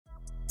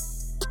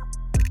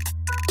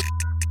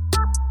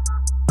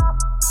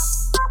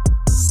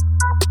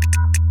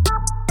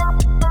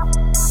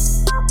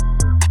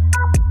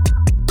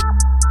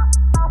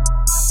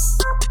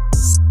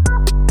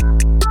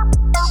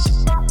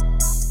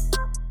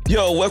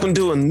Yo, welcome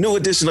to a new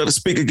edition of the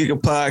Speaker Giga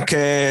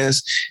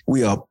podcast.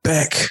 We are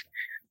back,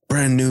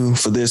 brand new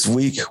for this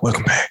week.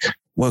 Welcome back.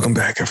 Welcome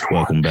back, everyone.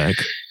 Welcome back.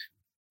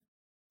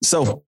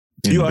 So,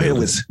 you are here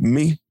with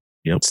me,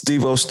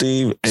 Steve O.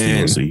 Steve,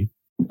 and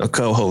a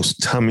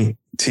co-host, Tommy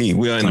T.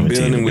 We are in the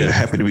building. We're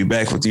happy to be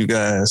back with you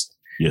guys.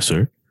 Yes,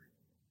 sir.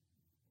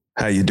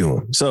 How you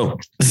doing? So,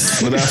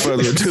 without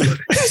further ado,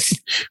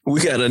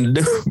 we got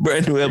a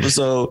brand new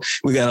episode.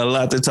 We got a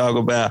lot to talk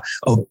about.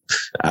 Oh,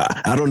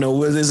 I don't know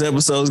where this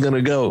episode is going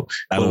to go,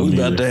 but we're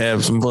about to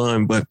have some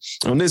fun. But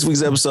on this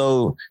week's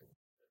episode,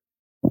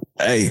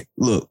 hey,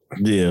 look.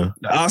 Yeah.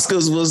 The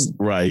Oscars was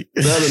right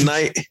the other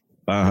night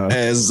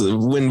as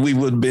when we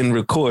would have been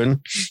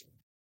recording.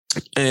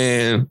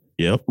 And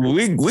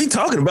we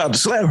talking about the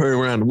slap heard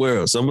around the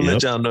world. So I'm going to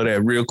let y'all know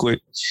that real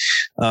quick.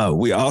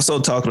 We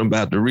also talking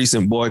about the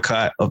recent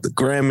boycott of the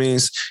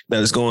Grammys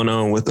that is going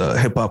on with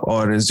hip hop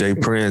artist Jay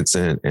Prince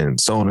and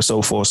so on and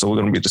so forth. So we're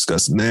going to be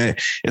discussing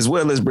that, as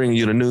well as bringing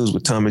you the news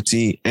with Tommy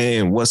T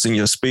and what's in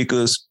your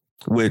speakers,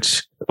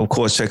 which of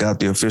course, check out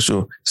the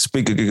official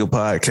Speaker Giga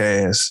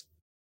podcast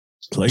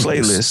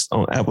playlist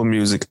on Apple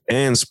Music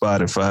and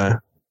Spotify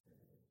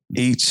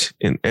each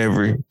and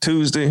every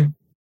Tuesday.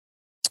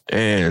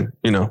 And,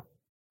 you know,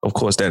 of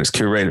course, that is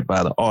curated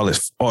by the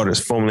artist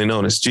formerly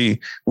known as G.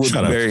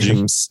 Woodbury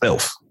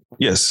himself.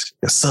 Yes,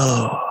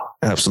 sir.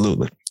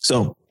 Absolutely.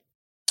 So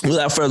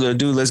without further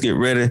ado, let's get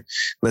ready.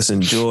 Let's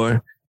enjoy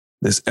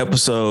this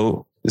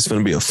episode. It's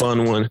going to be a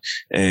fun one.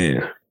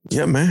 And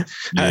yeah, man.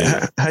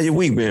 Yeah. How your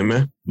week been,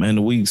 man? Man,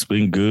 the week's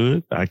been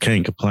good. I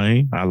can't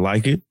complain. I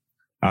like it.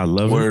 I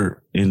love it.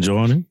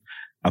 Enjoying it.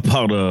 I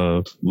bought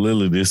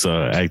Lily this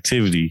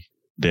activity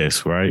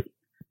desk, right?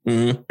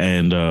 Mm-hmm.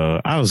 And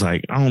I was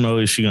like, I don't know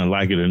if she gonna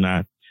like it or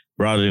not.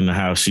 Brought it in the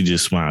house. She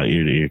just smiled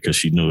ear to ear because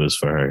she knew it was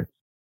for her.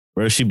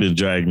 Bro, she been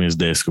dragging this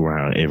desk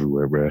around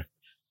everywhere, bro.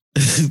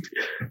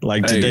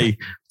 Like today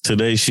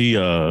she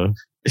said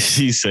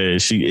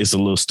it's a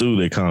little stool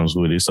that comes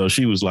with it. So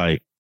she was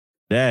like,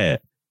 Dad.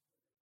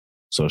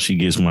 So she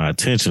gets my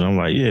attention. I'm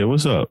like, yeah,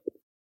 what's up?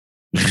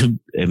 And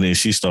then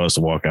she starts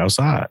to walk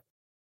outside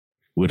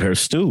with her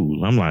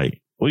stool. I'm like,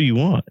 what do you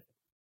want?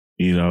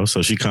 You know,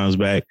 so she comes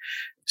back.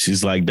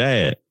 She's like,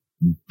 Dad,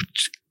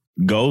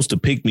 goes to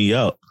pick me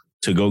up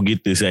to go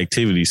get this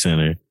activity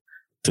center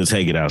to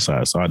take it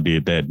outside. So I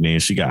did that. And then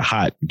she got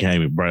hot and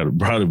came and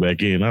brought it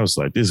back in. I was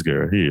like, this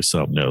girl here is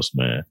something else,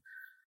 man.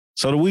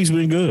 So the week's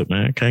been good,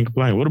 man. Can't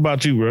complain. What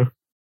about you, bro?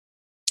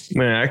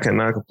 Man, I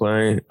cannot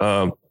complain.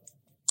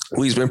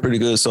 Week's been pretty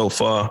good so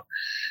far.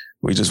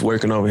 We just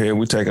working over here.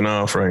 We're taking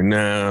off right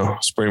now.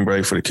 Spring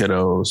break for the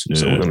kiddos. Yeah.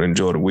 So we're going to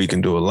enjoy the week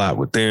and do a lot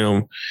with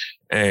them.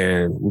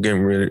 And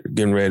we're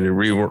getting ready to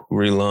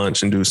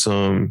relaunch and do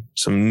some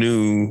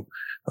new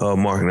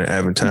marketing and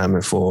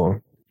advertisement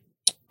for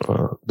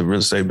the real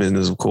estate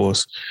business, of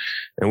course.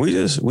 And we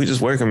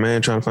just working,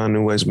 man, trying to find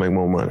new ways to make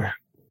more money.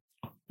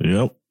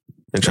 Yep.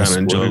 And trying to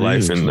enjoy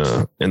life in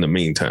the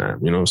meantime.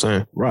 You know what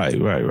I'm saying?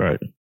 Right.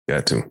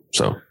 Got to.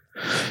 So,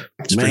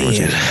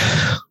 man,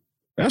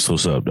 that's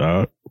what's up,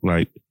 dog.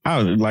 I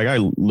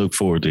look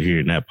forward to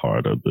hearing that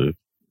part of the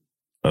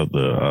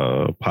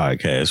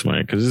podcast,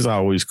 man, because it's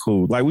always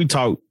cool. Like we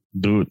talk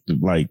to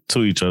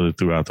each other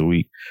throughout the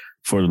week.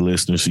 For the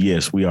listeners,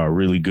 yes, we are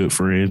really good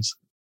friends.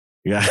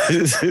 Yeah,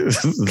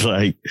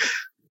 we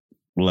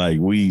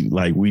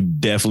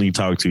definitely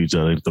talk to each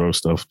other and throw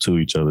stuff to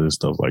each other and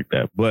stuff like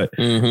that. But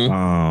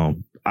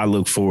I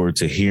look forward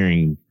to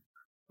hearing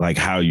like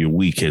how your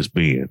week has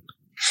been.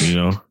 You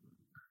know.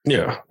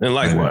 Yeah, and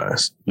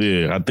likewise.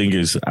 I think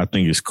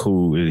it's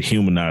cool. It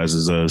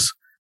humanizes us,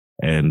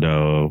 and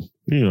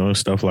you know,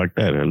 stuff like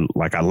that. And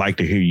like I like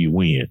to hear you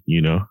win.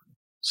 You know,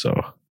 so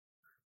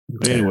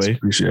anyway,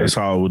 that's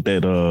all with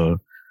that.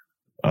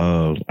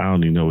 I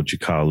don't even know what you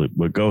call it,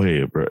 but go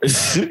ahead, bro.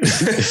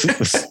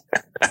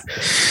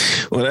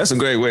 Well, that's a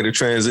great way to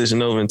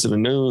transition over into the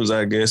news,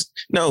 I guess.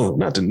 No,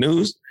 not the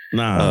news.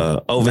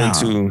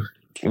 Into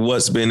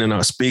what's been in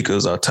our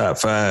speakers, our top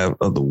 5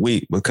 of the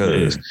week,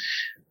 because. Yeah.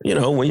 You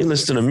know, when you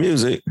listen to the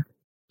music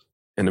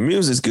and the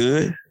music's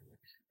good,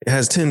 it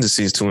has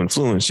tendencies to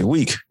influence your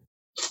week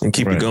and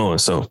keep it going.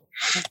 So,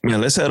 man,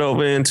 let's head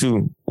over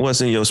into what's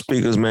in your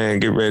speakers,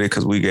 man. Get ready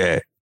because we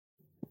got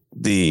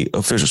the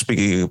official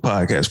Speaker Giga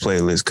podcast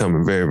playlist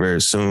coming very, very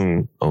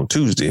soon on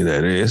Tuesday,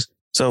 that is.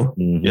 So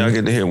y'all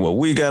get to hear what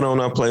we got on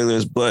our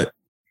playlist, but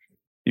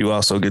you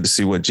also get to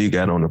see what G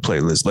got on the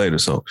playlist later.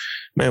 So,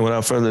 man,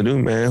 without further ado,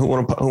 man, who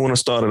want to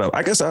start it off?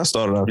 I guess I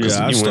started off because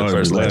you went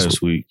first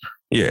last week.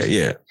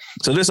 Yeah.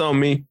 So this on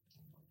me.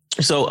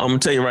 So I'm going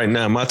to tell you right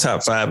now, my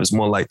top 5 is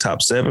more like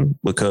top 7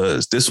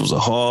 because this was a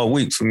hard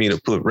week for me to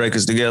put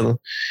records together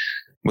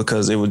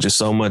because it was just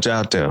so much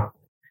out there.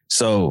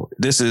 So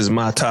this is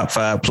my top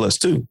 5 plus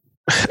 2.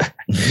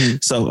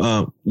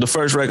 So the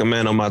first record,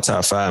 man, on my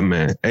top 5,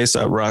 man,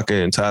 A$AP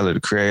Rocky and Tyler, the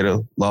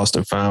Creator, Lost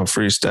and Found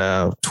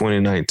Freestyle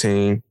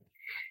 2019.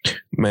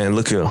 Man,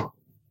 look here.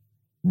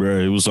 Bro,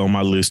 it was on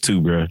my list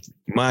too, bro.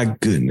 My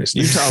goodness.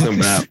 You talking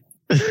about...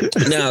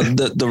 Now,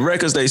 the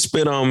records they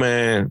spit on,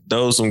 man,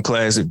 those some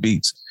classic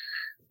beats.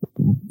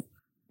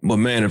 But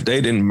man, if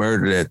they didn't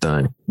murder that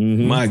thing,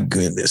 my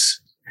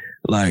goodness,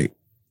 like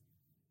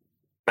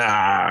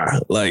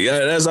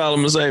that's all I'm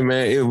gonna say,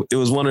 man. It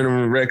was one of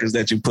them records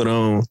that you put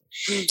on,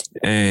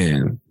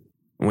 and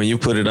when you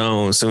put it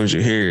on, as soon as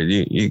you hear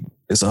it,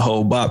 it's a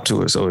whole bop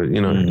to it. So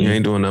you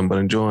ain't doing nothing but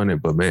enjoying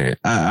it. But man,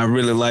 I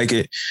really like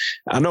it.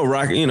 I know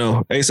Rocky,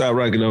 A$AP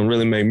Rocky don't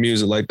really make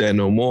music like that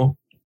no more.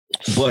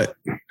 But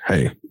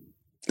hey,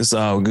 it's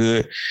all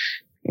good.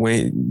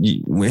 When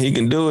he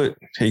can do it,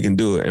 he can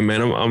do it. And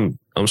man,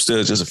 I'm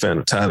still just a fan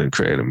of Tyler, the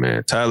Creator,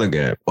 man. Tyler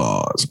got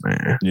bars,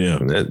 man. Yeah,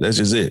 that's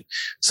just it.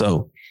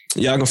 So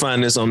y'all can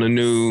find this on the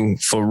new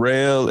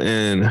Pharrell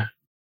and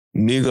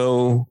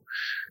Nigo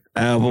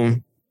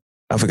album.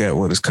 I forgot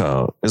what it's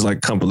called. It's like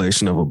a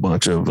compilation of a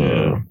bunch of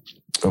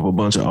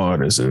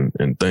artists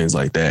and things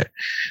like that.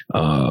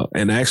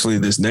 And actually,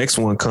 this next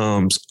one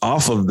comes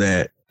off of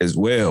that as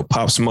well.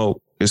 Pop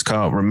Smoke. It's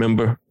called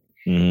Remember.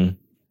 Mm-hmm.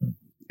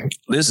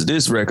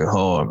 This record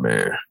hard,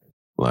 man.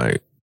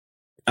 Like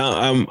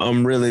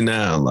I'm really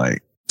now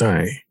like,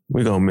 dang,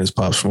 we gonna miss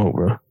Pop Smoke,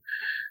 bro.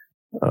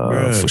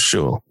 For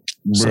sure.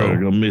 Bro, so,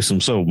 gonna miss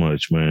him so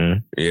much,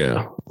 man.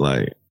 Yeah,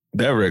 like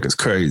that record's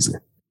crazy,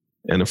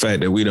 and the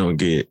fact that we don't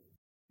get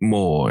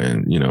more,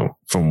 and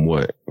from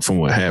what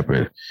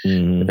happened,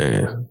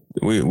 and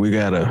we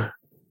gotta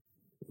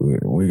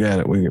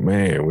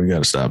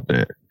stop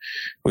that.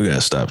 We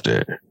gotta stop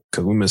that.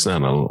 Because we're missing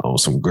out on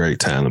some great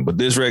talent. But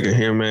this record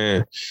here,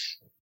 man,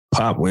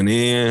 Pop went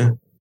in.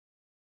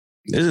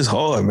 This is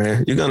hard,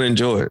 man. You're going to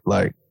enjoy it.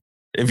 Like,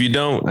 if you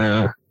don't,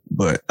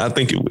 but I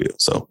think you will.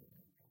 So,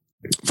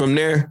 from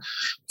there,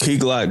 Key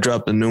Glock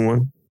dropped a new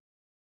one,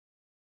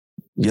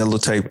 Yellow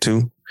Tape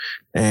 2.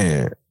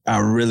 And I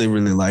really,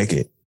 really like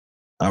it.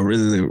 I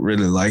really,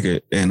 really like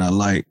it. And I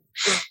like,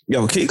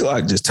 Key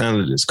Glock just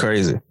talented is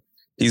crazy.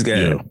 He's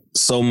got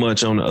so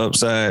much on the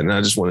upside, and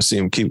I just want to see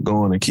him keep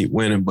going and keep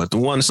winning. But the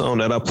one song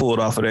that I pulled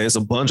off of there, it's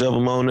a bunch of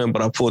them on there,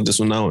 but I pulled this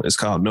one out. It's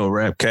called No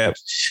Rap Cap.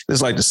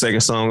 It's like the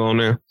second song on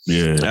there.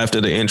 Yeah. After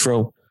the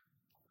intro.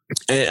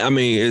 And I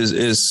mean,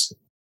 is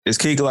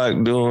Key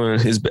Glock doing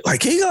his,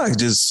 like Key Glock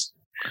just,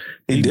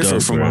 he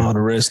different from all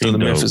the rest of the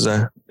Memphis,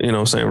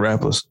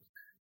 rappers.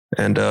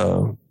 And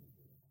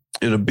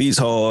the beat's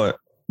hard.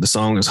 The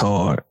song is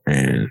hard.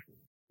 And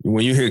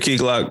when you hear Key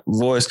Glock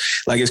voice,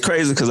 like it's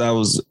crazy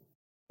because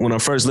when I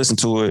first listened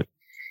to it,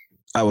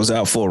 I was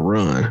out for a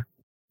run,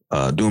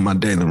 doing my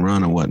daily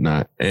run and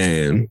whatnot.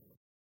 And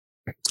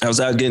I was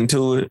out getting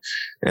to it.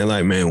 And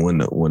like, man,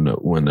 when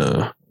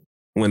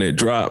it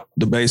dropped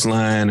the bass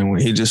line and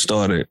when he just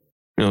started,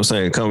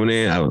 coming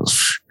in, I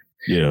was,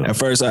 at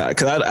first I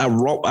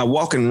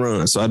walk and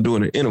run. So I do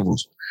it in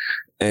intervals.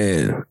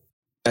 And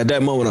at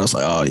that moment I was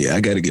like, oh yeah,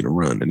 I got to get a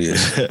run in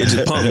this. It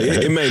just pumped me.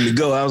 It made me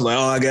go. I was like,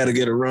 oh, I got to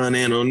get a run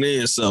in on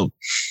this.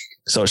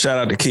 So shout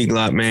out to Key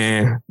Glock,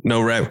 man.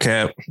 No Rap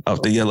Cap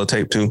off the Yellow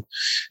Tape 2.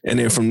 And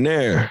then from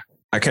there,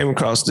 I came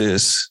across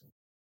this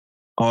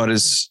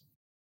artist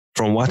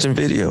from watching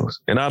videos.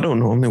 And I don't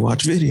normally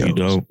watch videos. You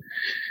don't?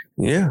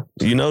 Yeah.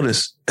 You know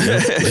this.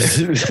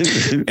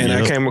 And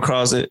I came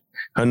across it.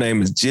 Her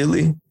name is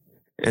Jilly.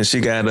 And she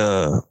got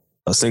a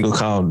single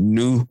called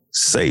New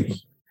Safe.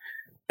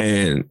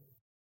 And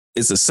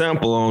it's a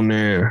sample on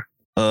there.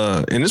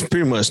 And it's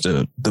pretty much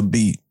the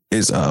beat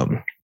is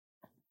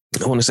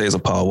I want to say it's a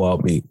Paul Wall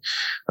beat.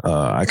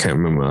 I can't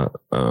remember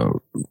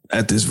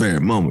at this very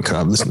moment because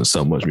I've listened to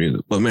so much music.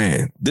 But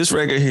man, this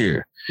record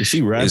here, is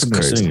she rapping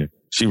or singing?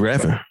 She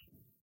rapping.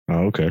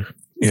 Oh, okay.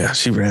 Yeah,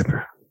 she rapping.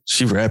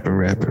 She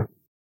rapping.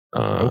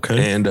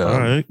 Okay. And all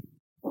right.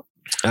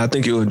 I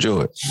think you'll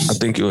enjoy it.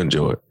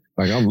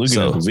 Like I'm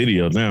looking at the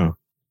video now.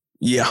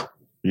 Yeah.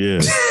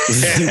 Yeah.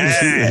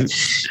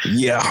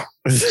 Yeah.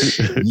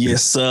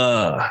 Yes,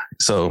 sir.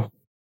 So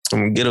I'm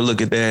gonna get a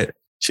look at that.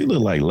 She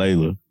look like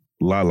Lala.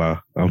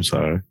 I'm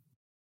sorry.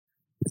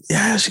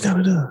 Yeah, she kind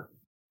of does.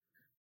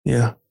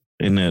 Yeah.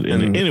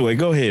 Anyway,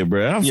 go ahead,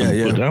 bro. I'm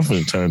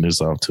gonna turn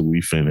this off till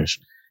we finish.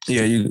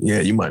 Yeah,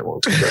 you might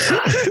want to.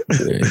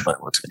 You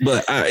might want to.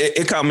 But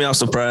it caught me off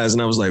surprise,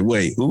 and I was like,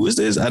 "Wait, who is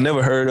this? I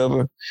never heard of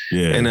her."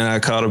 Yeah. And then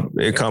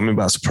it caught me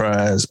by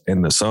surprise,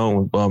 and the song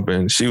was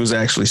bumping. She was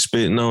actually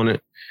spitting on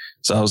it,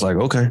 so I was like,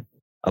 "Okay,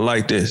 I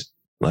like this.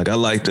 Like, I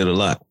liked it a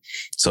lot."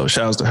 So,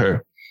 shouts to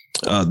her.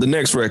 The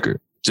next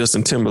record,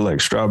 Justin Timberlake,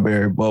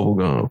 Strawberry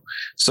Bubblegum.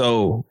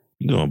 So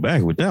you're going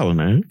back with that one,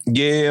 man.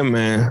 Yeah,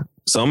 man.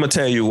 So I'm gonna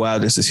tell you why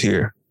this is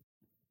here.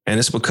 And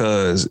it's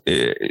because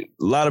a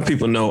lot of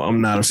people know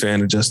I'm not a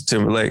fan of Justin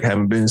Timberlake,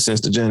 haven't been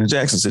since the Janet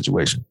Jackson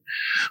situation.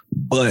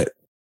 But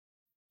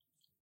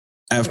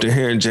after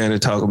hearing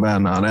Janet talk about it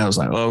and all that, I was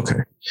like, oh, okay.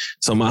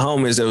 So my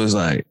homies, it was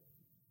like,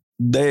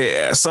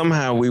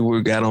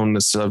 we got on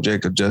the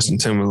subject of Justin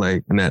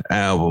Timberlake and that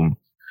album,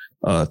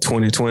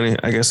 2020,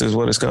 I guess is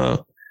what it's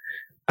called.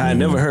 I had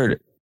never heard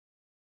it.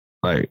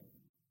 Like,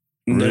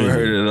 never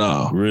heard it at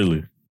all.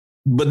 Really?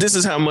 But this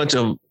is how much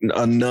of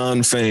a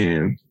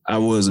non-fan I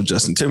was of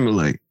Justin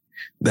Timberlake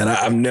that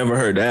I've never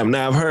heard the album.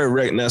 Now I've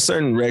heard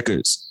certain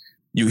records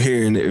you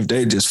hear, and if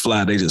they just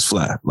fly, they just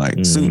fly.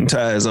 Like Suit and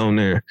Tie is on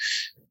there,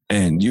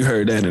 and you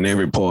heard that in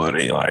every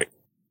party, like,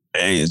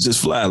 hey, it's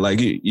just fly.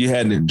 Like you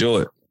had to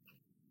enjoy it.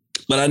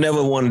 But I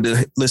never wanted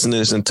to listen to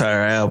this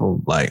entire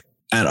album, like,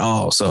 at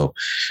all. So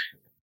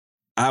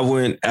I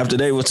went, after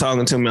they were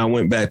talking to me, I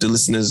went back to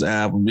listen to this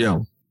album.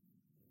 Yo,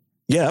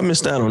 yeah, I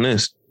missed out on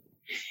this.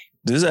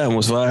 This album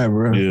was fire,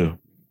 bro. Yeah.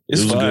 It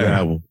was fire. A good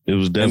album. It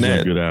was definitely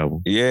a good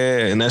album.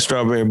 Yeah, and that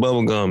Strawberry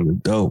Bubblegum is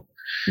dope.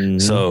 Mm-hmm.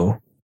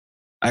 So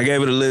I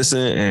gave it a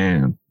listen,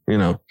 and, you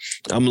know,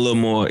 I'm a little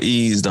more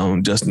eased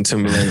on Justin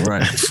Timberlake,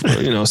 right?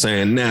 You know what I'm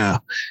saying?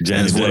 Now,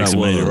 Janet Jackson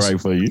made it right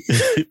for you.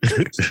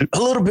 A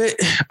little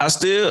bit. I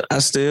still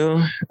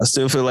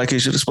feel like he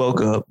should have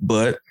spoke up,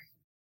 but,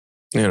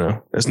 you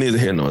know, that's neither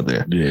here nor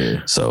there.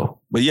 Yeah. So,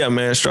 but yeah,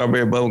 man,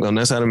 Strawberry Bubblegum,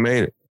 that's how they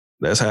made it.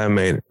 That's how I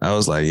made it. I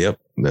was like, yep,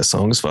 that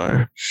song is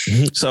fire.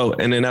 Mm-hmm. So,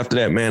 and then after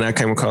that, man, I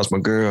came across my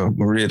girl,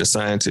 Maria the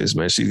Scientist,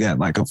 man. She got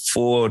like a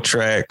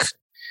 4-track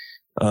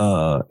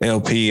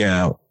LP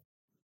out.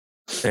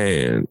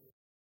 And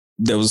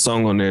there was a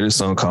song on there, this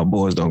song called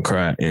Boys Don't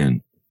Cry.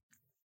 And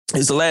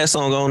it's the last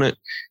song on it.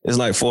 It's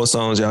like 4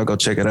 songs. Y'all go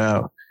check it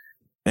out.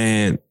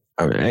 And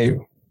I mean, hey,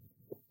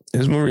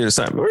 it's Maria the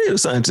Scientist. Maria the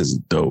Scientist is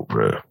dope,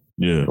 bro.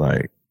 Yeah.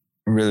 Like,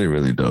 really,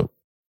 really dope.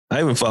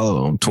 I even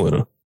follow her on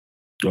Twitter.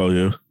 Oh,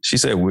 yeah. She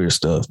said weird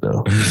stuff,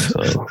 though.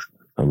 So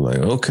I'm like,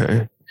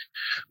 okay.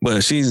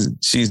 But she's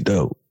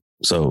dope.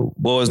 So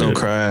Boys Don't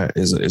Cry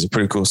is a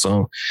pretty cool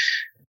song.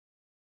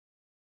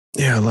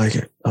 Yeah, I like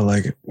it.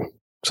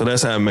 So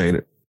that's how I made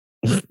it.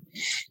 And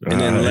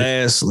then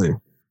lastly,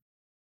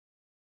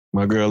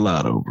 my girl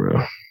Lotto,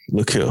 bro.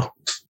 Look here.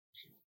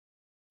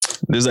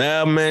 This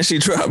album, man, she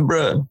dropped,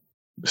 bro.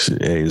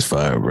 Hey, it's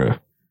fire, bro.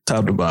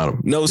 Top to bottom.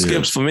 No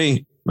skips for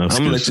me. I'm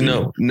going to let you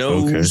know.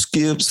 No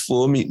skips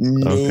for me.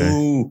 No.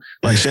 Okay.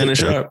 Like Shannon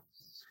Sharp.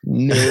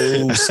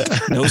 No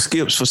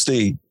skips for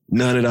Steve.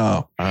 None at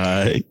all. All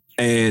right.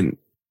 And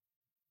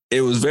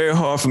it was very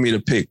hard for me to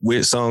pick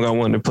which song I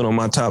wanted to put on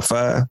my top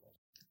 5.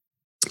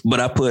 But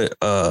I put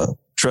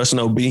Trust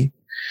No B.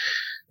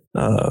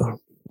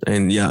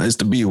 And yeah, it's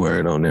the B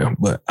word on there.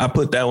 But I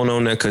put that one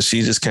on there because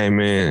she just came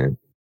in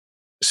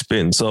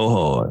spitting so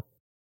hard.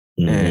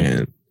 Mm-hmm.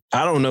 And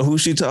I don't know who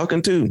she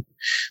talking to,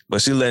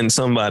 but she letting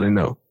somebody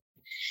know.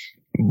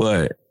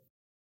 But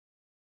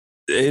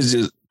it's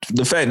just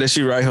the fact that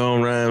she write her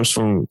own rhymes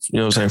from, you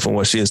know what I'm saying, from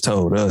what she has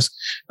told us.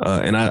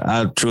 And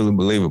I truly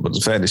believe it. But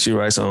the fact that she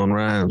writes her own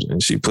rhymes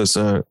and she puts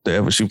the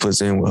effort she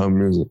puts in with her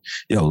music.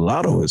 Yo,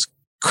 Lotto is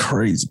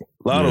crazy.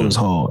 Lotto is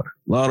hard.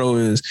 Lotto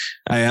is,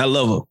 hey, I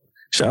love her.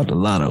 Shout out to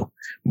Lotto.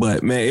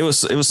 But man, it was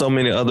so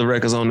many other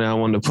records on there I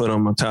wanted to put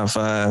on my top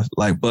 5,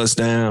 like Bust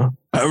Down.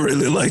 I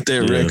really like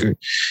that record.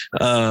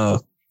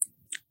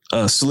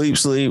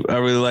 Sleep. I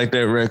really like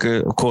that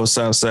record. Of course,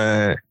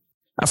 Southside.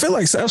 I feel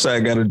like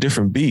Southside got a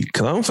different beat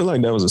because I don't feel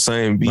like that was the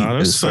same beat. No,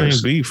 that's the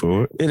same beat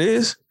for it. It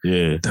is?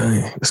 Yeah.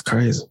 Dang, that's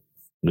crazy.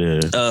 Yeah.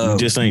 You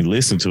just ain't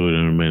listened to it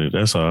in a minute.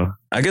 That's all.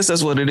 I guess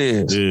that's what it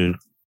is. Yeah.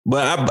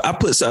 But I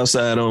put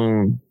Southside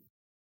on,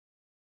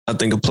 I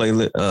think, the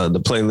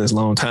playlist a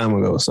long time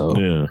ago. So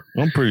yeah,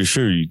 I'm pretty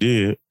sure you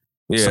did.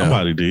 Yeah.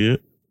 Somebody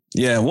did.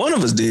 Yeah, one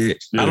of us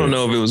did. Yeah. I don't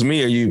know if it was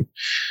me or you,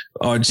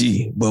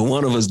 RG, but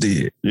one of us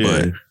did. Yeah.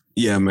 But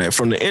yeah, man,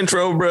 from the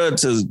intro, bro,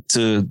 to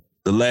the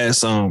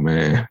last song,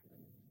 man.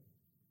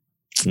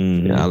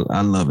 Mm-hmm. Yeah,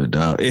 I love it,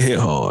 dog. It hit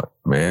hard,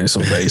 man.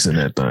 Some bass in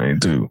that thing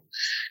too.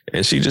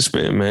 And she just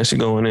spit, man. She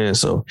going in.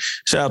 So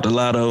shout out to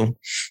Lotto.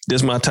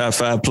 This is my top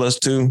 5 plus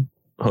 2.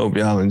 Hope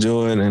y'all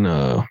enjoy it. And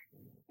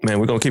man,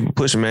 we're gonna keep it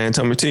pushing, man.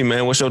 Tell me, T,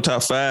 man, what's your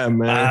top 5,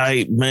 man? All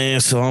right, man.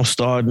 So I'm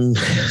starting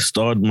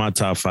my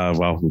top 5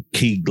 off with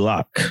Key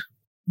Glock,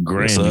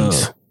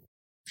 Grammys.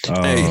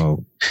 Hey,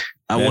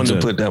 I wanted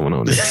to put that one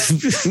on there.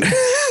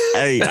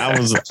 Hey,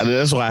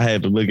 that's why I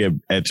had to look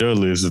at your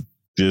list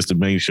just to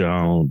make sure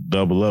I don't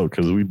double up,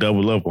 because we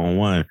double up on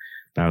one.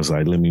 And I was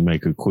like, let me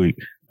make a quick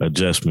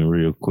adjustment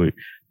real quick.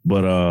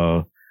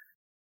 But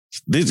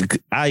this,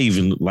 I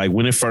even, like,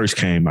 when it first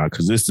came out,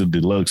 because this is the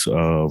deluxe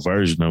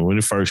version of when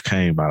it first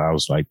came out, I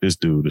was like, this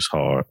dude is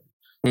hard.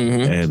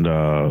 Mm-hmm.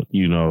 And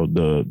you know,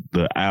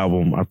 the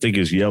album, I think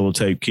it's Yellow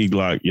Tape, Key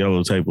Glock,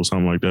 Yellow Tape or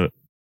something like that.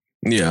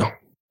 Yeah.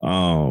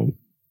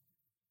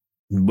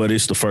 But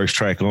it's the first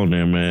track on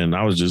there, man.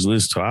 I was just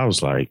listening to it. I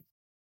was like,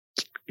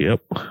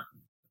 yep,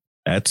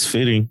 that's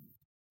fitting.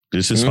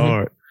 This is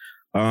hard.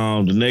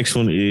 The next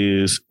one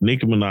is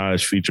Nicki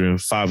Minaj featuring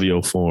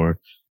Fivio Foreign.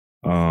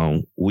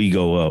 We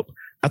Go Up.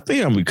 I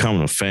think I'm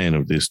becoming a fan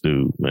of this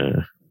dude,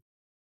 man.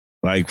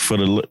 Like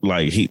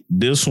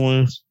this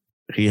one,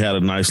 he had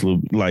a nice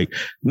little, like,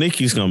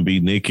 Nicki's gonna be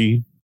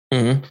Nicki.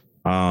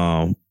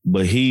 Mm-hmm.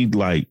 But he,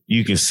 like,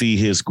 you can see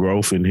his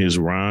growth in his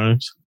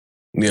rhymes.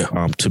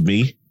 Yeah. To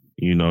me,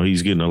 you know,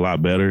 he's getting a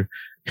lot better.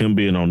 Him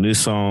being on this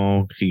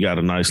song, he got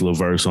a nice little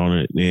verse on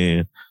it.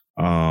 Then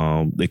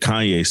the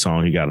Kanye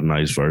song, he got a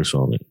nice verse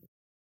on it.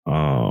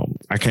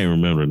 I can't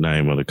remember the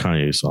name of the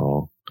Kanye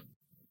song.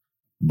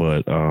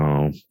 But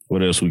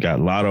what else? We got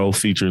Lotto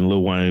featuring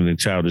Lil Wayne and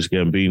Childish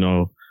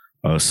Gambino.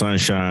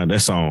 Sunshine, that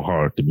song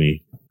hard to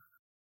me.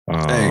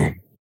 Hey,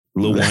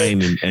 Lil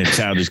Wayne and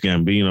Childish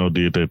Gambino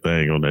did their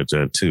thing on that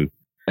joint too.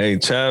 Hey,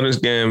 Childish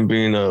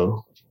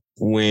Gambino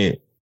went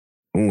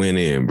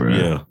in, bro.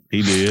 Yeah,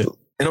 he did.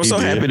 And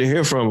I'm happy to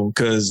hear from him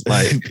because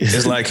like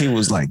it's like he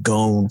was like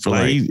gone for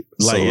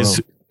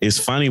it's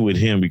funny with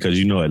him because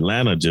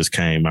Atlanta just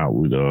came out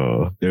with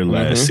their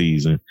last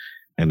season,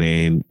 and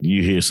then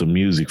you hear some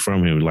music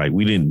from him. Like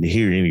we didn't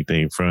hear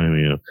anything from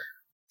him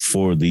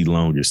for the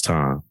longest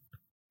time.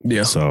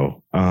 Yeah.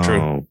 So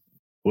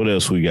what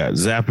else we got?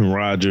 Zapp and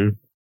Roger,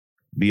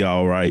 Be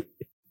All Right.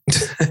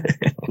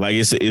 Like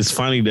it's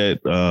funny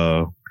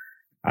that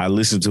I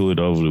listened to it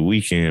over the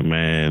weekend,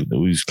 man.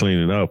 We was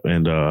cleaning up,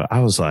 and I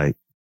was like,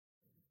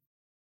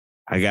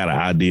 I got an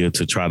idea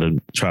to try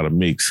to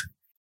mix.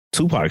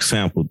 Tupac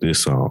sampled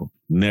this song.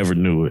 Never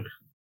knew it.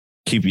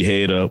 Keep Your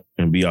Head Up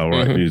and Be All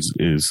Right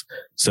is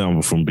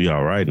sampled from Be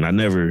All Right, and I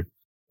never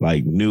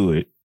like knew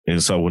it.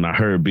 And so when I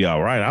heard Be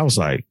All Right, I was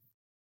like,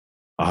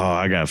 oh,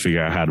 I got to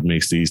figure out how to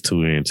mix these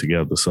two in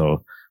together.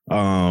 So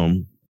I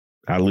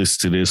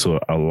listened to this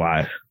a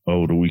lot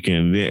over the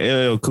weekend.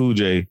 Then LL Cool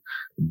J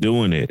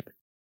doing it.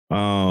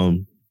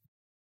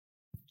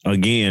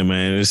 Again,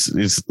 man,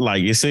 it's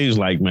like, it seems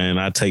like, man,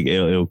 I take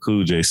LL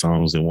Cool J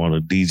songs and want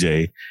to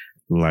DJ,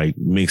 like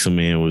mix them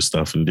in with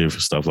stuff and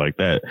different stuff like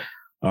that.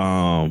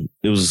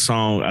 It was a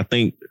song, I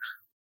think,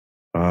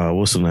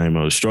 what's the name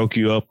of it? Stroke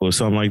You Up or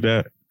something like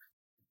that.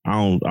 I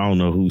don't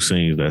know who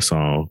sings that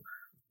song,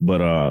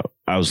 but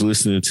I was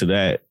listening to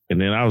that, and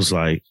then I was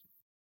like,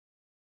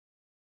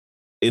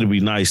 it'd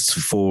be nice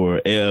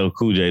for LL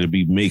Cool J to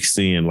be mixed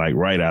in like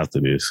right after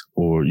this,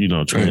 or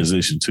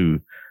transition to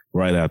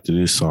right after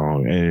this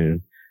song.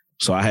 And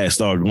so I had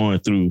started going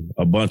through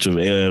a bunch of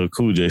LL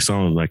Cool J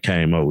songs I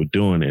came up with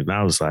doing it, and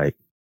I was like,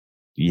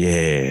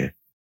 yeah,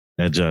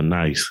 that's just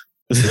nice.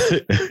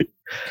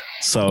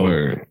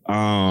 So,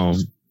 man,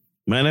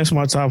 that's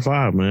my top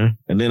 5, man.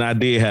 And then I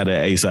did have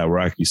that A$AP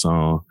Rocky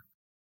song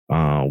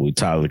with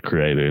Tyler,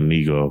 Creator, and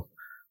Nigo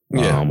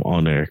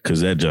on there,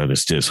 because that joint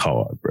is just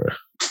hard, bro.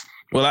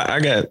 Well, I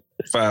got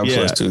 5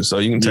 plus 2, so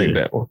you can take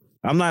that one.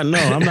 I'm not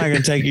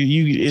gonna take it.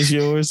 It's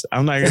yours.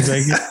 I'm not gonna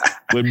take it.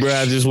 But bro,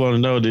 I just want to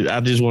know that.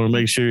 I just want to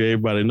make sure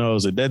everybody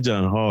knows that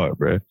joint hard,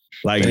 bro.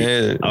 Like,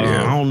 I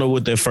don't know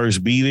what that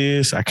first beat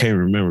is. I can't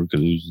remember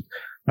because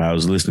I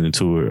was listening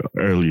to it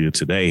earlier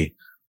today.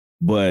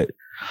 But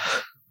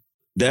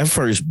that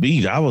first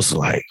beat, I was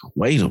like,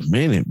 wait a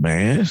minute,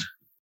 man.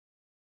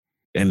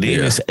 And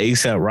then it's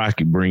A$AP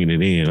Rocky bringing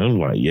it in. I was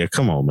like, yeah,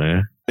 come on,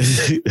 man.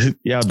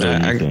 Y'all do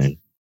anything.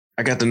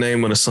 I got the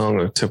name of the song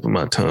on the tip of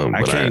my tongue.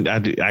 But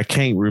I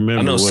can't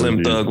remember. I know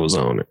Slim Thug was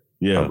on it.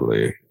 Yeah,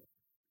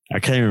 I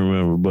can't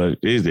remember, but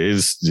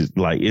it's just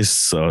like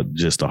it's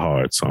just a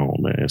hard song,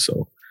 man.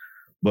 So,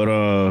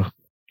 but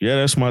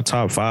that's my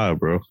top 5,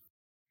 bro.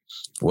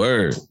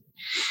 Word.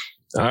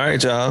 All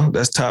right, y'all.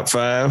 That's top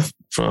 5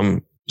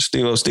 from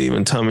Steve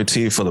and Tommy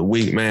T for the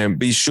week, man.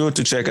 Be sure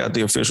to check out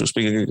the official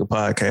Speaker Geek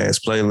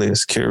podcast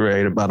playlist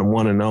curated by the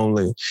one and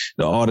only,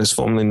 the artist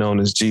formerly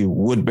known as G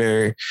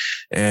Woodbury.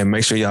 And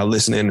make sure y'all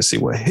listen in to see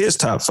what his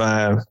top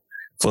 5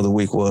 for the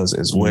week was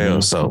as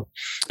well. So,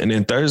 and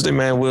then Thursday,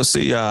 man, we'll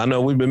see y'all. I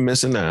know we've been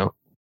missing out.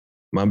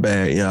 My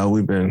bad, y'all.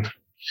 We've been,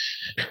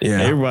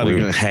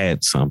 everybody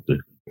had something.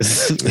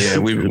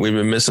 We've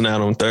been missing out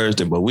on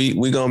Thursday, but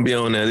we gonna be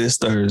on that this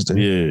Thursday.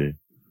 Yeah.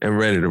 And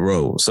ready to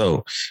roll.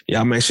 So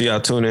y'all make sure y'all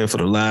tune in for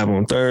the live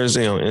on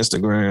Thursday on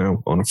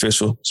Instagram on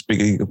official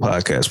Speaker Geek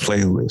podcast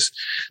playlist.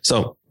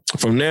 So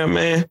from there,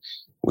 man,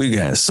 we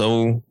got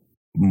so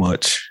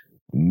much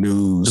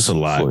news. It's a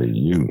lot for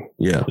you.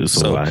 Yeah, it's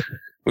a lot.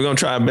 We're gonna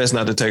try our best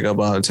not to take up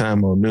all the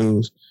time on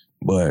news,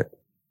 but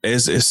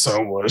it's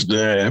so much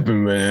that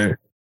happened, man.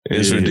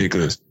 It's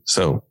ridiculous.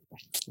 So,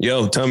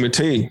 yo, Tommy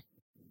T,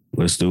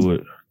 let's do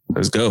it.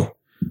 Let's go,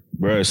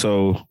 bro.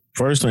 So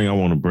first thing I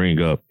want to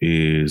bring up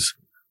is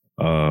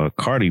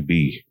Cardi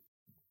B.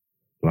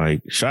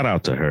 Like, shout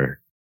out to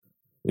her.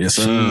 Yes,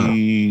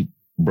 she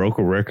broke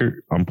a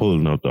record. I'm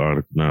pulling up the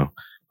article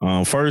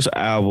now. First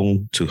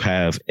album to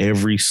have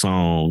every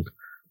song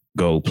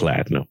go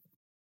platinum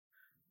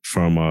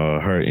from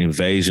her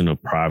Invasion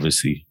of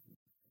Privacy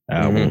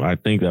album. I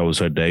think that was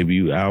her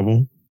debut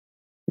album.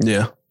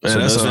 Yeah. So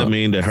does that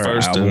mean that her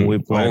album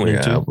went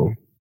platinum too?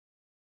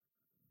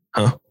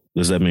 Huh?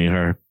 Does that mean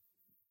her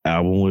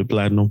album went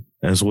platinum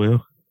as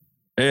well?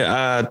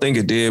 Yeah, I think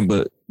it did,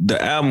 but the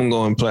album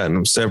going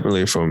platinum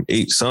separately from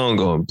each song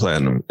going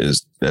platinum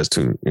that's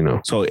too,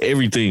 So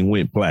everything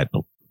went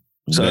platinum.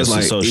 So that's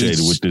like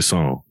associated with this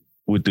song,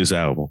 with this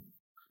album.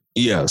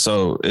 Yeah.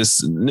 So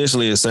it's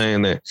initially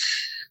saying that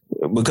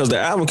because the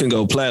album can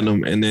go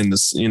platinum and then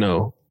this,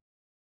 and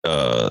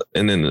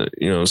then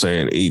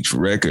saying each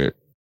record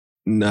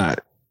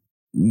not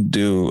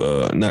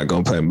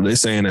going platinum. But they're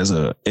saying as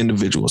a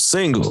individual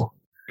single,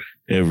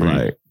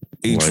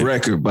 each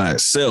record by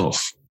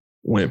itself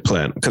went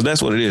platinum, because that's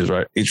what it is,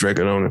 right? Each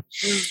record on it,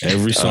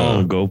 every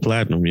song go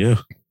platinum.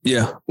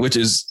 Yeah, which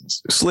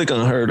is slick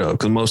unheard of,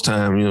 because most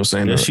time, she's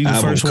the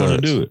first one to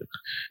do it.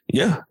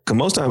 Yeah, because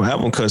most time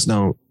album cuts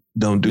don't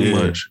don't do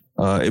much.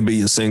 It'd be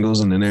your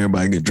singles, and then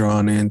everybody get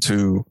drawn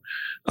into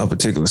a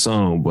particular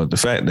song. But the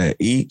fact that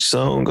each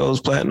song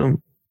goes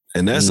platinum,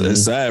 and that's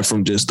aside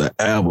from just the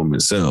album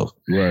itself,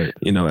 right?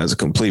 You know, as a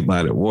complete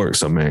body of work.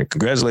 So, man,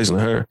 congratulations to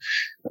her.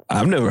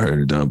 I've never heard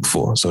it done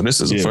before, so this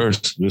is the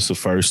first. This is the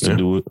first to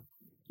do it.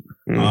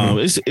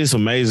 It's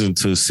amazing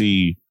to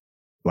see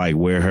like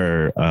where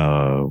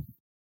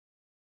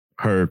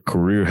her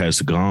career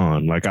has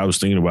gone. Like I was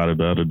thinking about it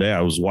the other day.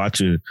 I was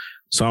watching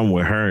something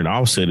where her and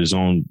Offset is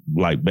on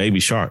like Baby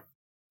Shark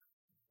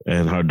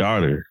and her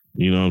daughter.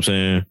 You know what I'm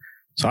saying?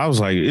 So I was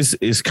like,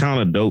 it's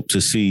kind of dope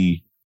to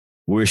see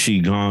where she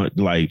gone,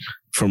 like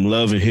from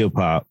Love and Hip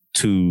Hop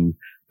to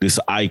this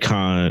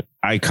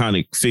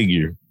iconic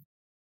figure.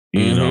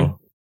 You know,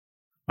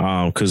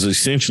 because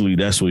essentially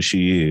that's what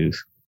she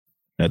is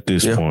at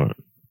this point.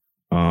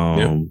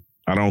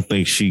 I don't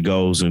think she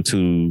goes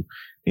into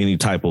any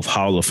type of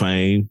Hall of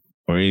Fame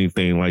or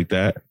anything like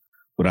that,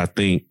 but I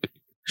think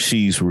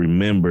she's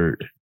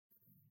remembered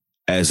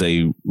as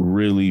a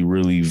really,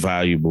 really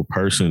valuable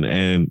person,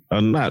 and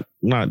not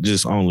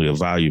just only a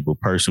valuable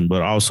person,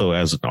 but also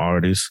as an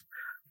artist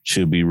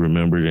should be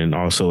remembered, and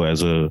also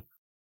as I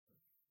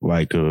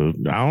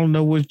don't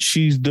know what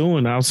she's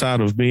doing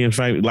outside of being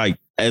famous, like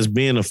as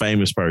being a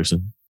famous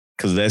person,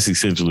 because that's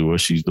essentially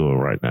what she's doing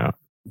right now.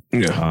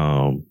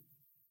 Yeah.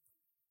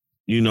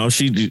 You know,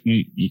 she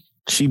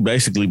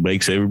basically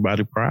makes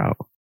everybody proud.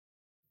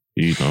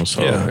 You know,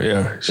 so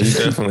yeah. She's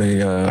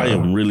definitely. I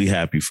am really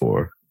happy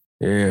for her.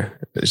 Yeah,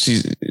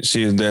 she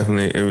is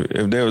definitely.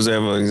 If there was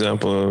ever an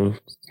example of,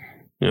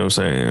 you know what I'm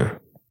saying,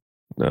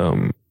 you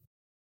know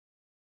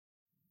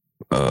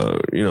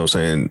what I'm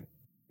saying,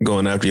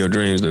 going after your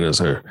dreams, then it's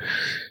her.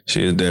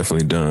 She has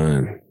definitely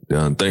done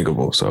the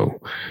unthinkable. So,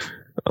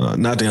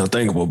 not the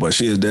unthinkable, but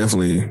she has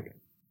definitely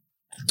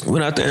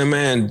went out there and,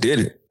 man, did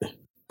it.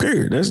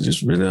 Period. That's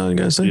just really all you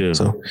gotta say. Yeah.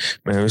 So,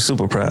 man, we're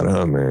super proud of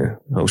her, man.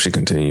 Hope she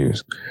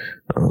continues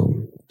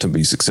to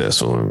be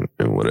successful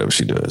in whatever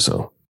she does.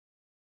 So,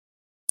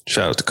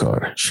 shout out to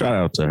Carter. Shout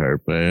out to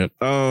her, man.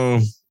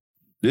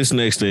 This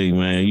next thing,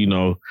 man, you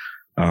know,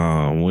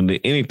 when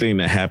anything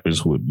that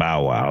happens with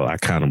Bow Wow, I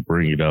kind of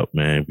bring it up,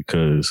 man,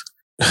 because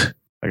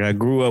like I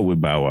grew up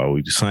with Bow Wow.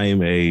 We're the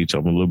same age.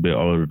 I'm a little bit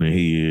older than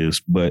he is,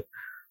 but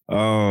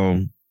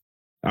I'm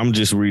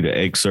just read an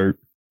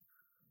excerpt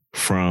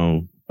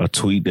from a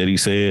tweet that he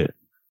said,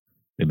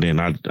 and then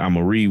I'm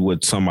gonna read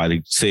what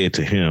somebody said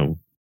to him,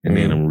 and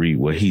then I'm gonna read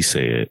what he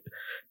said.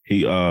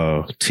 He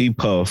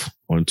T-Puff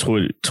on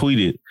Twitter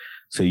tweeted,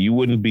 "Say you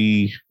wouldn't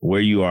be where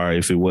you are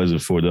if it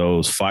wasn't for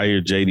those fire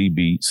JD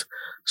beats.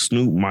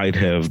 Snoop might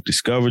have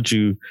discovered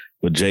you,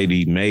 but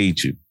JD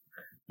made you."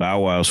 Bow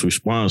Wow's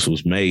response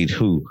was, "Made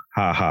who?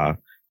 Ha ha.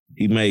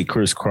 He made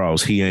Criss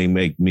Cross. He ain't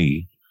make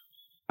me.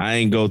 I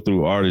ain't go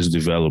through artist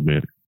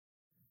development.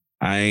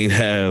 I ain't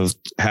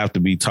have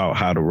to be taught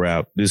how to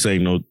rap. This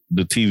ain't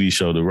the TV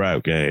show, The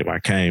Rap Game. I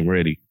came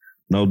ready.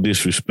 No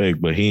disrespect,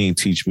 but he ain't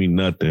teach me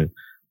nothing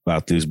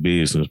about this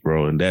business,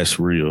 bro. And that's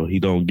real. He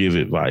don't give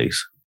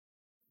advice."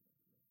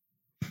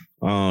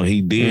 He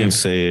then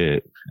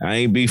said, "I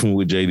ain't beefing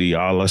with JD.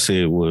 All I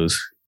said was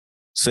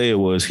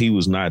he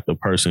was not the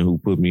person who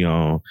put me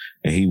on,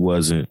 and he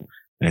wasn't,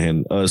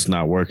 and us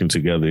not working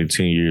together in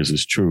 10 years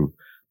is true.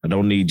 I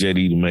don't need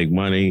JD to make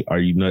money. Are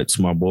you nuts,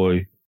 my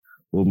boy?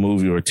 What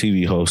movie or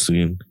TV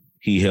hosting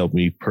he helped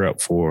me prep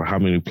for? How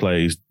many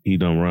plays he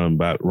done ran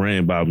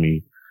by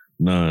me?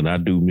 None. I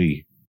do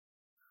me."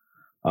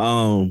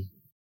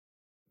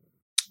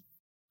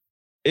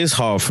 It's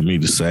hard for me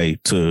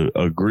to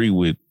agree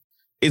with.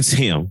 It's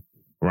him,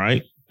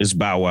 right? It's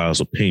Bow Wow's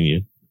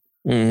opinion.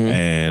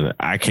 And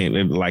I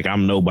can't, like,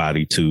 I'm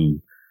nobody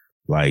to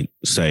like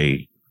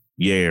say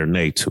yay or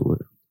nay to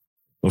it.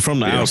 But from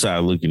the outside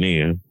looking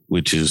in,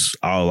 which is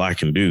all I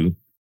can do,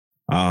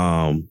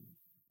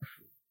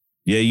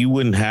 you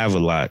wouldn't have a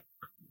lot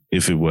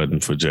if it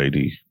wasn't for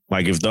JD.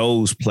 Like if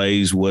those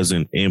plays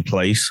wasn't in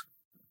place,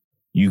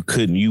 you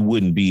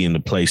wouldn't be in the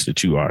place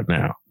that you are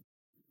now.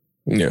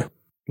 Yeah.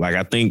 Like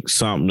I think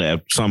something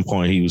at some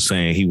point he was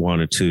saying he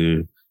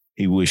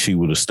wish he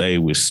would have stayed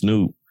with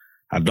Snoop.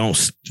 I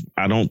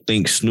don't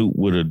think Snoop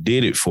would have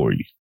did it for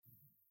you.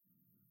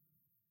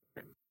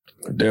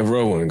 Death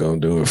Row wasn't gonna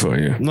do it for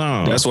you.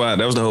 No. That's why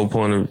that was the whole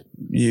point of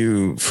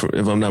you,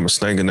 if I'm not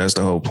mistaken, that's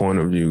the whole point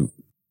of you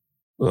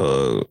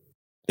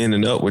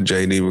ending up with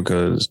JD,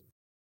 because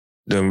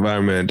the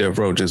environment at Death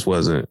Row just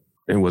wasn't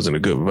a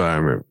good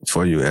environment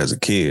for you as a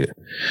kid.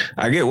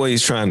 I get what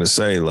he's trying to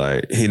say,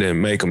 like he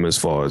didn't make him as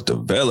far as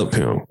develop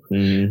him.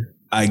 Mm-hmm.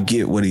 I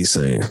get what he's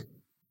saying.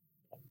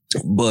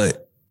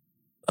 But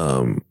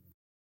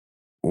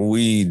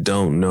we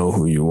don't know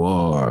who you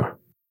are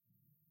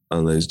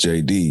unless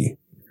JD,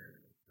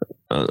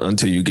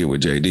 until you get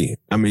with JD.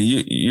 I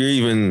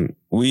mean,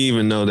 we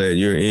even know that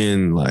you're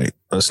in like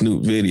a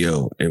Snoop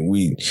video, and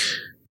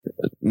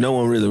no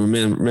one really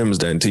remembers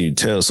that until you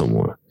tell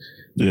someone.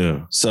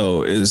 Yeah.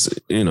 So it's,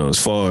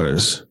 as far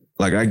as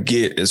like, I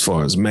get as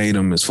far as made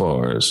him, as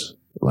far as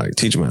like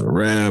teach him how to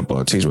rap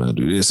or teach him how to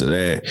do this or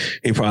that.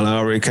 He probably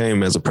already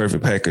came as a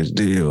perfect package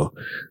deal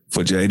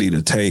for JD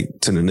to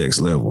take to the next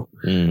level.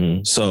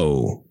 Mm-hmm.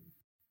 So,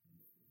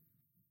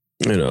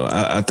 you know,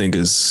 I think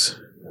it's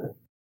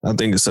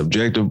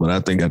subjective, but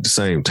I think at the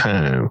same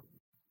time,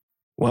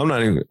 well,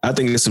 I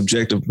think it's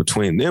subjective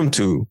between them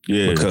two.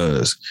 Yeah.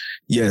 Because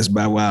yes,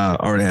 Bow Wow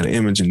already had an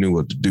image and knew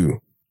what to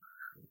do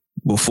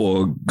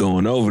before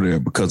going over there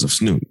because of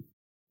Snoop.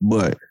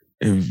 But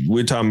if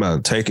we're talking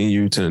about taking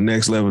you to the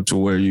next level to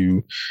where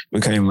you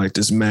became like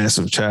this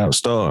massive child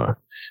star,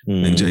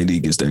 then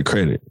JD gets that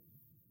credit.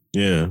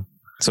 Yeah.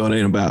 So it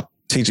ain't about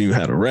teaching you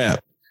how to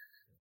rap.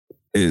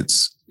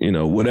 It's, you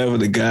know, whatever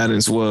the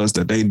guidance was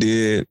that they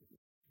did,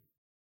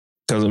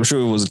 because I'm sure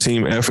it was a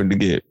team effort to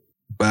get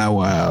Bow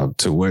Wow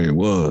to where it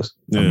was.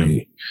 Yeah. I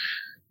mean,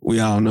 we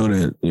all know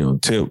that, you know,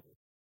 Tip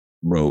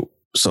wrote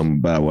some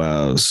of Bow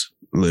Wow's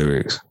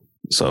lyrics.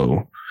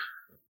 So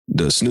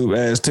does Snoop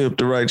ask Tip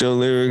to write your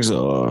lyrics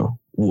or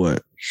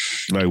what?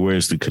 Like,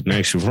 where's the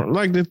connection from?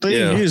 Like, the thing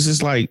is,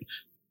 it's like,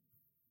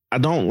 I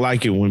don't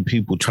like it when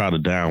people try to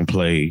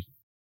downplay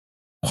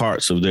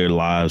parts of their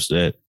lives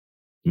that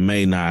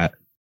may not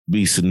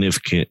be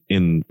significant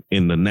in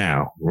the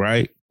now,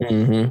 right?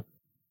 Mm-hmm.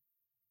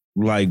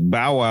 Like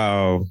Bow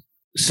Wow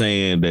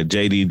saying that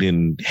JD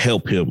didn't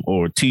help him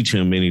or teach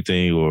him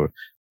anything, or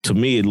to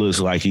me, it looks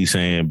like he's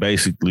saying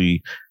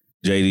basically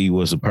JD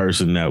was a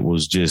person that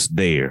was just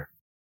there.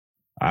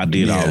 I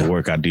did all the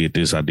work. I did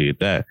this. I did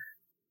that.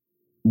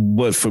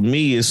 But for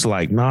me, it's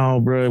like, no,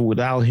 bro,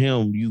 without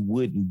him, you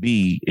wouldn't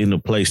be in the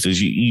place that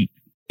you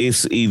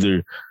it's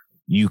either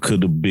you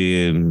could have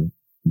been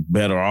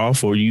better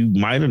off or you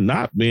might have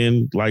not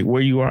been like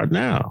where you are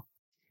now.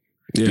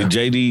 Yeah.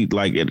 JD,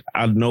 like,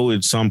 I know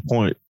at some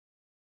point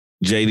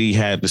JD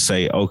had to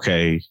say,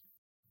 okay,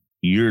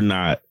 you're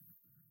not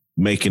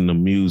making the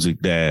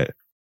music that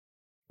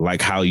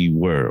like how you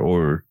were,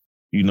 or,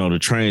 you know, the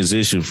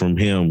transition from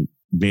him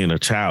being a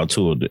child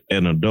to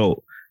an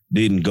adult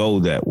didn't go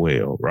that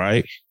well,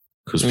 right?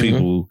 Because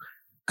people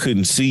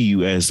couldn't see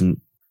you as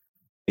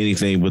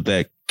anything but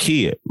that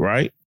kid,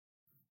 right?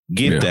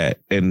 Get that.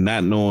 And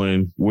not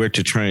knowing where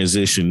to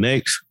transition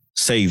next,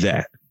 say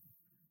that.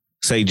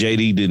 Say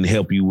JD didn't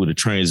help you with a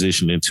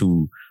transition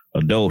into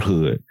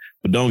adulthood,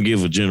 but don't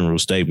give a general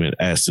statement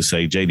as to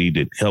say JD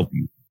didn't help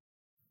you.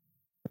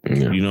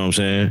 Yeah. You know what I'm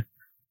saying?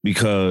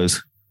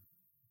 Because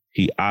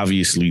he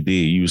obviously did.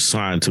 You was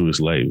signed to his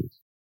label.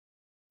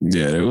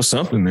 Yeah, there was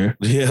something there.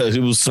 Yeah, it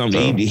was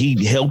something.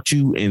 He helped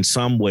you in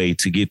some way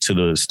to get to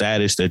the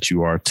status that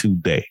you are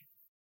today.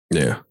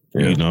 Yeah.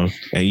 You know,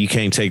 and you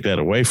can't take that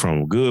away from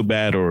him. Good,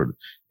 bad, or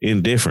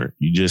indifferent.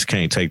 You just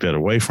can't take that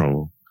away from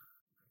him.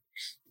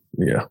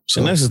 Yeah.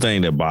 So. And that's the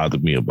thing that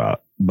bothered me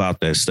about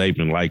that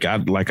statement. Like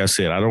I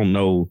said, I don't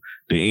know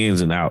the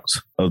ins and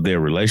outs of their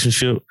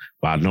relationship,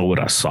 but I know what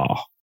I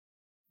saw.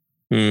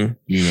 You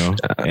know,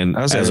 and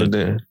I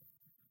said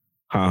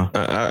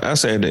I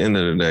say at the end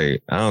of the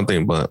day, I don't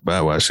think Bow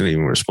Wow should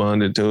even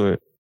responded to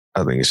it.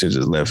 I think it should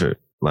just left it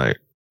like,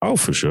 oh,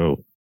 for sure.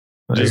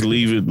 Like, just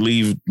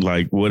leave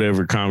like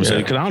whatever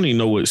conversation. Because I don't even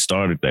know what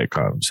started that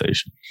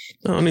conversation.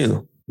 I don't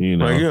either. You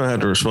know, like, you don't have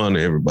to respond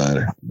to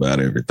everybody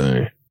about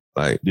everything.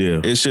 Like,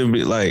 it should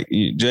be like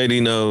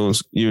JD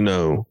knows, you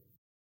know,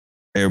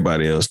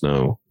 everybody else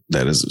know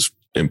that is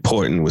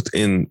important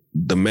within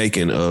the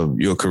making of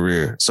your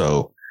career.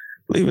 So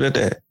leave it at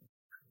that.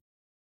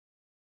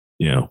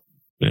 Yeah.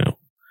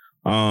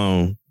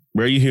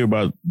 Where you hear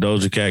about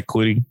Doja Cat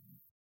quitting?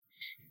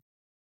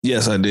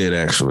 Yes, I did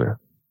actually.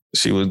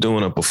 She was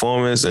doing a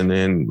performance and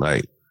then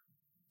like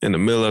in the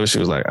middle of it, she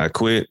was like, I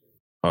quit,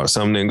 or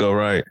something didn't go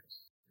right.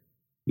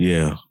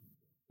 Yeah.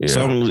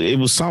 It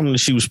was something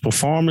she was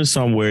performing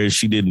somewhere and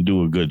she didn't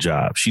do a good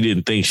job. She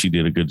didn't think she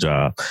did a good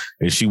job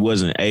and she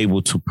wasn't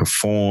able to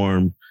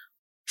perform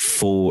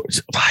for,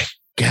 like,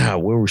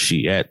 God, where was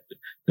she at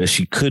that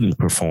she couldn't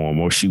perform,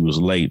 or she was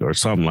late or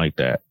something like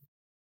that.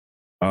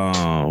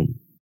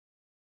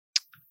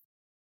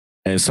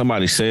 And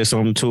somebody said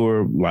something to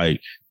her,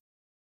 like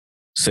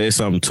said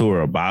something to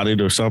her about it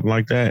or something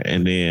like that.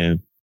 And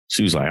then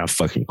she was like, I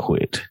fucking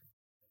quit.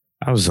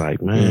 I was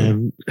like,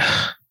 man,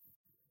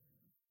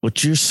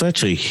 but you're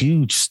such a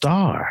huge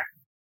star.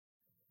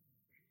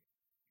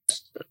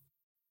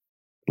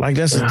 Like,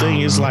 that's the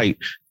thing. It's like,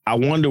 I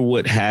wonder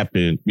what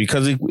happened,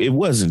 because it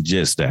wasn't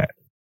just that.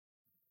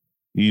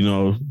 You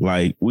know,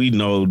 like, we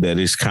know that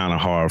it's kind of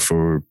hard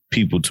for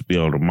people to be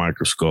on a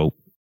microscope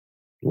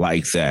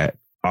like that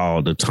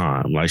all the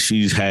time. Like,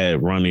 she's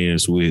had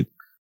run-ins with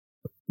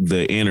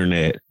the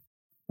internet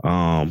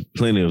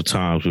plenty of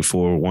times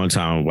before. One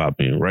time about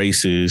being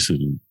racist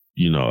and,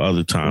 you know,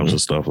 other times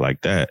and stuff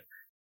like that.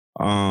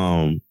 But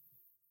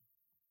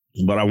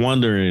I'm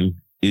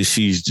wondering, is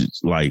she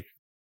just like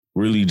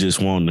really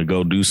just wanting to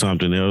go do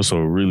something else,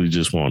 or really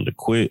just wanting to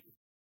quit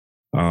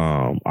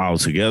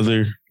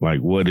altogether? Like,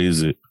 what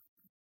is it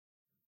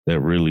that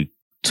really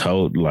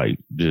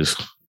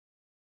just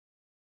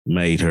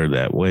made her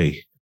that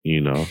way,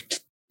 you know?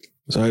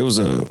 So it was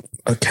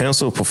a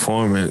canceled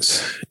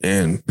performance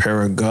in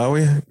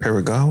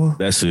Paragawa.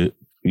 That's it.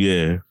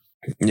 Yeah.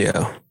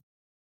 Yeah.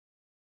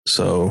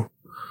 So,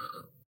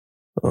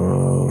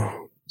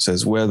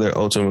 says weather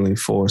ultimately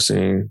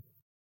forcing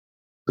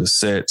the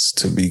sets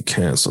to be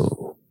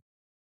canceled.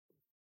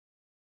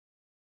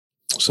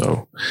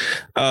 So,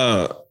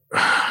 and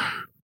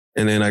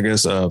then I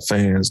guess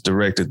fans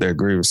directed their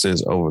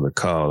grievances over the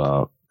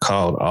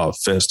called off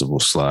festival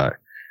slide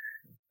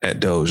at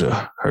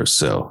Doja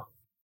herself.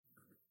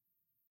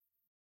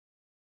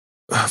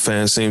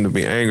 Fans seemed to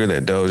be angry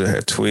that Doja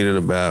had tweeted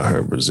about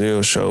her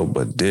Brazil show,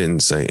 but didn't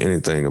say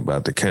anything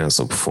about the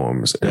canceled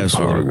performance. That's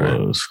what it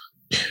was.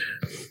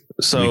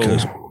 So,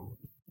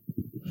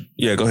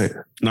 yeah, go ahead.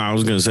 No, I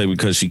was going to say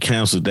because she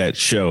canceled that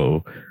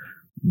show,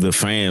 the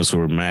fans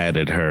were mad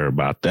at her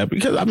about that.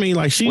 Because, I mean,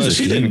 like, she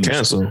didn't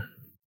cancel.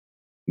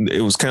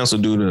 It was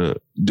canceled due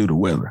to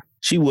weather.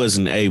 She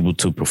wasn't able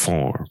to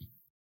perform.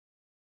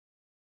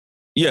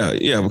 Yeah,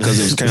 because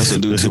it was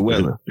canceled due to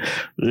weather.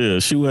 Yeah,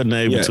 she wasn't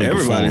able to perform.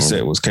 Everybody said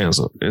it was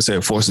canceled. They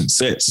said forcing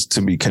sets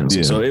to be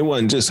canceled. Yeah. So it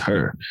wasn't just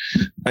her.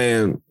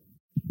 And,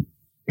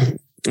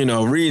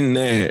 reading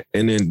that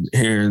and then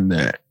hearing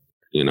that,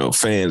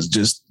 fans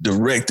just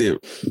directed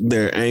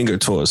their anger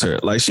towards her.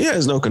 Like, she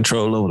has no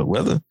control over the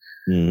weather.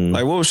 Mm-hmm.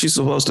 Like, what was she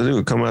supposed to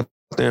do? Come out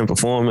there and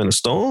perform in a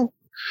storm?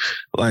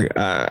 Like,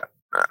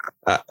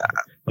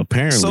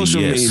 apparently,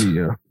 social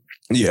media.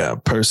 Yeah,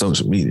 per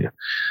social media.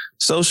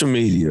 Social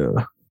media,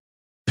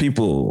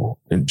 people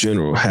in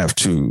general have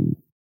to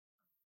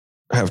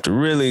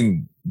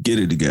really get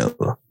it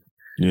together.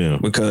 Yeah.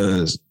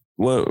 Because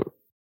the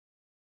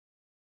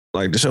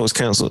show was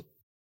canceled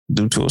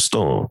due to a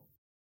storm.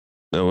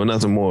 There was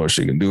nothing more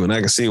she can do. And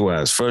I can see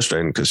why it's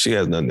frustrating because she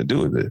has nothing to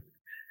do with it.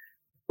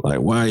 Like,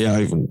 why are y'all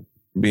even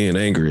being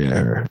angry at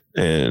her?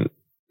 And,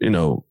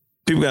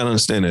 people got to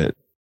understand that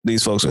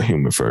these folks are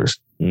human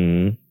first.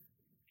 Mm-hmm.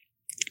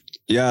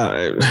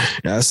 Yeah,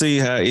 I see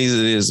how easy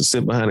it is to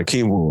sit behind a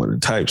keyboard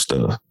and type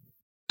stuff,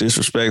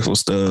 disrespectful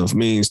stuff,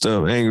 mean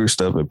stuff, angry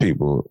stuff at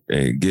people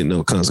and get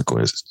no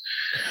consequences.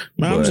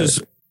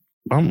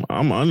 I'm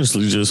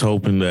honestly just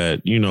hoping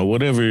that,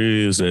 whatever it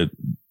is that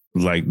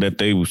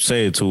they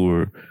said to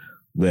her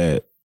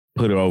that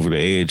put her over the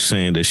edge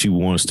saying that she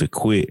wants to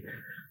quit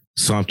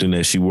something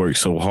that she worked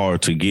so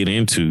hard to get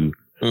into,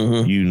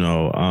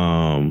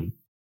 I'm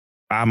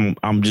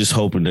just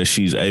hoping that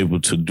she's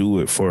able to do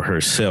it for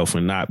herself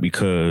and not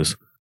because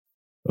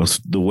of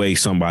the way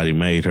somebody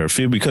made her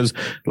feel. Because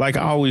I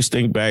always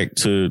think back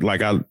to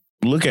I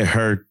look at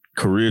her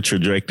career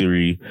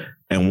trajectory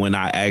and when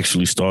I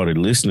actually started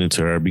listening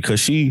to her, because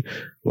she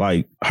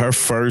her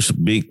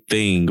first big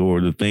thing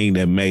or the thing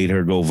that made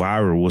her go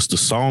viral was the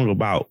song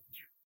about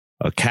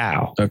a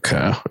cow. A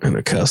cow in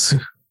a cow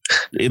suit.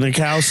 In a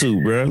cow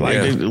suit, bro.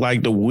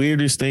 The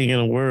weirdest thing in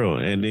the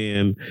world. And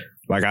then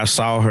I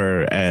saw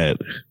her at,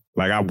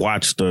 I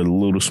watched a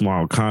little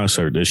small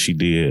concert that she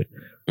did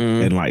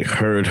and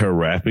heard her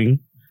rapping.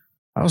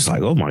 I was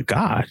like, oh my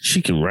God,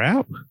 she can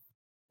rap?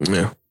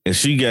 Yeah. And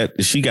she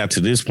got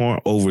to this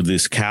point over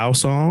this cow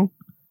song.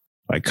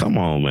 Come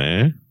on,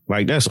 man.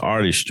 That's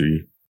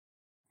artistry,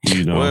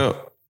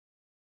 Well,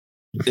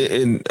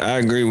 and I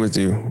agree with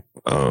you.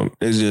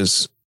 It's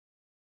just,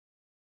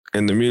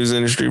 in the music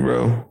industry,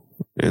 bro,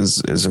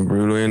 it's a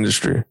brutal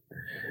industry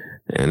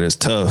and it's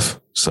tough.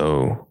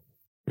 So,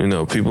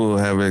 people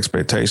have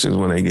expectations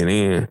when they get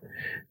in,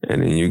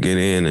 and then you get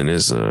in and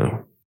it's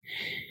a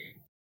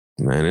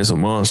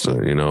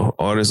monster.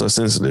 Artists are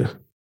sensitive,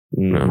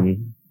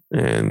 and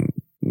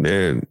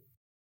they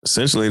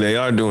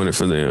are doing it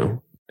for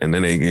them. And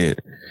then they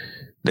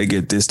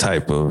get this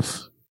type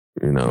of,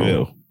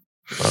 they're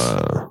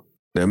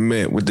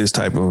met with this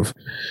type of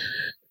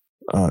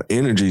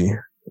energy,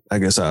 I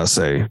guess I'll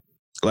say.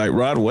 Like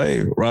Rod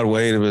Wave. Rod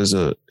Wave is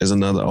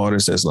another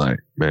artist that's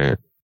man,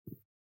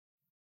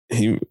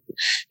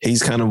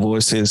 he's kind of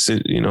voiced his,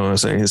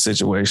 his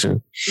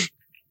situation,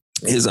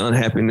 his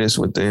unhappiness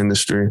with the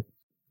industry,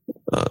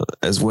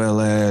 as well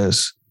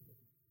as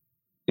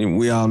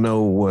we all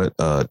know what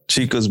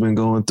Chica's been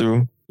going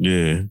through.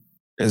 Yeah.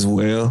 As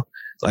well.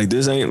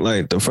 This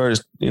ain't the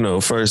first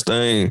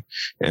thing.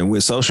 And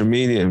with social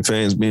media and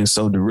fans being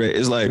so direct,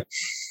 it's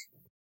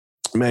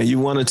man, you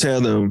want to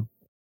tell them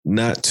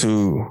not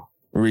to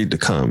read the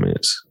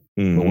comments.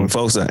 Mm-hmm. But when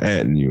folks are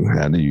adding you,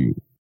 how can you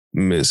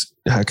miss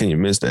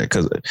that?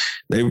 Because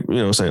they,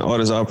 saying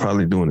artists are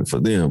probably doing it for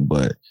them,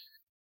 but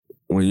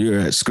when you're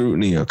at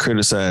scrutiny or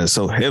criticized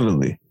so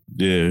heavily,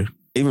 yeah,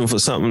 even for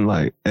something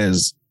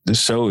as the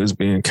show is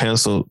being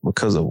canceled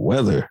because of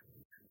weather.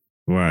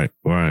 Right.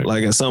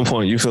 At some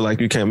point you feel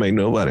like you can't make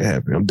nobody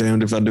happy. I'm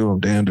damned if I do,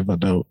 I'm damned if I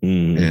don't.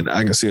 Mm-hmm. And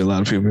I can see a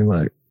lot of people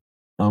being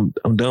I'm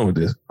done with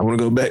this. I want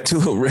to go back to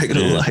a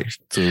regular life.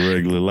 To a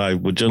regular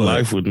life. But your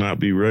life would not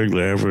be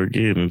regular ever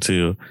again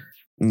until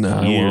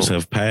years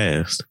have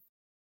passed.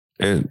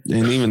 And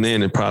even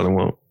then it probably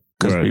won't.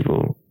 Because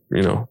people,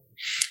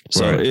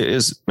 So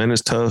it's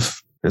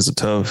tough. It's a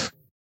tough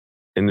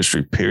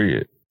industry,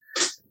 period.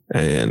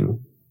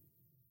 And,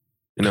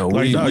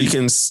 we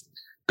can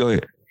go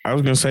ahead. I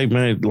was gonna say,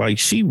 man, like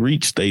she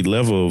reached a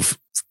level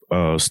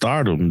of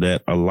stardom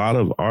that a lot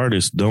of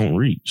artists don't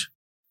reach.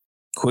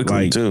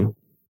 Quickly too.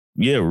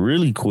 Yeah,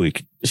 really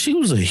quick. She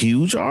was a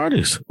huge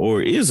artist,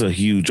 or is a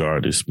huge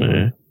artist,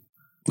 man.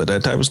 But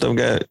that type of stuff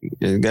got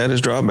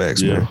its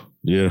drawbacks, man.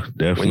 Yeah,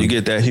 definitely. When you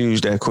get that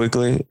huge that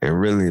quickly, and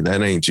really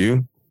that ain't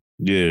you.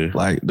 Yeah.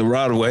 Like the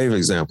Rod Wave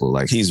example,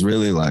 like he's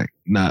really like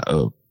not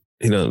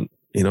he don't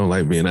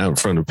like being out in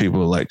front of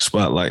people, like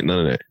spotlight,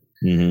 none of that.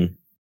 Mm-hmm.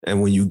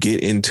 And when you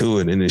get into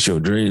it and it's your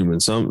dream,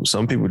 and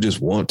some people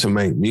just want to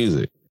make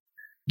music.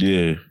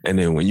 Yeah. And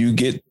then when you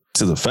get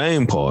to the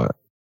fame part,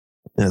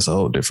 that's a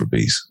whole different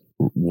beast.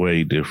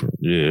 Way different.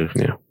 Yeah.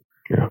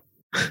 Yeah.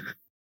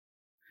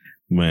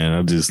 Man,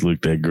 I just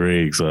looked at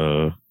Greg's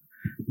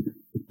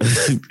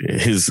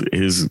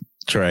his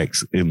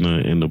tracks in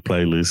the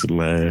playlist and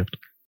laughed.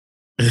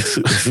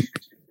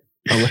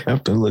 I'm gonna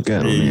have to look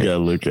at it. You gotta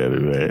look at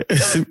it, man.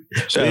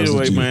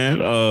 Anyway, man,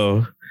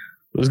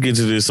 let's get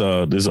to this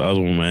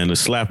other one, man. The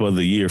slap of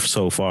the year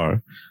so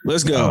far.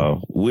 Let's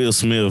go. Will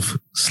Smith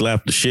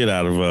slapped the shit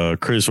out of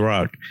Chris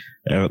Rock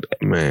at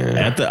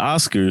the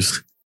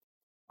Oscars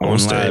on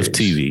live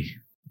TV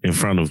in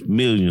front of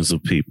millions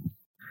of people.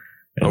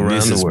 And around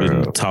this has the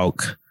world. been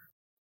talk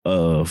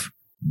of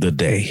the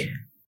day.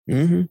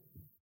 Mm-hmm.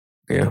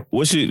 Yeah.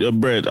 What's your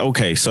Brett?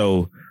 Okay,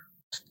 so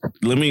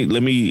let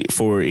me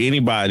for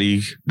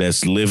anybody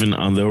that's living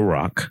under a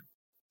rock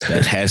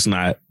that has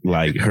not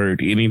like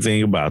heard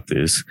anything about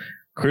this.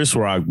 Chris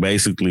Rock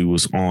basically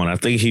was on. I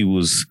think he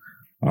was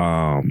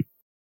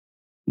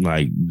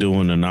like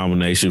doing a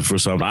nomination for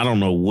something. I don't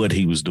know what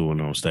he was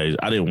doing on stage.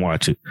 I didn't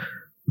watch it.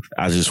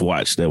 I just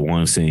watched that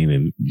one scene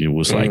and it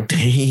was like,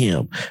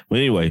 damn. But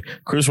anyway,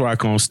 Chris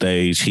Rock on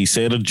stage, he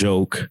said a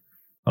joke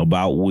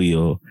about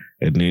Will,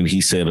 and then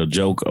he said a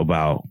joke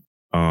about,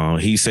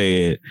 he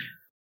said,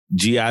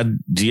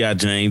 G.I.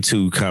 Jane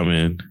 2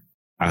 coming,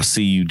 I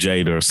see you,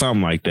 Jada, or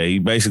something like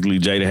that. Basically,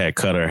 Jada had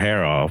cut her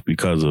hair off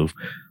because of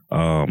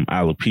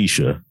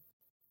alopecia.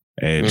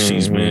 And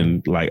she's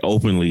been like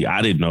openly,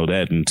 I didn't know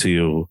that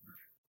until,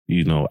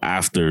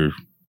 after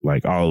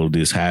like all of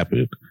this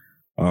happened.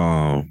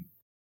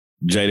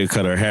 Jada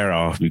cut her hair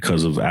off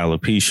because of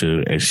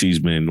alopecia, and she's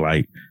been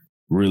like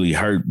really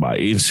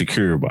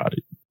insecure about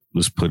it.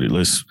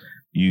 Let's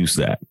use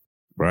that,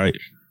 right?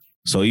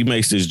 So he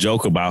makes this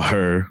joke about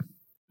her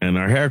and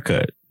her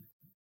haircut.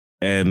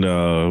 And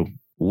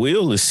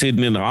Will is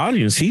sitting in the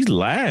audience. He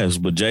laughs,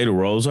 but Jada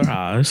rolls her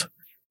eyes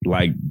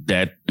like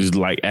that is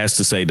like as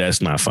to say that's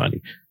not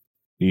funny,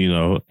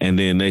 And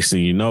then next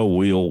thing you know,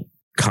 Will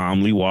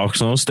calmly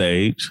walks on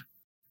stage.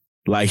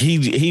 Like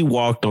he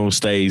walked on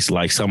stage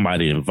like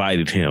somebody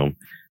invited him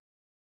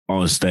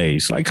on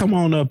stage. Like, come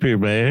on up here,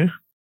 man.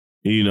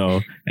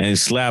 And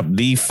slapped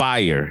the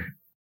fire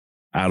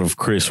out of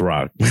Chris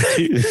Rock.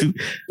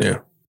 Yeah.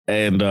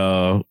 And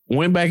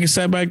went back and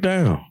sat back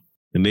down.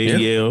 And then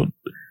yelled,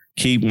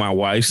 keep my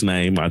wife's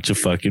name out your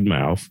fucking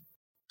mouth.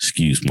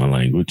 Excuse my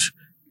language.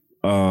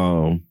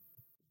 Yeah.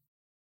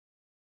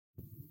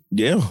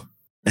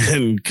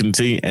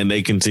 And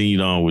they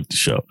continued on with the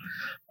show.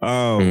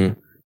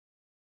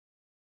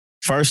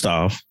 First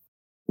off,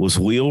 was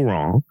Will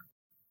wrong?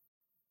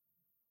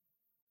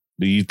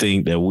 Do you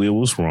think that Will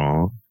was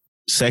wrong?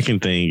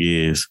 Second thing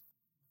is,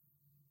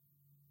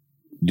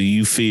 do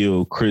you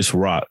feel Chris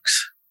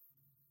Rock's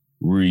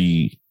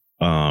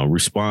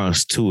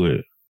response to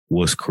it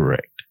was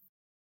correct?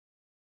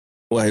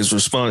 Well, his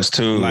response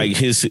to like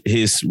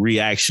his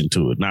reaction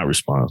to it, not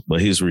response,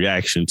 but his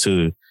reaction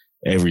to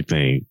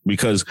everything.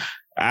 Because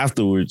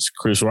afterwards,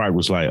 Chris Rock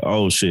was like,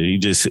 "Oh shit!"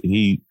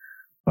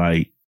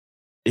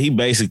 He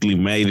basically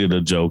made it a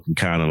joke and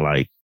kind of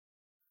like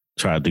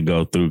tried to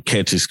go through,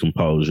 catch his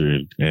composure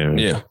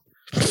and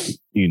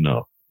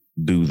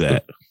do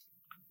that.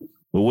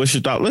 But what's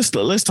your thought?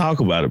 Let's talk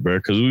about it, bro,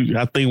 because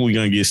I think we're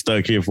gonna get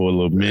stuck here for a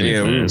little minute.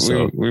 Yeah,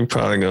 we're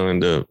probably gonna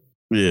end up.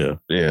 Yeah.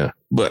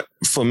 But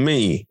for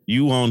me,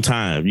 you on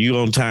time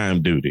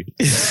duty.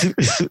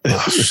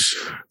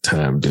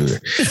 Time duty.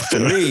 For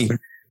me,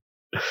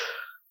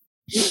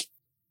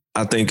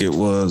 I think it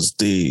was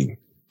it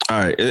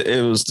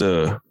was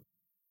the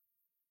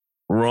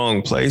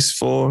wrong place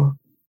for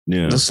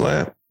the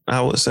slap,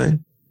 I would say.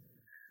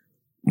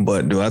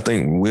 But do I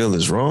think Will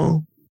is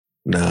wrong?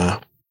 Nah,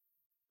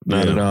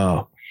 not at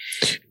all.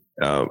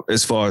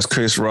 As far as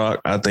Chris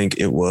Rock, I think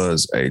it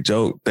was a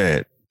joke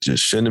that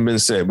just shouldn't have been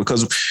said.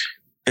 Because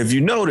if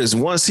you notice,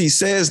 once he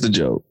says the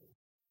joke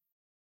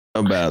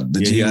about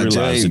the G.I.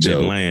 Jane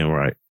joke, land,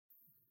 right?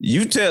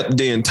 You tell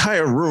the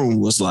entire room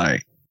was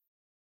like,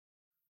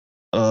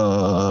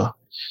 and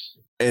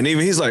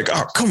even he's like,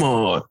 oh, come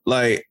on.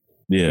 Like,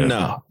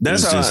 no,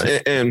 that's how,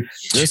 and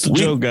that's the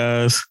joke,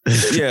 guys.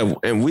 Yeah.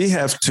 And we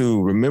have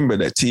to remember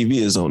that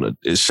TV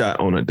is shot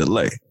on a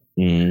delay.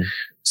 Mm-hmm.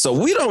 So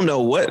we don't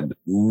know what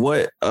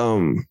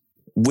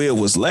Will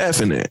was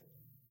laughing at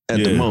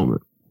the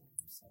moment.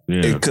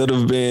 Yeah. It could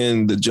have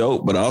been the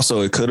joke, but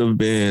also it could have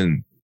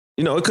been,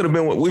 it could have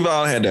been what we've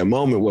all had that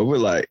moment where we're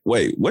like,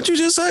 wait, what you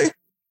just say?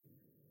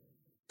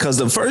 because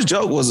the first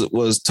joke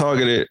was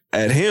targeted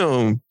at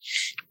him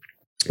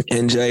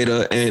and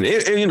Jada, and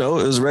it you know,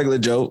 it was a regular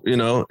joke. You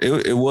know,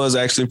 it was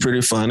actually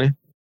pretty funny,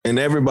 and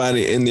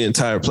everybody in the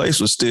entire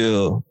place was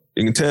still,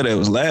 you can tell they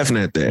was laughing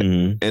at that.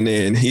 Mm-hmm. And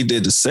then he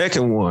did the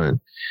second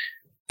one,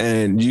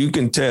 and you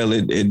can tell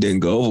it didn't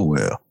go over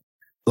well,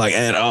 like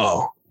at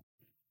all.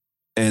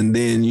 And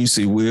then you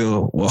see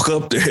Will walk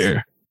up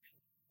there,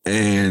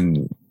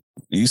 and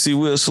you see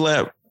Will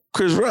slap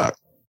Chris Rock,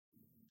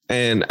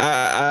 and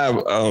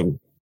I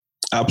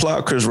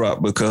applaud Chris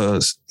Rock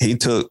because he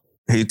took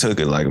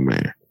it like a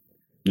man.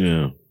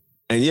 Yeah.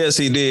 And yes,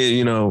 he did.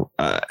 You know,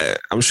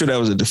 I'm sure that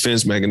was a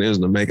defense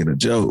mechanism to making a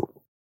joke,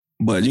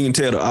 but you can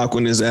tell the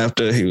awkwardness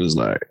after. He was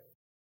like,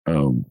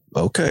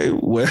 okay,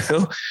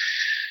 well,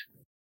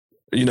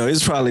 you know,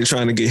 he's probably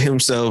trying to get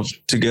himself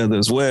together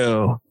as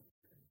well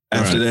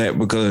after that,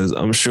 because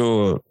I'm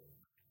sure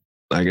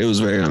like it was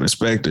very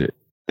unexpected.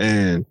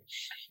 And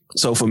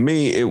so for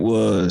me, it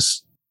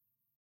was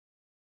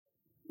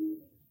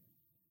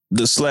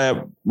the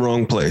slap,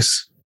 wrong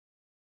place.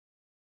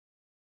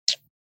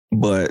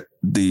 But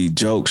the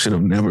joke should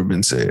have never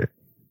been said.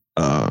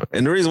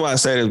 And the reason why I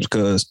say that is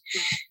because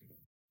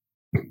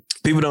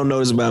people don't know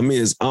this about me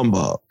is I'm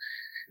bald.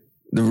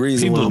 The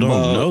reason people why I'm don't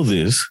bald, know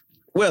this.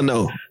 Well,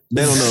 no,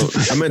 they don't know.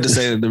 I meant to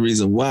say that the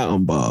reason why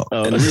I'm bald.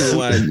 Oh. And the reason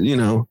why, you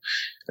know,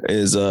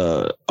 is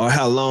or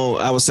how long,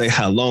 I would say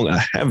how long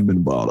I have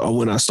been bald, or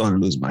when I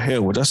started losing my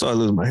hair, which I started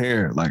losing my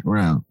hair like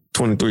around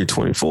 23,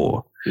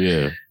 24.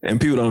 Yeah.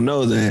 And people don't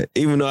know that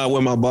even though I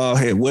wear my bald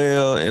head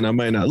well and I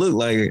might not look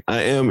like it,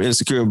 I am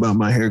insecure about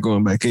my hair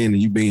going back in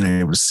and you being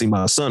able to see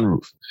my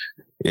sunroof,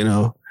 you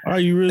know? Are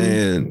you really?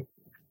 And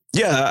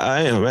yeah,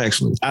 I am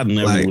actually. I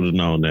never would have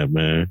known that,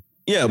 man.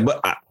 Yeah,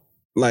 but I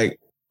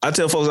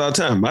tell folks all the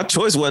time, my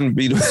choice wasn't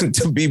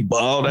to be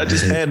bald. I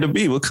just had to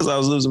be because I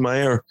was losing my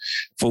hair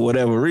for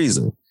whatever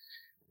reason.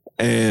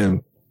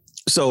 And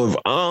so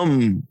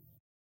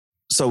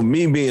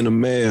me being a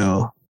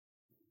male,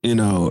 you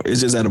know,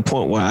 it's just at a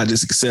point where I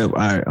just accept, all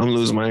right, I'm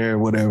losing my hair,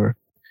 whatever,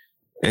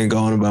 and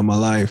going about my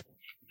life.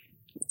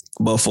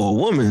 But for a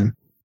woman,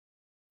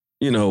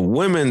 you know,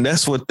 women,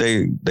 that's what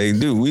they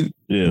do.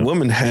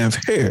 Women have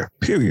hair,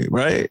 period,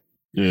 right?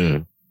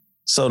 Yeah.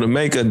 So to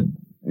make for a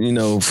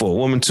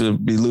woman to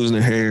be losing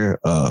her hair,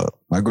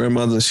 my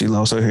grandmother, she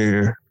lost her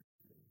hair.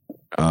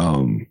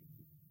 And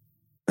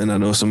I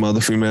know some other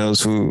females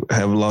who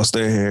have lost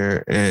their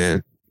hair,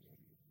 and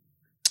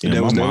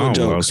that was never a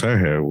joke. Lost her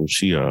hair when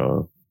she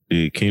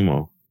did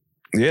chemo.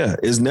 Yeah,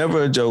 it's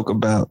never a joke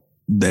about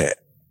that.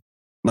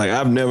 Like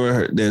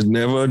there's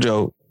never a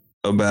joke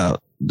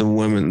about the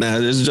women. Now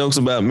there's jokes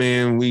about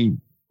men. We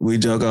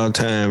joke all the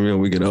time, you know,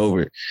 we get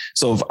over it.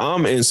 So if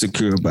I'm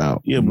insecure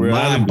about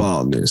my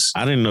baldness.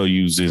 I didn't know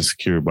you was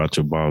insecure about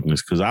your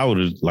baldness, because I would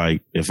have,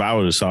 like, if I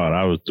would have saw it,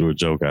 I would have threw a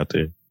joke out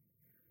there.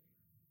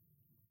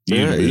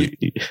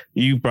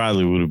 You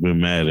probably would have been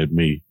mad at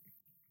me.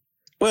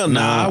 Well,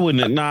 I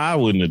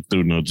wouldn't have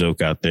threw no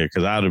joke out there,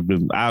 because I would have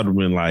been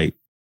like,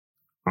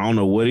 I don't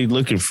know what he's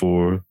looking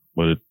for,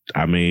 but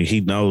I mean, he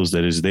knows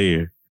that it's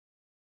there.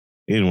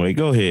 Anyway,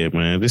 go ahead,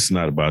 man. This is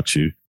not about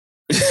you.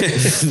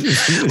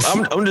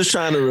 I'm just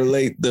trying to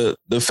relate the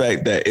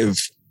fact that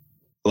if,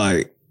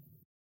 like,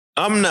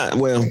 I'm not,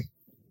 well,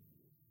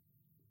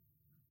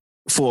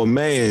 for a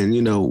man,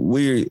 you know,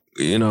 we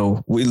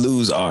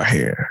lose our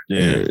hair.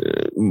 Yeah.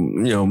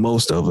 You know,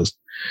 most of us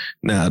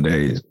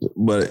nowadays.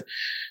 But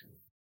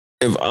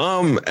if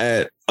I'm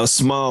at a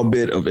small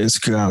bit of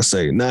insecure, I'll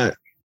say not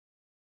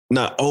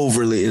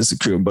overly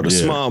insecure, but a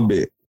small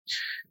bit.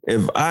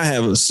 If I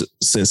have a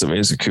sense of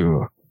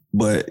insecure,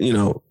 but, you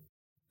know,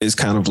 it's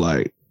kind of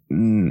like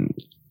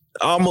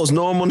almost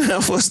normal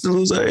now for us to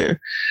lose our hair.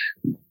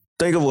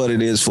 Think of what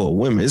it is for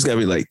women. It's got to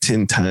be like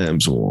 10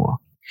 times more.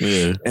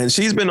 Yeah. And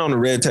she's been on the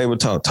Red Table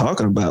Talk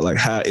talking about like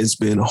how it's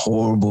been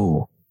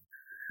horrible.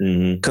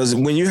 Because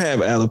when you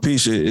have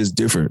alopecia, it's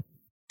different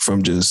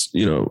from just,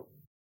 you know,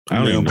 I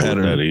don't even know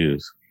what that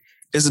is.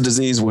 It's a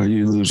disease where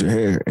you lose your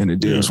hair, and it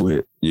deals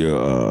with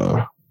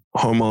your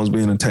hormones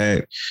being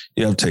attacked.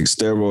 You have to take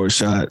steroid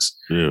shots.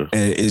 Yeah.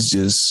 And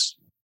it's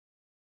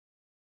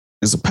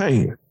a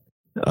pain.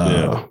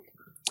 And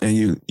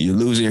you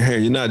losing your hair.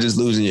 You're not just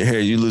losing your hair,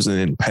 you're losing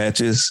it in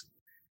patches,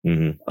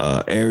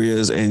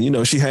 areas. And, you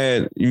know,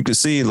 you could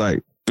see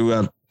like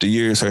throughout the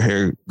years, her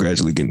hair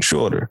gradually getting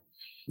shorter.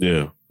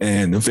 Yeah.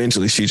 And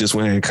eventually she just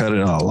went and cut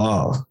it all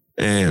off.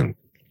 And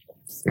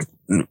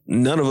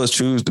none of us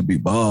choose to be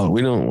bald.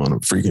 We don't want to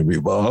freaking be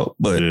bald,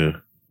 but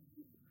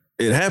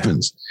it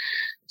happens.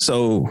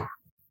 So,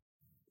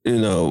 you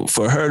know,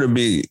 for her to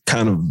be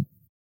kind of,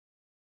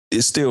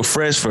 it's still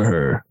fresh for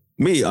her.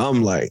 Me,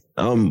 I'm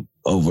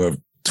over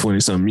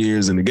 20-something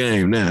years in the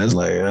game now. It's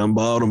like, I'm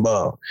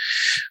bald.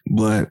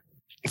 But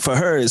for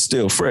her, it's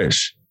still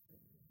fresh.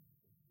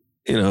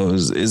 You know,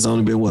 it's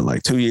only been,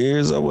 like 2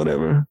 years or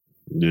whatever?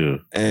 Yeah.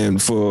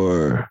 And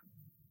for,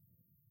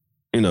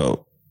 you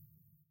know,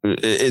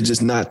 it's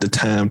just not the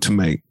time to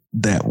make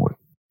that one.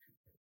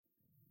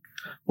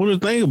 Well,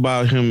 the thing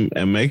about him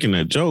and making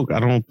that joke,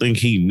 I don't think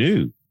he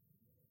knew.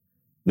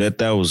 that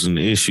was an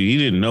issue. He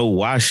didn't know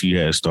why she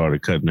had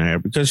started cutting her hair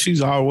because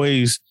she's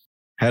always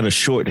had a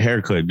short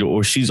haircut,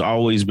 or she's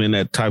always been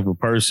that type of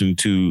person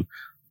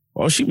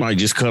or she might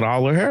just cut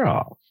all her hair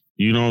off.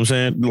 You know what I'm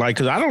saying? Like,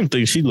 because I don't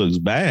think she looks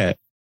bad.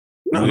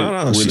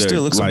 No. She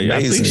still looks amazing.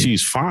 I think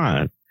she's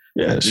fine.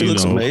 Yeah, she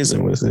looks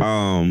amazing with it.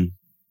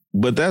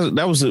 But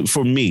that was it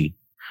for me.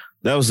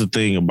 That was the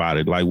thing about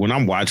it. Like, when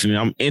I'm watching it,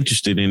 I'm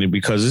interested in it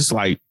because it's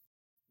like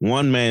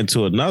one man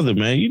to another,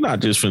 man. You're not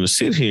just finna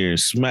sit here and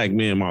smack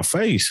me in my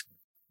face.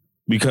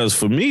 Because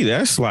for me,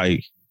 that's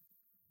like,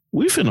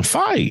 we finna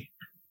fight.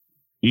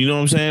 You know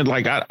what I'm saying?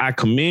 Like, I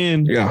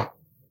commend. Yeah.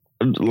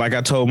 Like I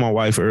told my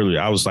wife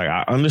earlier, I was like,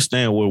 I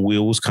understand where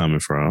Will was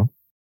coming from.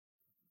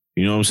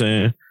 You know what I'm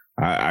saying?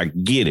 I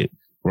get it,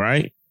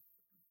 right?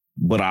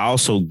 But I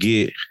also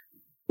get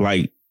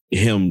like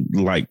him,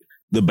 like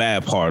the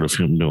bad part of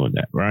him doing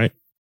that, right?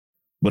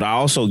 But I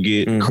also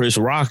get Chris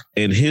Rock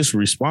and his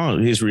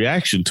response, his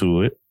reaction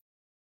to it.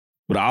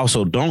 But I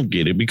also don't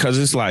get it because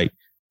it's like,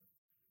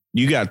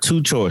 you got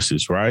two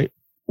choices, right?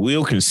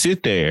 Will can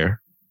sit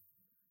there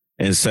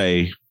and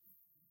say,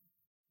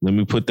 let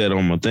me put that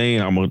on my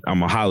thing. I'm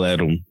gonna holler at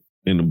him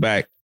in the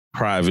back,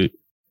 private,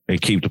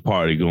 and keep the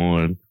party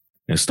going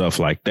and stuff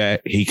like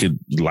that. He could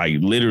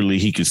literally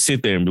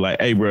sit there and be like,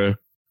 hey, bro,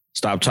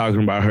 stop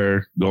talking about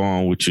her. Go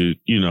on with your,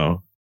 you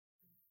know.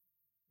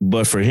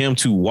 But for him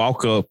to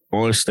walk up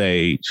on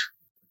stage,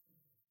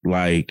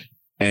 like,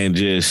 and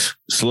just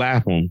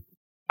slap him,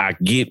 I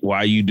get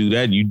why you do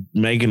that. You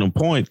making a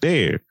point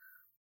there.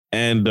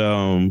 And,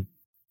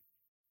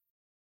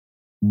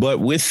 but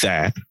with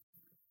that,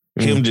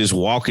 him just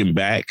walking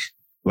back,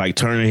 like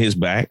turning his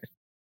back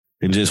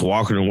and just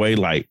walking away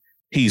like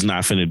he's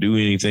not finna do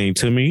anything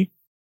to me.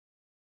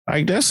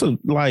 Like that's a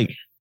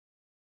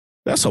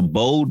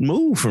bold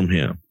move from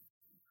him.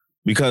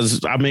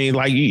 Because I mean,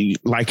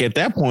 like at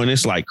that point,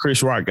 it's like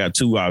Chris Rock got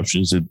two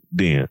options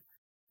then.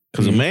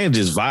 Because a man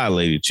just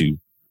violated you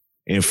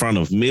in front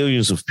of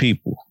millions of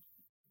people.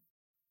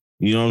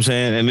 You know what I'm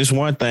saying? And it's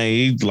one thing,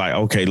 he's like,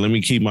 okay, let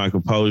me keep my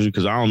composure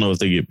because I don't know if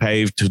they get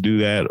paid to do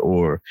that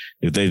or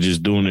if they're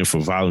just doing it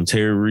for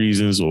voluntary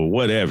reasons or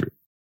whatever.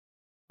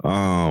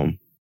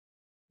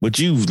 But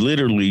you've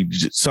literally,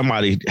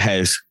 somebody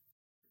has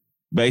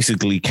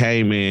basically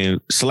came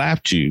in,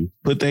 slapped you,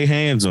 put their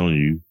hands on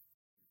you,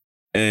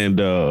 and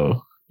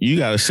you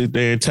got to sit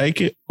there and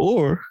take it,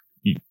 or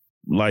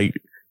like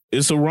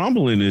it's a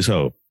rumble in this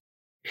hoe.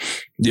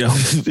 Yeah.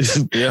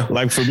 Yeah.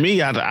 Like for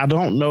me, I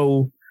don't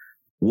know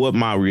what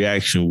my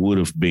reaction would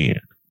have been.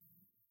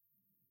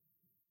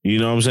 You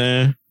know what I'm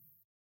saying?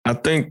 I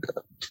think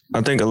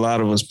a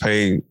lot of us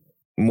pay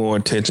more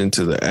attention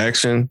to the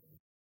action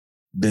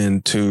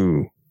than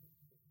to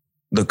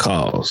the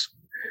cause.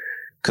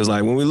 Cause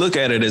like when we look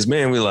at it as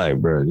men, we're like,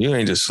 bro, you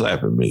ain't just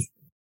slapping me.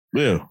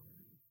 Yeah.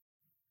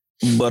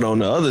 But on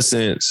the other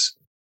sense,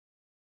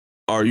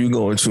 are you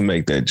going to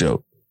make that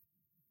joke?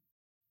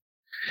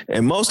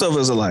 And most of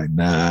us are like,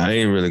 nah, I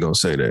ain't really gonna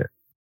say that.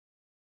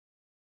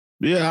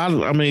 Yeah,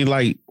 I mean,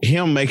 like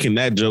him making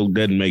that joke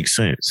doesn't make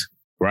sense,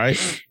 right?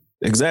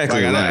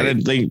 Exactly. Like, I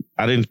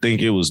didn't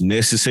think it was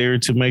necessary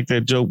to make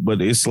that joke,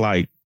 but it's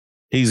like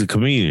he's a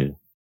comedian.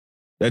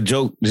 That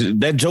joke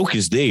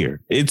is there.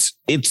 It's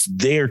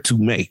there to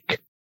make.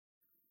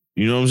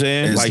 You know what I'm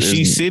saying? Like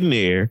she's sitting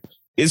there.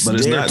 It's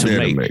there to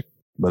make.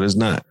 But it's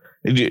not.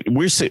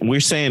 We're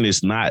saying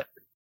it's not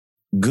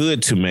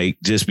good to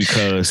make just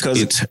because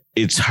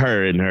it's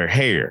her and her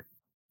hair.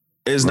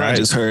 It's not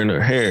just her and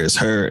her hair. It's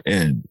her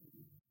and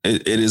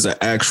it is an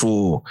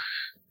actual.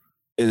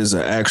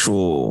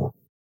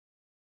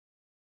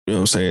 You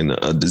know what I'm saying?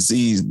 A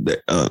disease,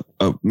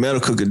 a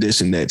medical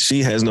condition that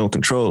she has no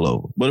control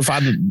over. But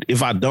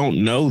if I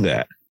don't know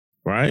that,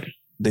 right?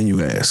 Then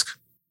you ask.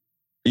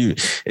 How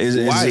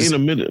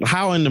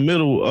in the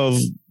middle of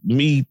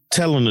me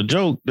telling a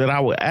joke that I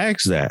would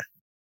ask that?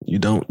 You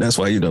don't. That's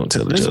why you don't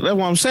tell the joke. That's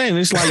what I'm saying.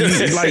 It's like,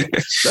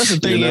 that's the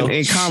thing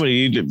in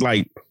comedy.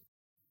 Like,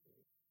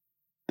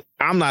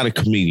 I'm not a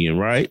comedian,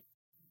 right?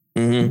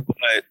 Mm-hmm.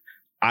 But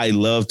I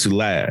love to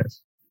laugh.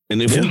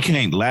 And if we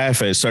can't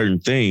laugh at certain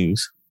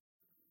things,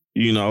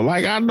 you know,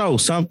 like I know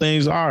some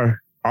things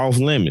are off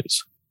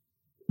limits.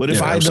 But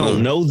if I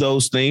don't know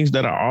those things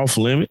that are off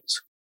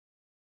limits,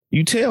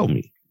 you tell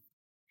me.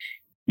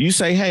 You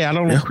say, hey, I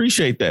don't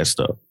appreciate that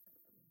stuff.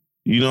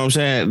 You know what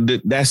I'm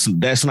saying?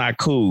 That's not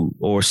cool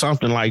or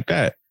something like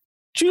that.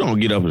 But you don't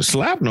get up and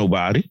slap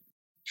nobody.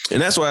 And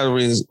that's why the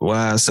reason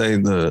why I say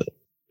the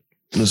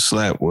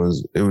slap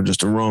was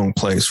just the wrong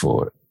place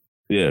for it.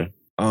 Yeah.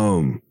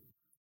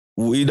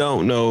 We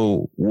don't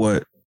know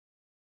what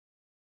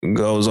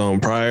goes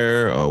on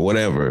prior or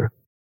whatever,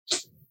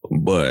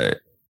 but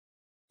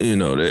you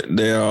know that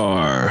there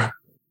are,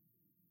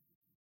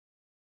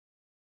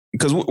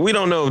 because we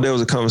don't know if there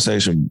was a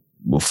conversation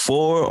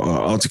before or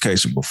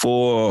altercation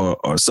before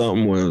or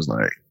something where it was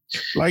like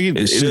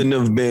it shouldn't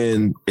have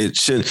been. It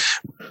should.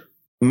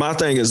 My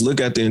thing is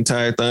look at the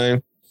entire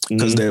thing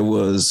because there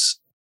was.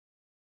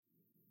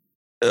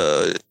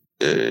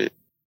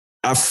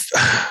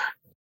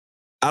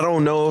 I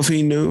don't know if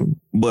he knew,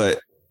 but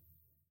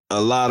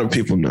a lot of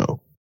people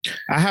know.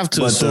 I have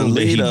to assume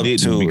that he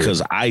didn't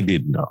because I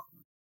didn't know.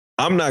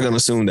 I'm not gonna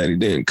assume that he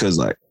didn't because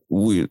a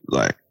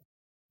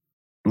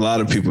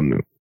lot of people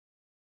knew.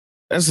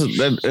 That's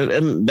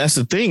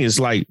the thing. It's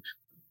like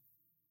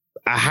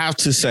I have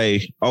to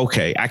say,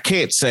 okay, I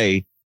can't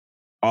say,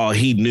 oh,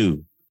 he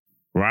knew,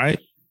 right?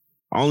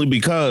 Only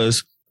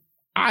because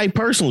I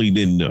personally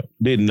didn't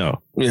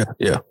know.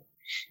 Yeah.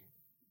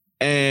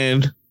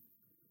 And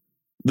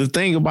the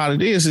thing about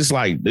it is, it's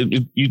like,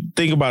 you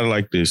think about it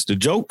like this. The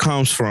joke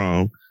comes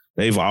from,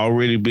 they've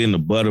already been the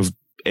butt of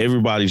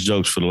everybody's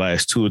jokes for the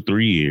last 2 or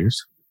 3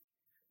 years.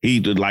 He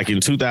did, like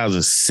in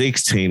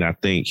 2016, I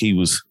think he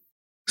was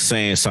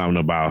saying something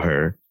about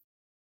her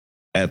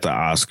at the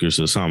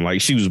Oscars or something.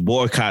 Like she was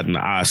boycotting the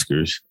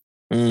Oscars.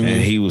 Mm-hmm.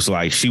 And he was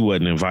like, she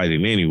wasn't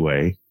invited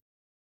anyway,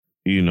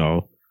 you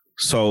know?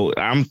 So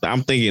I'm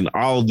thinking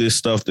all this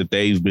stuff that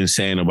they've been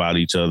saying about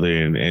each other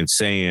and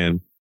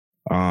saying,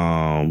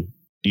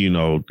 you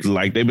know,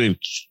 like they've been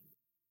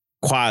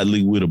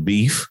quietly with a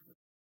beef.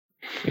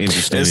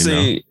 Interesting. And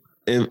see,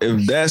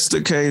 if that's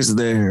the case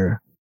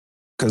there,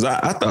 because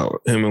I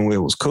thought him and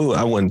Will was cool.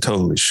 I wasn't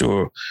totally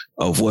sure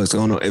of what's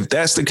going on. If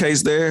that's the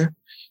case there,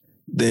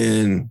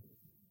 then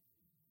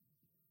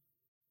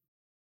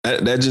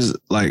that just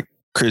like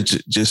Chris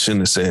just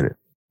shouldn't have said it.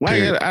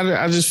 Like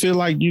I just feel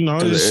like, you know,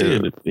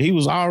 shit, he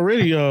was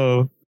already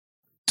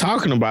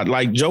talking about,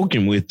 like,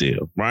 joking with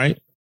them, right?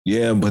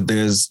 Yeah, but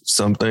there's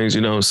some things,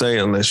 you know what I'm saying,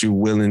 unless you're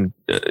willing,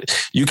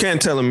 you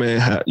can't tell a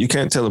man you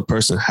can't tell a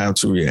person how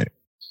to react.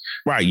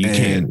 Right, you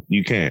can't.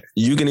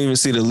 You can even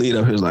see the lead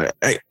up. He's like,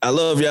 hey, I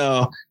love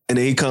y'all. And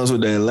then he comes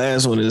with that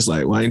last one. And it's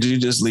like, why didn't you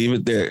just leave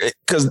it there?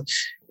 Because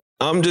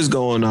I'm just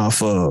going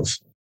off of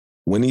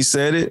when he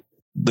said it,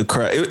 the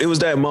crowd, it was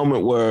that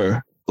moment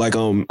where, like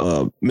on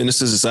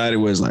Minister Society,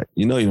 where it's like,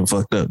 you know, you're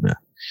fucked up now.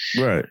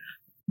 Right.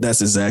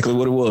 That's exactly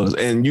what it was.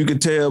 And you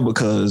could tell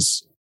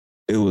because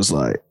it was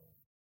like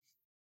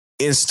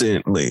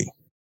instantly.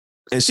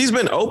 And she's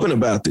been open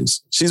about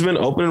this. She's been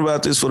open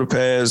about this for the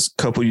past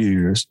couple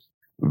years.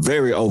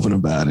 Very open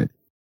about it.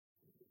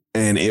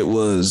 And it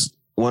was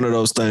one of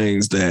those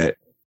things that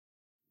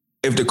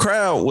if the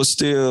crowd was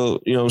still,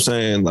 you know what I'm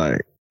saying?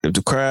 Like if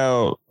the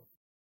crowd,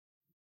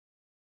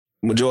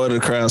 majority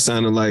of the crowd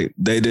sounded like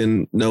they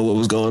didn't know what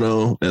was going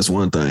on, that's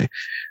one thing.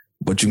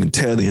 But you can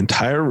tell the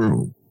entire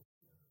room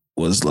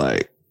was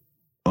like,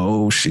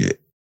 oh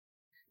shit.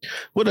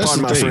 Well, that's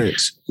the thing.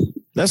 French.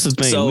 That's the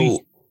thing. So,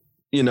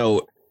 you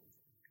know,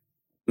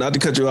 not to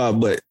cut you off,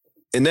 but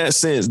in that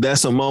sense,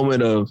 that's a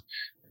moment of,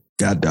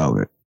 God dog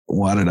it.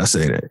 Why did I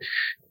say that?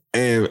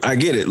 And I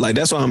get it. Like,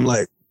 that's why I'm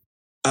like,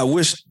 I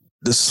wish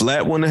the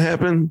slap wouldn't have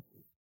happened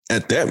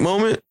at that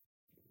moment.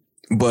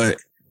 But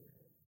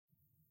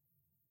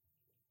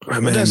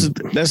that's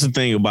the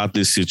thing about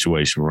this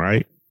situation,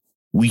 right?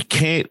 We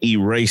can't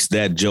erase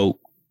that joke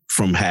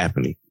from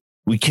happening.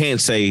 We can't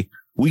say,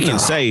 can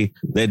say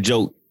that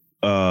joke,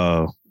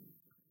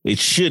 he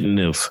shouldn't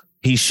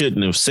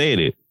have said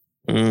it.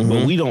 Mm-hmm.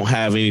 But we don't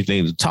have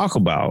anything to talk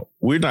about.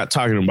 We're not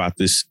talking about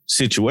this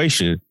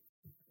situation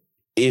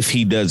if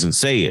he doesn't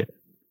say it.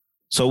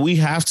 So we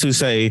have to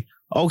say,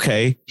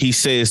 okay, he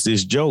says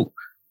this joke.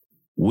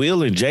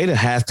 Will and Jada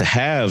have to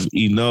have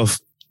enough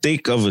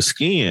thick of a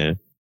skin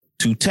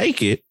to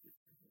take it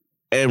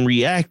and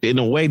react in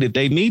a way that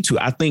they need to.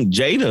 I think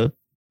Jada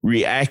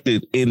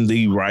reacted in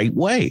the right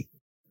way,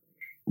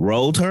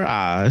 rolled her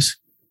eyes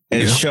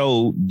and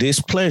showed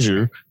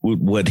displeasure with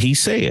what he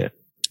said.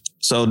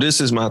 So this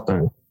is my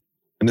thing.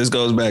 And this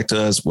goes back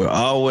to us. We're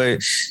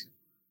always,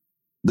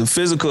 the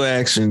physical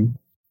action,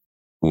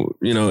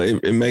 you know,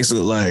 it makes it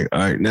look like, all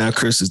right, now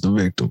Chris is the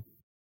victim.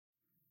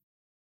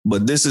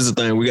 But this is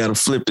the thing. We got to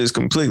flip this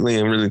completely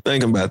and really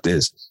think about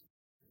this.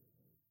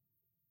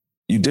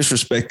 You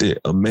disrespected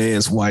a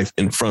man's wife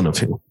in front of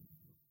him.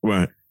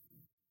 Right.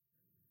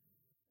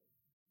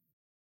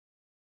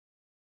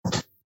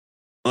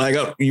 Like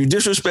you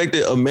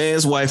disrespected a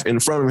man's wife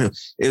in front of him.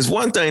 It's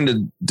one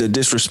thing to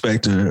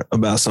disrespect her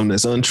about something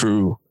that's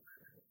untrue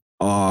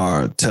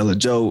or tell a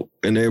joke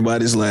and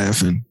everybody's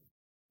laughing.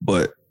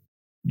 But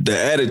the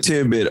added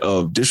tidbit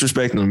of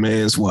disrespecting a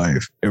man's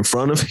wife in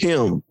front of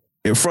him,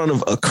 in front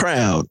of a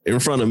crowd, in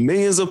front of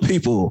millions of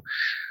people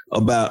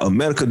about a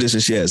medical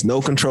condition she has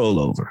no control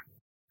over.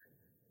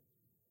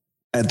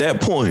 At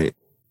that point,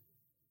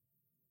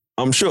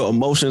 I'm sure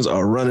emotions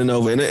are running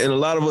over. And a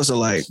lot of us are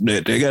like,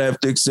 they got to have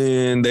thick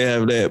skin, they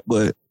have that.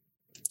 But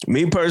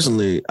me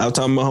personally, I was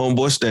talking to my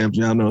homeboy Stamps.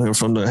 Y'all know him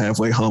from the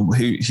Halfway Humble.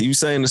 He was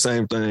saying the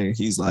same thing.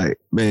 He's like,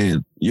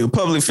 man, you're a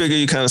public figure.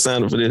 You kind of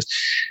signed up for this.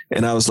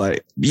 And I was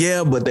like,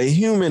 yeah, but they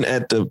human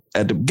at the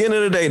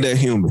beginning of the day, they're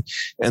human.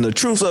 And the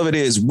truth of it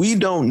is we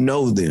don't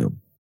know them.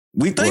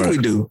 We think we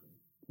do.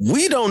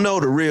 We don't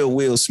know the real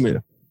Will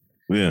Smith.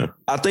 Yeah.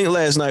 I think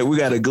last night we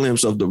got a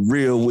glimpse of the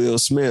real Will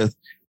Smith.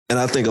 And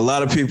I think a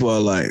lot of people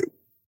are like,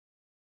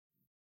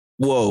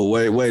 whoa,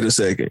 wait a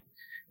second.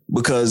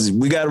 Because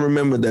we got to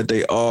remember that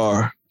they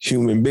are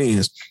human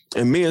beings.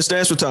 And me and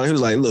Stats were talking, he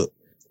was like, look,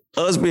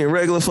 us being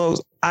regular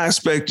folks, I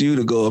expect you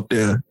to go up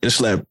there and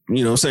slap,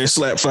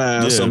 slap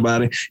fire on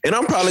somebody. And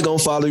I'm probably going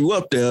to follow you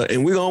up there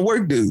and we're going to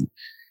work, dude.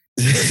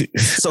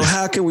 So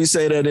how can we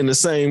say that in the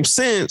same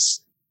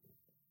sense?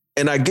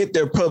 And I get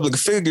their public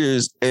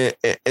figures and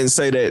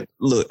say that,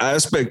 look, I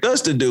expect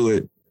us to do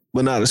it,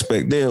 but not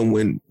expect them,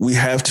 when we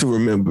have to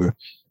remember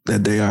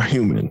that they are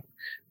human.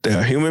 They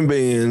are human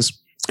beings.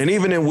 And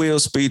even in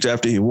Will's speech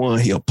after he won,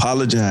 he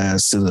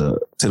apologized to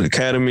the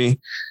Academy.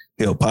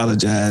 He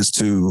apologized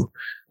to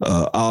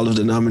all of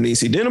the nominees.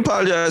 He didn't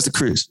apologize to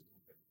Chris,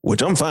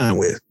 which I'm fine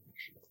with,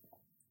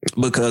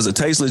 because a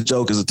tasteless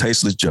joke is a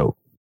tasteless joke.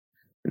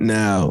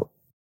 Now,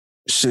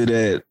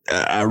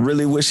 I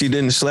really wish he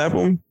didn't slap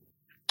him,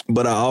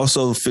 but I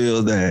also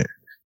feel that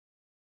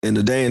in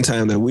the day and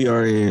time that we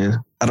are in,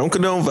 I don't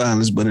condone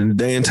violence, but in the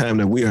day and time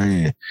that we are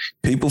in,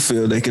 people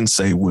feel they can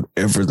say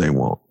whatever they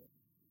want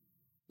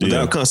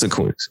without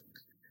consequence.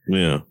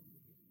 Yeah.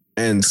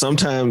 And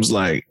sometimes,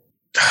 like,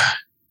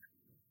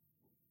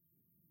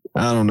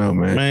 I don't know,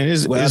 man.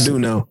 I do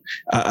know.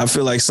 I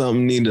feel like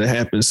something needed to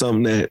happen,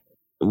 something that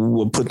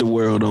will put the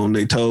world on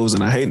their toes.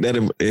 And I hate that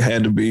it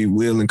had to be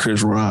Will and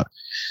Chris Rock.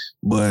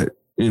 But,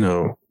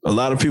 a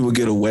lot of people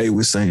get away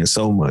with saying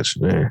so much,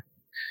 man.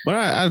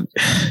 But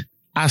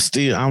I'm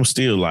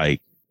still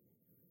like,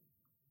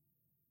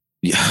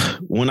 yeah,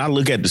 when I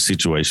look at the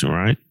situation,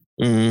 right?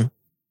 Mm-hmm.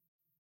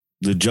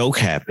 The joke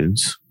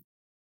happens.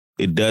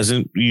 It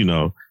doesn't,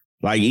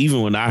 like,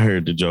 even when I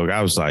heard the joke,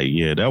 I was like,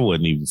 yeah, that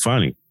wasn't even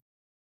funny.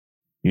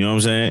 You know what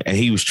I'm saying? And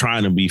he was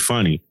trying to be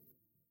funny.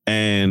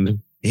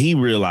 And he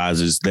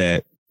realizes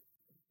that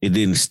it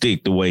didn't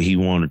stick the way he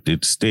wanted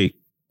it to stick.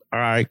 All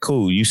right,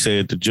 cool. You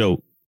said the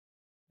joke.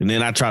 And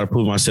then I try to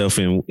put myself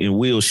in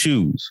Will's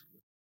shoes,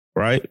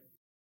 right?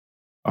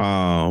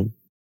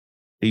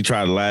 He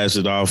tried to last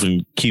it off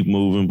and keep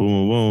moving, boom,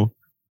 boom, boom.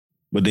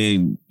 But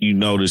then you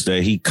notice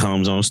that he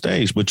comes on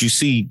stage. But you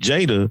see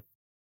Jada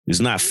is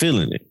not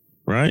feeling it,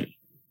 right?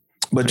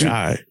 But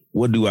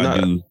what do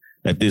I do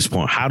at this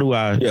point? How do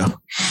I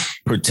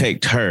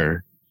protect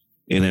her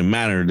in a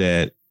manner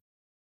that,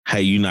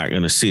 hey, you're not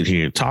going to sit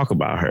here and talk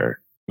about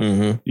her?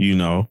 Mm-hmm.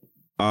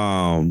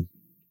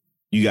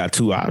 You got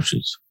two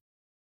options.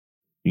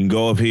 You can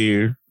go up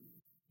here,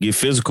 get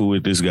physical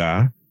with this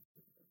guy,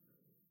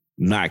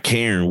 not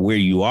caring where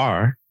you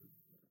are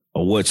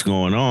or what's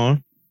going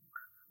on.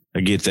 I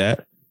get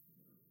that.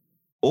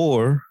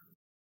 Or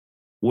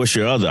what's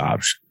your other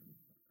option?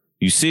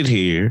 You sit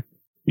here,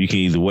 you can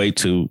either wait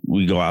till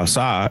we go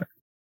outside,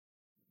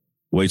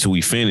 wait till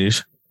we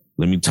finish.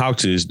 Let me talk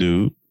to this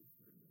dude.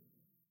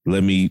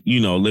 Let me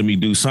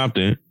do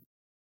something.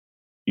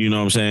 You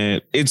know what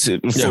I'm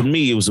saying? For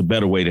me, it was a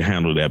better way to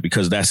handle that,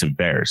 because that's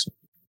embarrassing.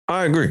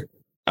 I agree. You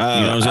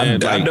know what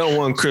I'm saying? I don't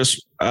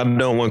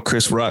want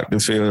Chris Rock to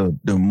feel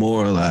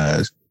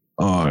demoralized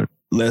or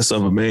less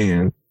of a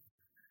man.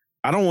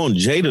 I don't want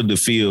Jada to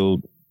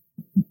feel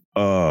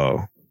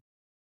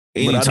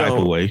any type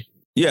of way.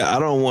 Yeah, I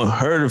don't want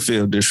her to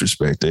feel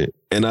disrespected,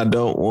 and I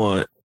don't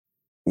want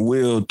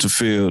Will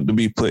to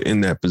be put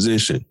in that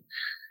position.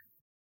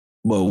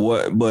 But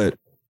what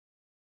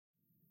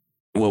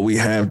we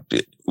have,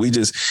 we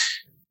just,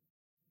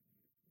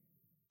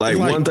 like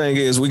one thing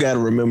is, we got to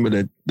remember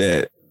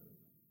that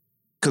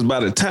because by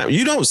the time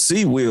you don't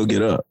see Will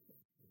get up.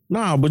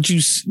 No, but he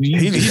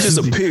just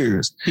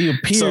appears. He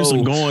appears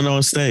and going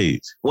on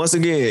stage. Once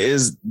again,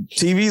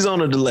 TV's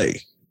on a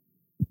delay.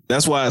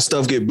 That's why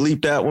stuff get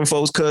bleeped out when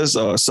folks cuss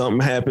or something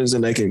happens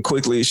and they can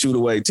quickly shoot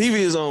away. TV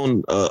is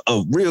on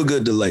a real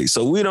good delay.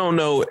 So we don't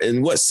know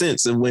in what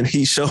sense and when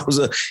he shows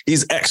up,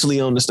 he's actually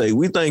on the stage.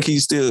 We think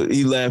he's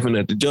laughing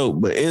at the joke,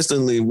 but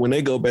instantly when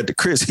they go back to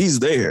Chris, he's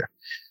there.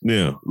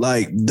 Yeah.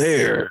 Like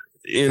there,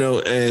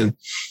 and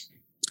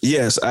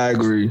yes, I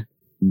agree.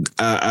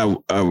 I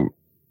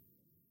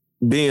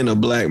being a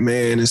black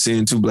man and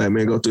seeing two black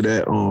men go through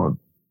that on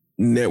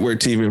network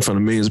TV in front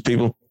of millions of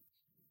people,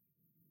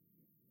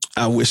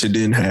 I wish it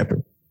didn't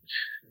happen.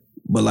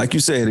 But like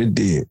you said, it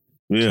did.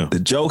 Yeah. The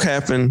joke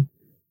happened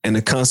and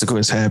the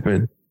consequence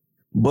happened,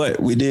 but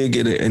we did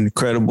get an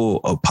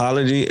incredible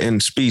apology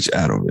and speech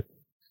out of it.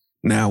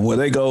 Now, where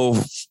they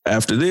go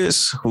after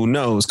this, who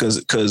knows?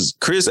 Because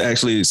Chris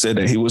actually said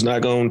that he was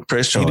not going to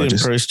press charges. He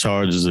didn't press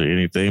charges or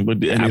anything. But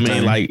I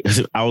mean, like,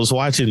 I was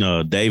watching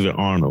David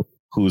Arnold,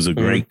 who's a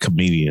great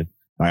comedian.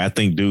 Like, I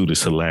think dude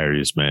is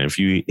hilarious, man.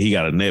 He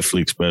got a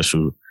Netflix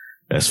special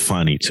that's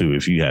funny too,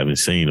 if you haven't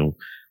seen him.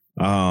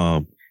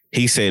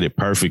 He said it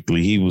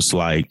perfectly. He was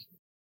like,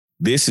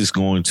 this is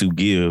going to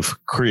give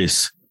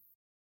Chris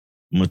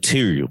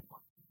material.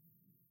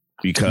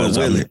 Because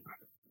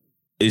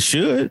it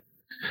should.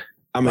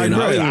 I mean,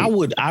 like,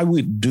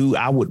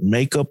 I would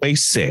make up a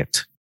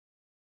set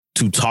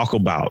to talk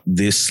about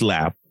this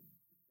slap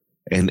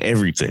and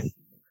everything.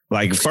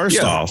 Like, first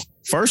off,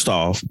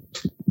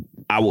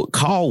 I would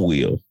call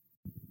Will.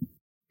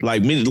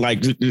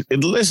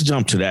 Let's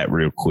jump to that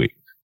real quick,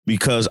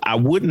 because I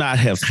would not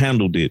have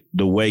handled it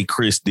the way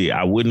Chris did.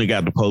 I wouldn't have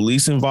got the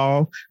police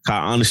involved.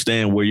 I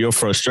understand where your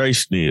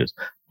frustration is,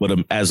 but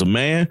as a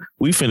man,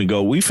 we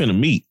finna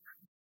meet.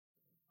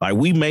 Like,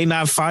 we may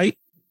not fight,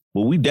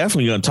 but we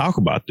definitely gonna talk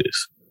about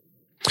this.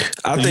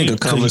 I think a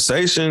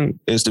conversation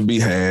is to be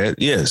had.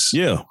 Yes.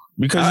 Yeah.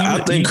 Because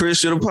I think Chris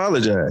should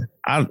apologize.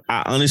 I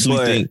honestly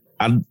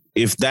think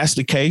if that's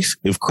the case,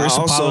 if Chris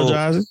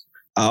apologizes,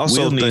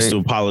 Will needs to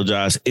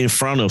apologize in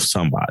front of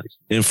somebody,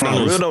 in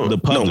front of the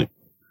public.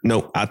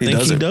 No, I think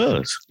he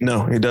does.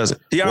 No, he doesn't.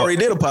 He already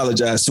did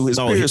apologize to his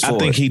peers. I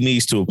think he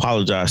needs to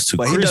apologize to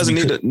Chris. But he doesn't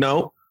need to.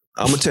 No,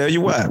 I'm going to tell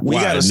you why. We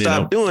got to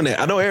stop doing that.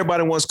 I know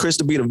everybody wants Chris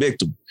to be the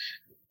victim,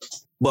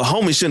 but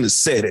homie shouldn't have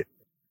said it.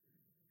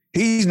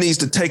 He needs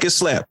to take his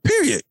slap,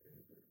 period.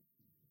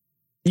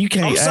 You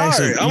can't. I'm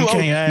sorry. You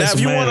can't ask now, if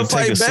you want to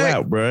fight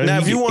back, bro. Now,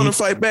 if you want to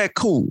fight back,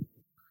 cool.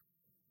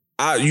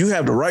 You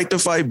have the right to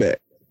fight back,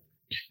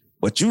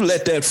 but you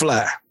let that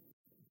fly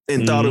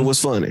and thought it was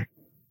funny.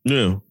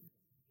 Yeah.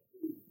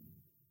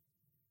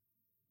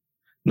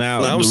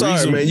 Now, I'm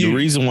sorry, man. The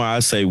reason why I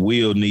say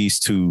Will needs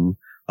to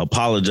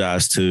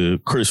apologize to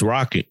Chris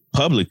Rock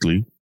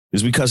publicly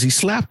is because he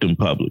slapped him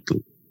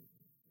publicly.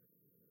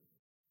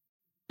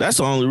 That's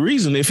the only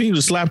reason. If he would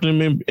have slapped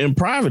him in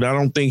private, I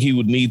don't think he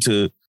would need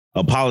to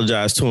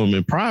apologize to him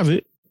in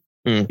private.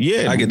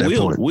 Yeah, I get that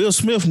point. Will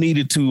Smith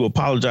needed to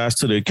apologize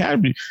to the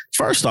Academy.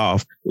 First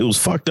off, it was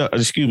fucked up.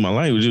 Excuse my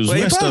language. It was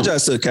messed up. He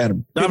apologized to the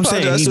Academy. I'm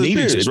saying he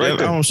needed to.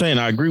 Right, I'm saying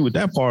I agree with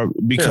that part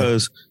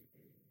because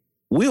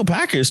Will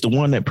Packer is the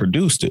one that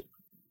produced it.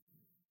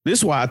 This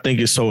is why I think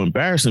it's so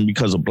embarrassing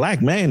because a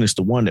black man is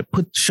the one that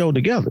put the show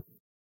together.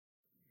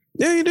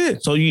 Yeah, he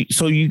did. So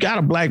you got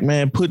a black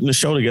man putting the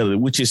show together,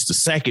 which is the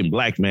second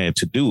black man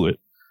to do it.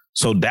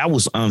 So that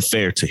was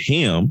unfair to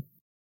him.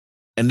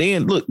 And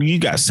then look, you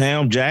got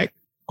Sam Jack,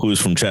 who is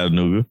from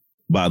Chattanooga,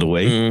 by the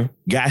way,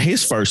 got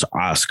his first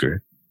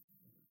Oscar.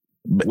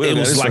 It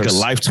was like a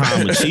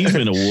Lifetime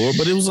Achievement Award,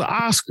 but it was an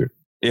Oscar.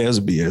 Yeah, it was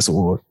a BS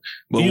award.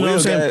 But you know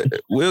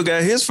Will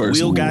got his first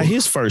award. Will got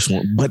his first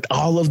one. But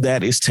all of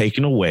that is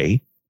taken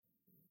away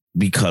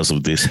because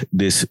of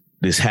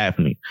this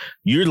happening.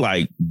 You're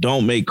like,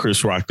 don't make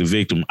Chris Rock the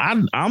victim.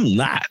 I'm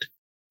not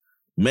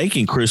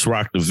making Chris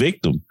Rock the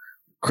victim.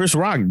 Chris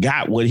Rock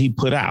got what he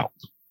put out.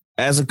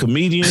 As a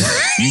comedian,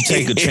 you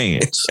take a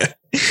chance.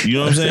 You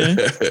know what I'm saying?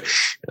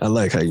 I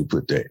like how you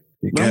put that.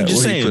 I'm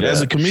just saying, as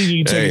a comedian,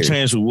 you take a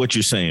chance with what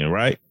you're saying,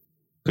 right?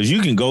 Because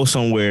you can go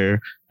somewhere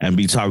and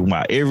be talking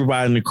about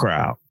everybody in the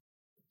crowd.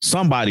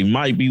 Somebody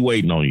might be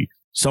waiting on you.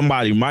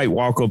 Somebody might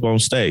walk up on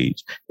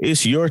stage.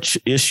 It's your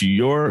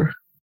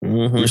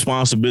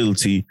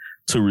responsibility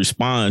to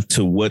respond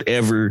to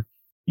whatever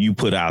you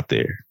put out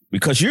there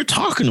because you're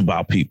talking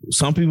about people.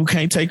 Some people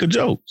can't take a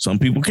joke. Some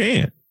people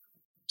can.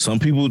 Some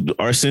people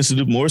are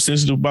more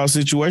sensitive about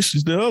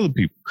situations than other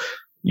people.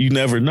 You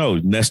never know.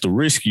 And that's the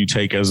risk you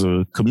take as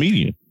a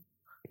comedian.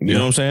 You know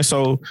what I'm saying?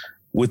 So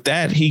with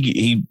that,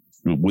 he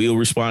will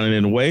respond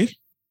in a way,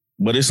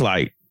 but it's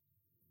like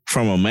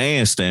from a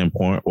man's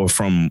standpoint or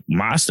from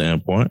my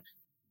standpoint,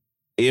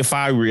 if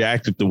I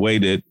reacted the way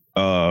that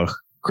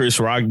Chris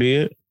Rock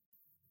did,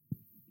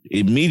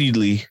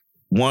 immediately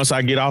once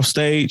I get off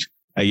stage,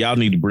 hey, y'all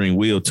need to bring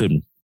Will to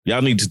me.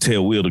 Y'all need to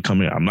tell Will to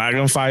come in. I'm not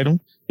gonna fight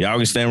him. Y'all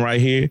can stand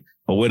right here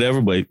or whatever,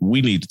 but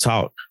we need to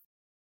talk.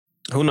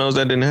 Who knows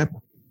that didn't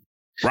happen?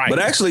 Right. But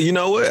actually, you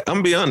know what? I'm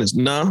gonna be honest.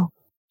 No,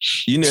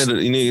 you need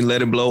to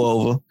let it blow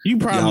over. You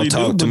probably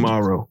y'all talk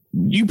tomorrow.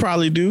 You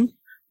probably do.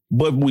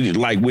 But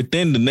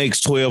within the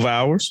next 12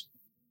 hours,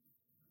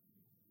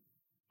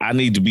 I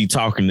need to be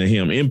talking to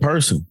him in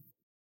person.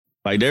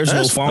 Like there's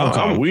no phone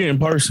call. We're in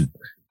person.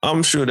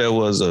 I'm sure there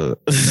was I'm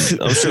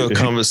sure a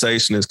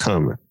conversation is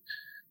coming.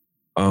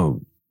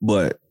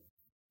 But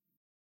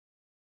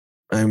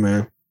hey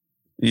man,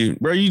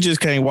 you just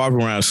can't walk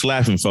around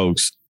slapping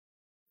folks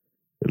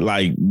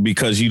like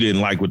because you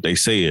didn't like what they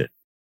said.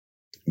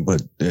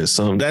 But there's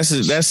some that's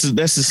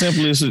the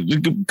simplest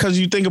because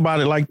you think about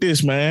it like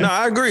this, man. No,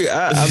 I agree.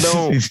 I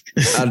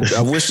don't.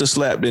 I wish the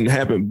slap didn't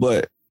happen,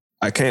 but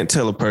I can't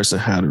tell a person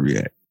how to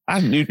react.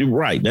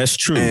 Right, that's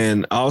true.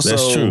 And also,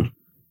 that's true.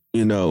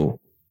 You know,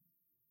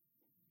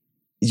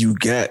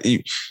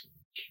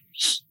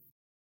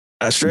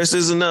 I stress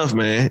this enough,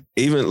 man.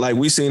 Even like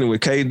we seen it with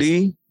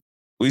KD,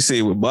 we see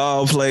it with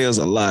ball players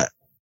a lot.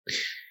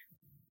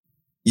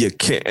 You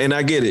can't, and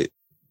I get it.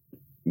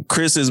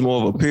 Chris is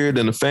more of a peer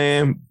than a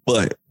fan,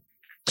 but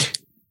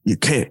you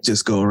can't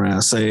just go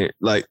around saying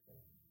like,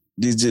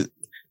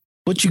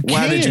 But you can.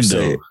 Why did you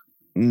say it?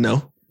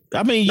 No.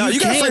 I mean,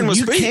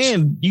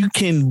 you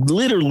can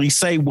literally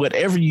say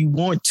whatever you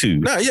want to.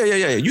 No,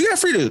 yeah. You got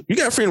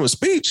freedom of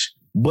speech.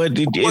 But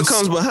what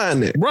comes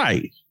behind it?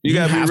 Right. You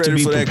got to be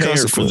ready for that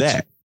consequence. For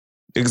that.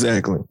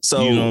 Exactly.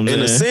 So in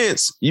a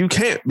sense, you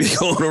can't be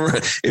going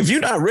around. If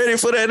you're not ready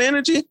for that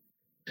energy,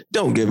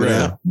 don't give it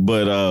out.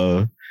 But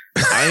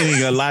I ain't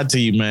gonna lie to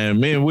you,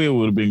 man. Me and Will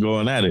would have been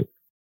going at it.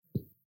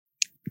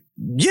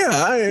 Yeah,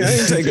 I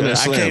ain't taking that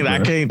slam,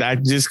 I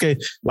just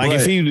can't. Like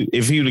but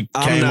if he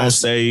came on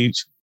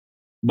stage.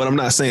 But I'm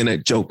not saying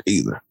that joke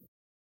either.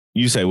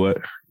 You say what?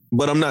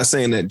 But I'm not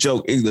saying that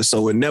joke either.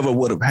 So it never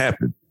would have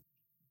happened.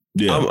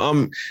 Yeah.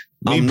 I'm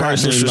not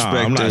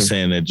disrespecting. I'm not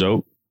saying that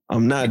joke.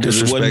 I'm not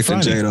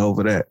disrespecting Jada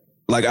over that.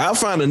 Like, I'll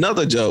find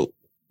another joke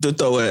to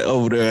throw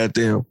over there at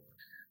them,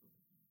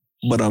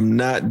 but I'm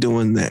not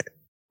doing that.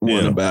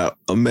 One about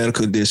a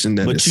medical condition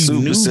that is super sensitive.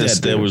 But you knew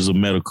that there was a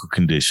medical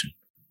condition.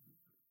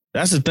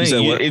 That's the thing.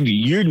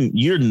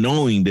 You're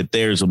knowing that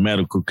there's a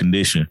medical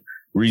condition,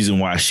 reason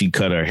why she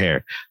cut her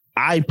hair.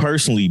 I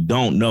personally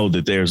don't know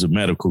that there's a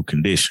medical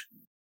condition.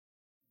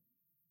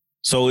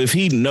 So if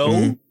he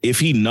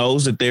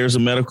knows that there's a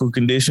medical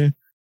condition,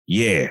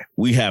 yeah,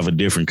 we have a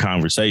different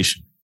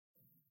conversation.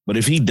 But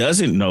if he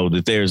doesn't know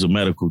that there's a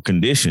medical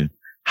condition,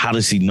 how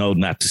does he know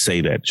not to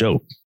say that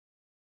joke?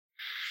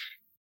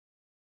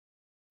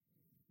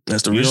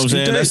 That's the risk. You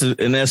know what I'm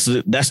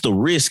saying? That's the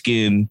risk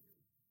in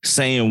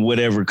saying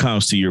whatever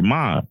comes to your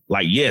mind.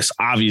 Like, yes,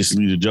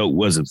 obviously the joke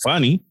wasn't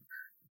funny,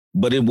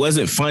 but it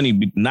wasn't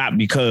funny not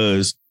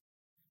because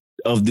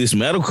of this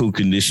medical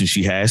condition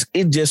she has.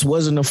 It just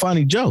wasn't a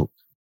funny joke.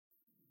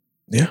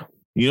 Yeah.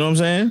 You know what I'm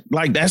saying?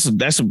 Like,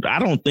 I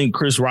don't think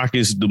Chris Rock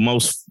is the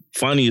most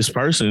funniest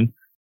person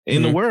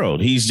in the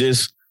world. He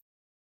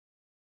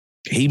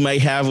may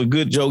have a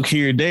good joke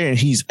here and there, and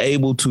he's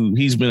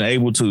been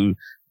able to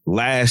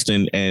last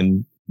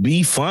and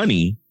be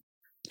funny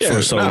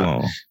for so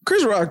long.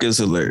 Chris Rock is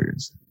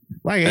hilarious.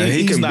 Like,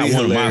 he can be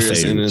one of my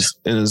favorites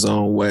in his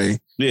own way.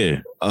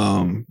 Yeah.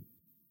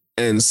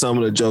 And some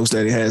of the jokes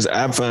that he has,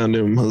 I've found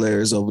them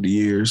hilarious over the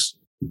years.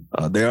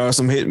 There are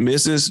some hit and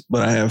misses,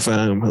 but I have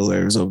found them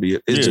hilarious over the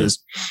years. It's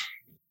just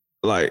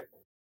like,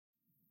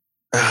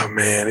 oh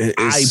man.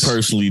 I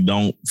personally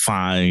don't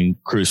find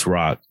Chris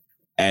Rock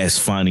as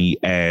funny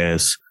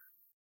as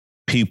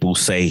people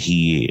say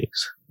he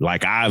is.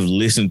 Like, I've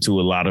listened to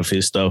a lot of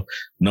his stuff.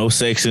 No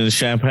Sex in the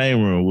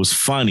Champagne Room was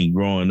funny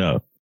growing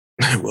up.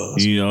 It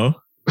was. You know?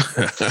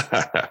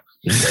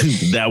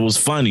 That was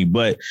funny.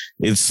 But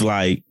it's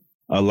like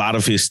a lot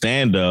of his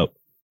stand-up,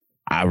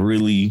 I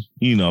really,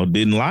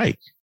 didn't like.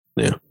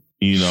 Yeah.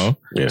 Yeah.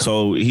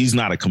 So he's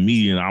not a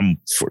comedian.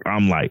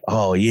 I'm like,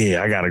 oh,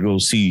 yeah, I got to go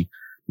see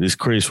this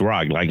Chris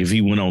Rock. Like, if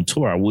he went on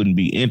tour, I wouldn't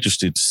be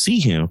interested to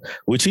see him,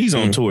 which he's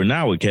on tour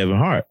now with Kevin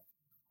Hart.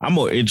 I'm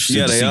more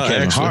interested to see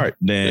Kevin Hart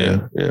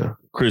than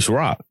Chris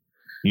Rock,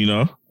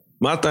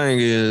 My thing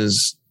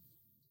is,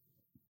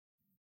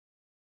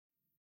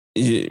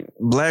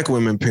 black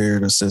women,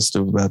 period, are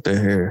sensitive about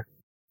their hair.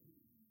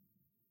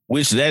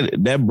 Which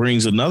that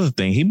brings another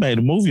thing. He made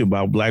a movie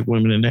about black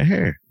women and their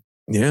hair.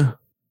 Yeah.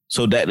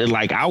 So that,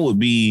 like,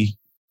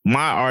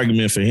 my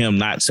argument for him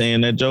not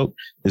saying that joke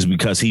is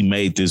because he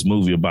made this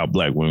movie about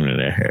black women and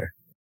their hair.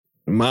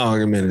 My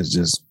argument is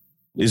just,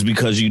 it's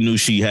because you knew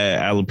she had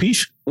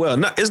alopecia.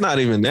 Well, it's not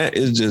even that.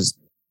 It's just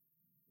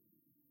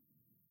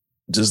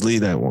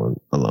leave that one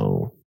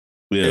alone.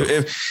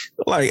 Yeah.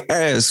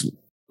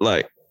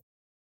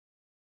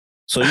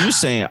 So you're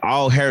saying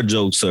all hair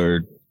jokes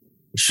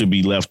should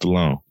be left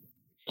alone?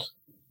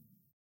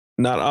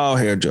 Not all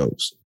hair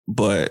jokes,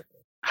 but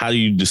how do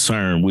you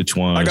discern which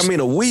ones? Like, I mean,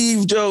 a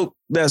weave joke,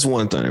 that's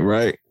one thing,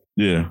 right?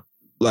 Yeah.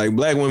 Like,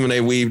 black women,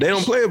 they weave. They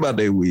don't play about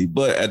their weave,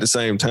 but at the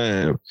same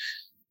time,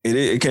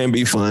 it can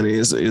be funny.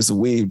 It's a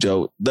weave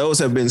joke. Those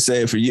have been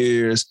said for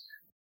years.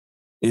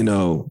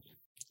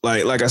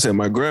 Like I said,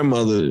 my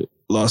grandmother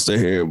lost her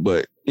hair,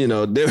 but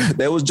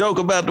there was a joke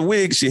about the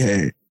wig she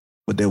had,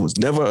 but there was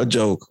never a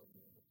joke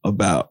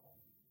about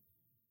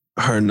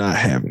her not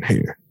having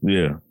hair.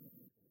 Yeah.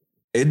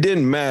 It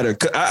didn't matter.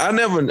 I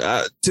never,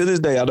 to this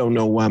day, I don't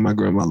know why my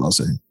grandma lost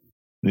her hair.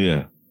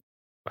 Yeah.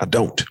 I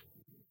don't.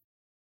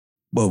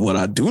 But what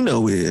I do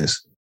know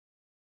is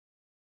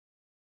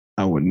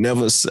I would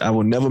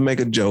never make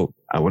a joke.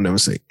 I would never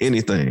say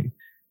anything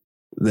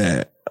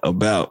that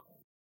about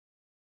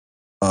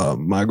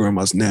my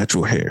grandma's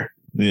natural hair.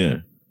 Yeah.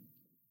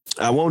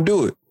 I won't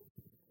do it.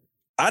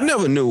 I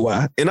never knew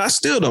why, and I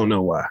still don't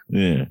know why.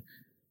 Yeah.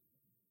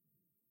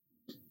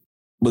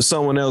 But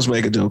someone else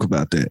make a joke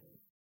about that,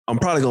 I'm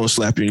probably going to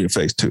slap you in your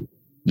face too.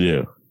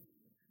 Yeah.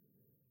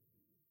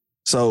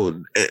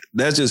 So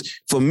that's just,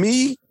 for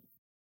me,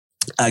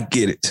 I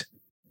get it.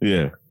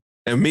 Yeah.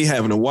 And me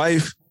having a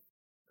wife,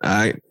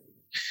 I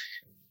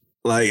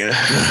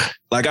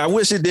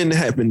wish it didn't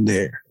happen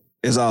there,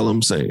 is all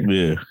I'm saying.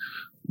 Yeah.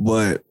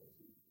 But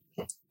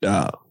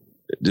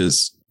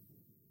just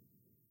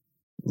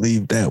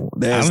leave that one.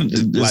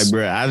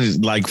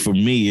 For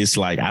me, it's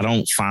like, I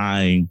don't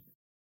find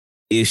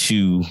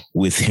issue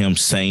with him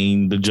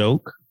saying the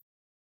joke.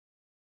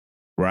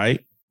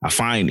 Right? I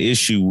find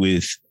issue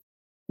with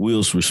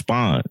Will's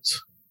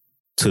response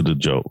to the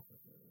joke.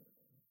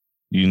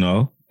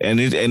 And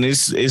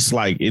it's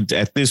like,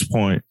 at this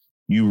point,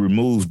 you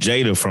remove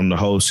Jada from the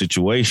whole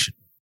situation.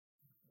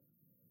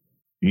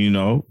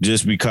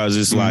 Just because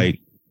it's like,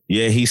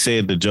 yeah, he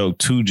said the joke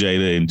to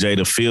Jada, and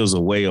Jada feels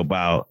a way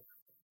about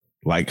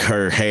like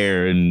her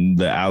hair and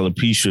the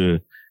alopecia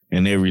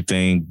and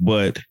everything.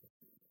 But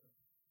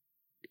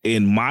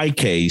in my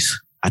case,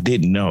 I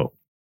didn't know.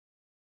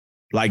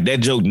 Like, that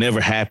joke never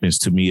happens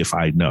to me if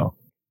I know,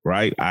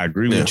 right? I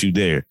agree with you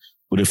there.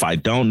 But if I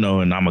don't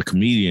know and I'm a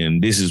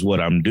comedian, this is what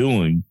I'm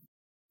doing,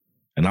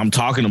 and I'm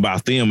talking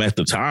about them at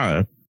the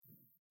time,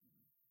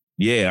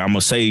 yeah, I'm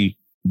gonna say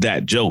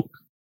that joke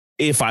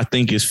if I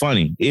think it's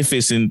funny. If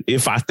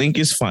I think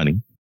it's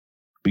funny,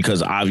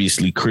 because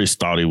obviously Chris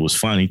thought it was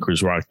funny.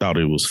 Chris Rock thought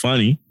it was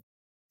funny.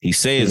 He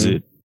says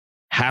it.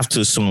 Have to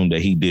assume that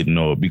he didn't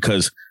know it,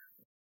 because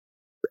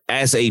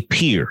as a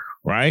peer,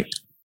 right?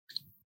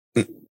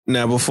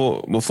 Now,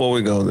 before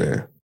we go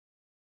there,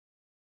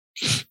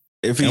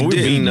 if he and we're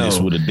didn't know, this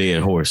with a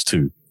dead horse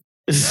too.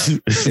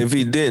 If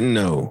he didn't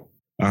know,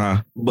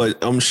 but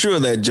I'm sure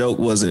that joke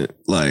wasn't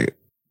like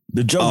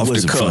the joke off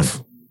wasn't the cuff.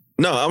 funny.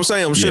 No, I'm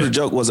saying I'm sure the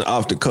joke wasn't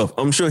off the cuff.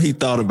 I'm sure he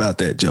thought about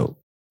that joke.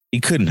 He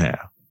couldn't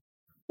have.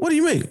 What do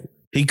you mean?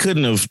 He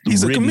couldn't have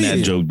written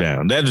that joke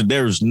down.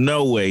 There's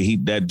no way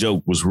that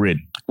joke was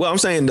written. Well, I'm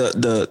saying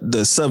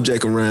the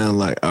subject around,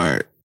 like, all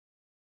right,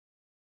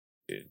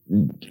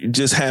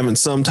 just having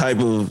some type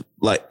of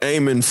like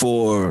aiming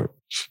for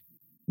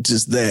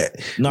just that.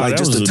 No, like,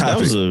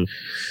 that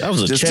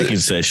was a checking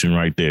session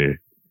right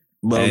there,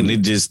 and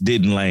it just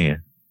didn't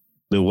land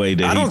the way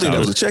that I don't think that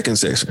was a checking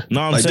session.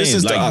 No, I'm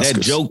saying like that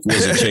joke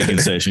was a checking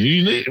session.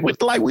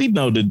 Like we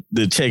know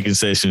the checking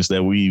sessions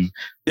that we've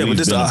been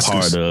a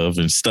part of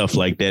and stuff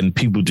like that, and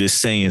people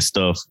just saying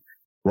stuff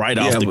right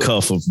off the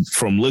cuff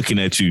from looking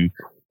at you.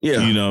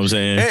 Yeah, you know what I'm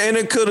saying. And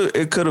it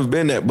could have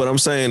been that, but I'm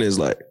saying is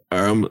like,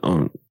 all right,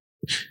 I'm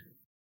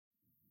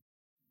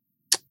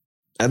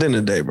at the end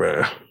of the day,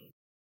 bro,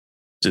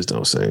 just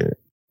don't say it.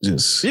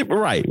 Just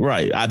right.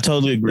 I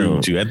totally agree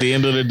with you. At the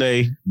end of the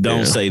day,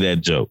 don't say that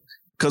joke.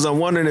 Because I'm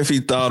wondering if he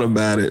thought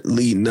about it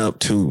leading up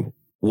to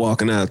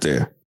walking out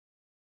there.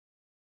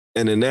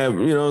 And then that,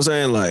 you know what I'm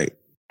saying? Like,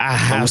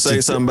 I'm going to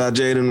say something about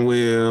Jaden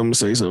Will. I'm going to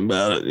say something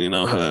about,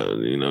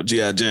 her,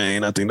 G.I.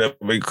 Jane. I think that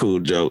would be a cool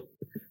joke.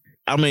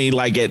 I mean,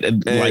 like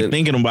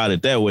thinking about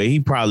it that way,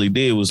 he probably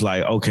did was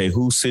like, okay,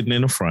 who's sitting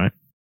in the front?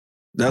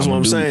 That's what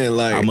I'm saying.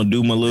 Like, I'm going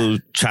to do my little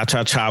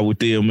cha-cha-cha with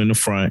them in the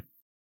front.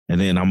 And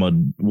then I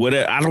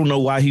don't know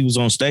why he was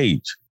on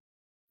stage.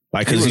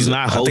 Like, because he's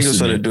not hosting. I think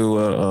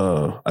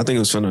it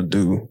was gonna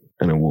do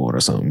an award or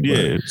something.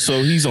 Yeah,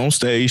 so he's on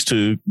stage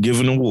to give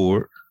an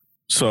award.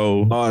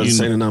 So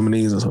say the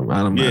nominees or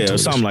something. Yeah,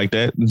 something like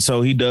that. And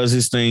so he does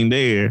his thing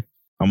there.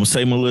 I'm gonna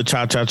say my little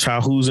cha-cha-cha.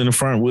 Who's in the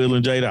front? Will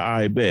and Jada.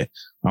 I bet.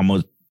 I'm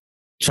gonna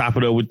chop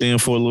it up with them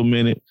for a little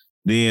minute.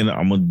 Then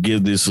I'm gonna do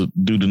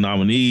the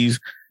nominees,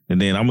 and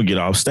then I'm gonna get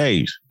off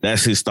stage.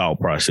 That's his thought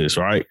process,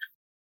 right?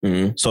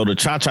 Mm-hmm. So the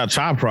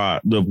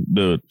cha-cha-cha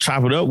the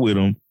chop it up with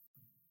him.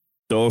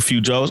 Throw a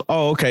few jokes.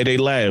 Oh, okay, they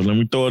laughed. Let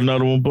me throw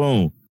another one.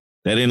 Boom.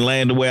 That didn't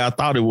land the way I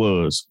thought it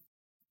was.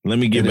 Let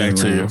me get back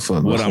to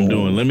what I'm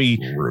doing. Let me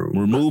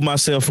remove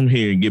myself from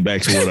here and get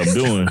back to what I'm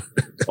doing.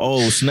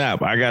 Oh,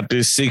 snap. I got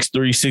this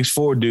 6'3",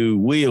 6'4"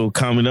 dude, Will,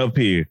 coming up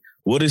here.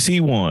 What does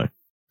he want?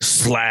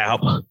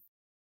 Slap.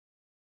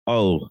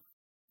 Oh.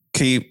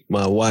 Keep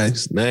my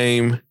wife's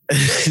name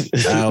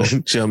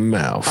out your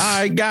mouth. All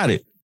right, got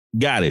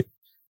it.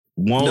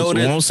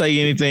 Won't say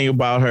anything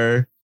about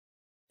her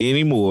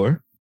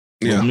anymore.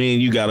 Yeah, me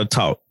and you got to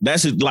talk.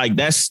 That's it. Like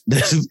that's.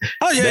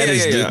 Oh yeah,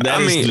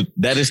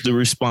 that is the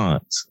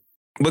response.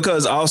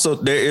 Because also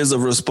there is a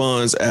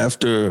response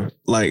after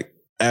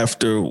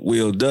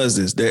Will does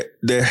this. There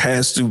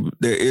is, so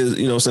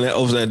that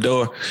opens that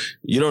door.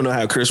 You don't know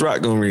how Chris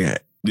Rock gonna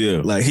react. Yeah,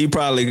 like he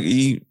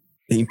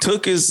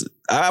took his.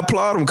 I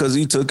applaud him because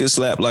he took his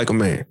slap like a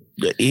man.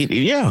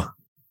 Yeah.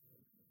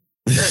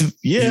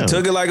 He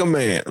took it like a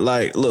man.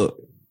 Like, look.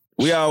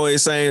 We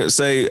always say,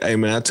 hey,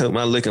 man, I took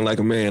my licking like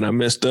a man. I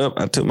messed up.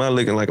 I took my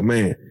licking like a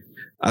man.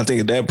 I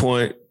think at that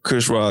point,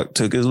 Chris Rock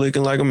took his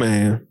licking like a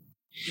man.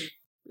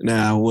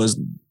 Once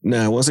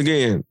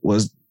again,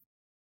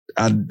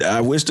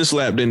 I wish the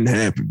slap didn't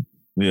happen.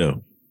 Yeah.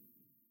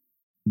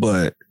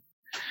 But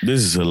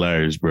this is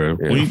hilarious, bro.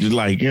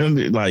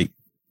 Yeah.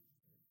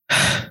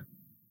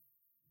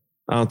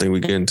 I don't think we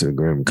get into the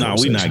Grammy. No,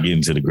 we're not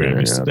getting to the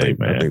Grammys today,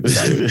 man.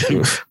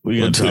 We're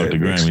going to talk the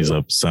Grammys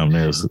up to something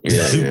else.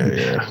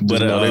 Yeah.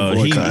 But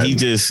he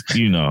just,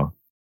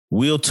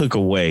 Will took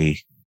away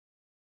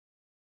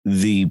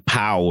the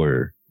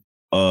power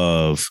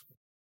of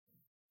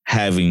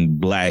having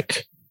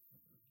Black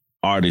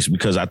artists,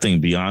 because I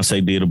think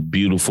Beyonce did a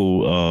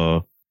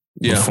beautiful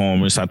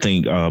performance. I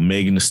think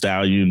Megan Thee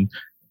Stallion.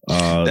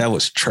 That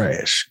was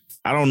trash.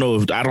 I don't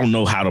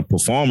know how the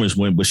performance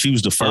went, but she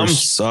was the first. I'm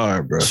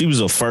sorry, bro. She was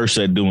the first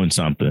at doing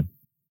something.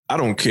 I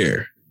don't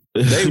care.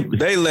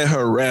 They let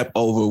her rap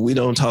over "We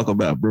Don't Talk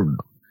About Bruno."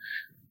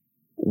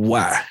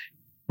 Why?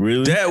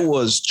 Really? That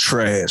was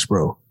trash,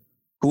 bro.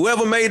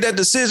 Whoever made that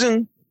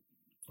decision,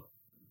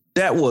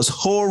 that was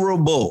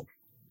horrible,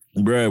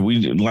 bro.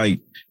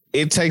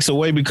 It takes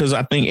away, because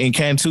I think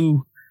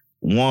Encanto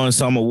won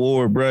some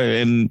award, bro,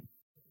 and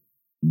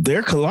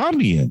they're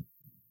Colombian.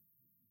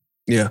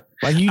 Yeah.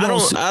 Like you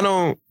don't.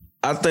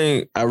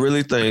 I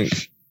really think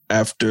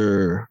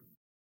after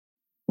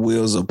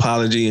Will's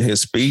apology and his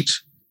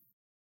speech,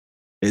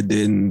 it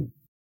didn't.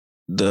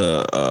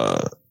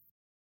 The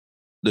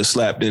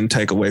slap didn't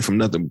take away from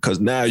nothing,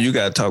 because now you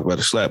got to talk about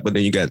the slap, but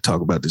then you got to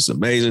talk about this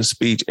amazing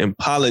speech and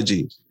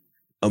apology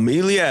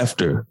immediately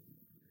after.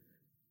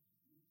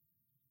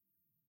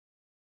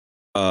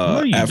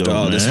 after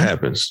all this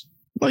happens.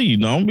 No, you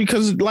don't,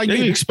 because like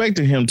you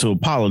expected him to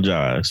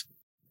apologize.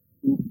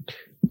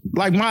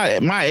 Like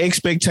my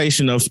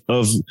expectation of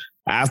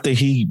after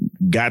he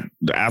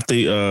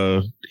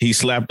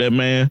slapped that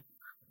man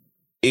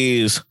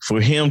is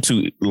for him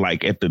to,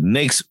 like, at the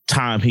next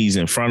time he's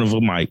in front of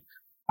a mic,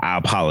 I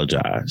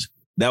apologize.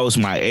 That was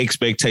my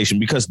expectation,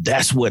 because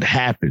that's what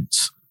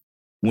happens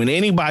when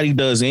anybody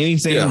does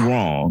anything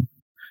wrong,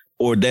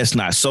 or that's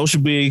not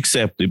socially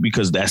accepted,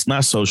 because that's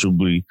not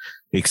socially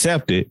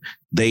accepted.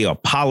 They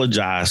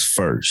apologize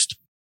first.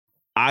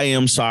 I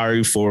am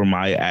sorry for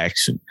my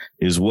action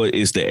is what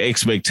is the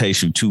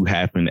expectation to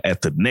happen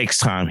at the next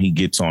time he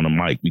gets on the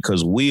mic,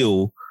 because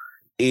Will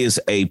is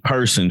a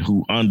person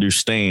who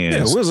understands.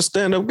 Yeah, Will's a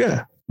stand-up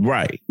guy.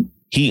 Right.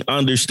 He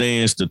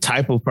understands the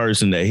type of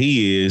person that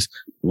he is,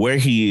 where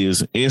he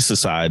is in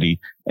society,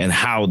 and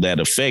how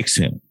that affects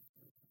him.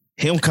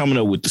 Him coming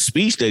up with the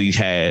speech that he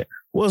had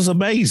was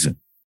amazing.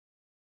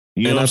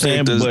 You know what I'm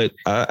saying? But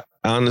I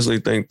honestly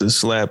think the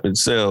slap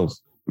itself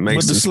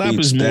makes the slap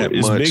is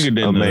bigger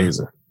than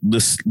amazing.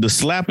 The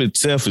slap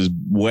itself is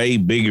way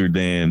bigger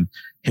than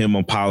him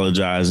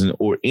apologizing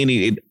or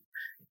any.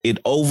 It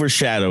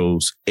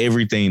overshadows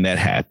everything that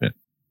happened.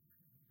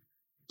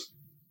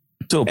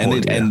 To a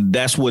point, and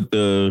that's what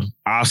the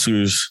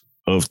Oscars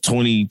of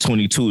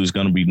 2022 is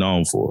going to be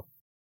known for.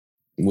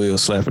 Will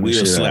slap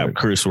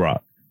Chris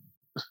Rock.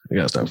 You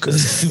gotta stop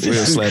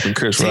Will slapping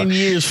Chris Rock. 10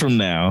 years from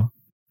now,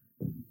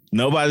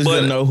 nobody's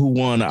gonna know who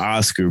won the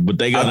Oscar, but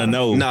they're gonna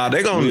know.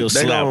 They're gonna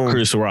slap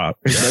Chris Rock.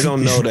 They're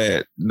gonna know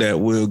that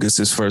Will gets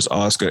his first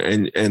Oscar,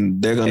 and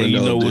they're gonna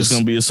know what's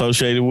gonna be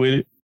associated with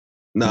it.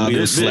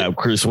 Will slap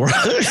Chris Rock.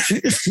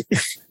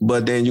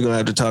 But then you're gonna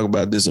have to talk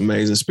about this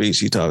amazing speech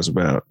he talks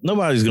about.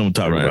 Nobody's gonna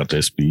talk about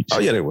that speech. Oh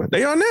yeah, they will.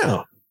 They are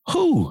now.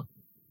 Who?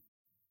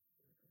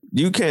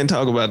 You can't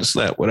talk about the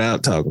slap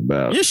without talking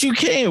about. Yes, you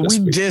can.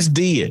 We just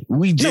did.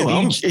 We did.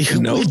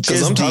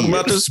 Because I'm talking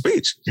about the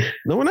speech.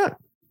 No, we're not.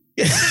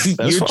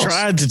 You're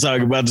trying to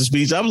talk about the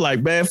speech. I'm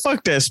like, man,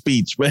 fuck that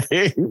speech, man.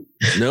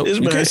 Nope,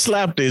 this man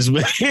slapped this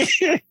man.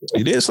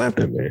 He did slap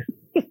that man.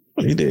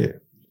 He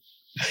did.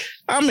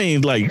 I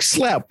mean, like,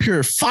 slap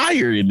pure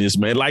fire in this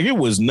man. Like, it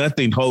was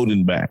nothing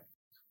holding back.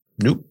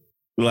 Nope.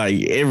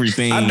 Like,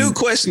 everything. I do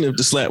question if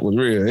the slap was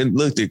real. It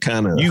looked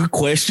kind of. You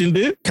questioned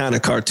it? Kind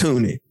of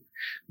cartoony.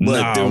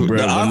 But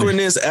the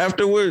awkwardness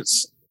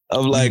afterwards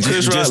of like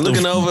Chris Rock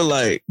looking over,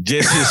 like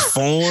just his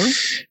form,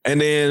 and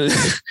then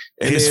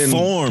his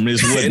form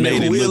is what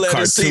made it look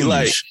cartoonish.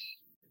 Like,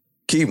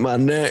 keep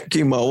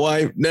my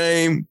wife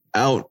name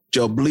out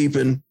your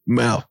bleeping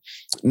mouth.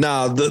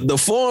 Now the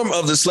form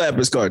of the slap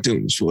is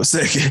cartoonish for a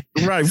second,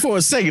 right? For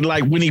a second,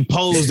 like when he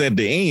posed at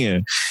the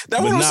end.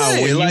 That's what I'm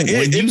saying.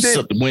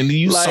 When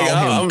you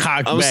saw him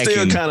cock back, I'm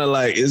still kind of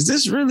like, is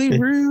this really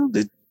real?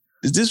 Did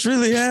this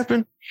really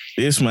happen?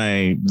 This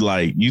man,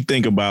 like, you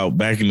think about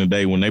back in the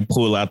day when they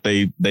pull out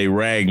they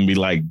rag and be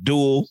like,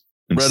 duel,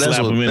 and bro,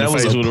 slap him in the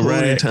face with a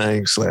rag.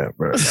 Tang slap,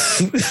 bro.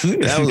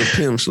 That was a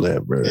pimp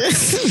slap, bro.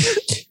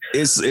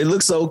 It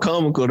looks so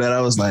comical that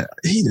I was like,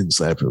 he didn't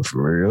slap him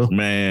for real,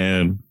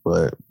 man.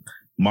 But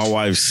my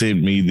wife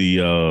sent me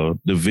the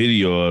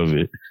video of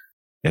it,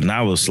 and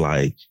I was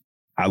like,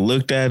 I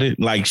looked at it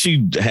like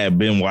she had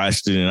been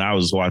watched it, and I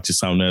was watching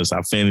something else.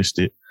 I finished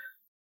it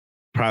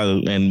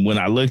probably, and when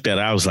I looked at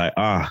it, I was like,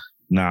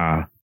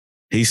 nah,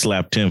 he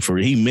slapped him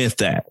he meant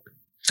that.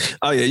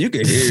 Oh yeah, you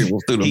can hear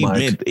it through the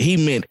mic. He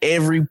meant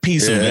every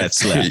piece of that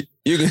slap.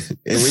 And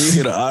when you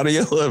hear the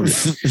audio of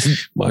it,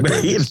 my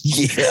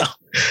goodness. Yeah.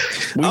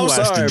 We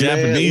watched the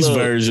Japanese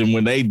version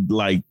when they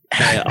like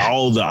had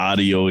all the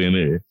audio in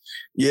there.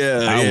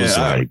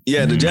 Yeah,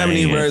 the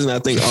Japanese version. I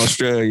think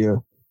Australia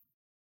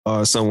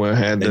or somewhere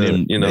had they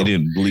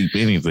didn't bleep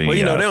anything. Well,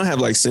 they don't have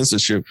like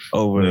censorship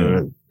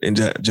over in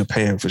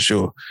Japan for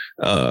sure.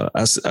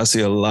 I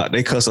see a lot.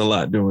 They cuss a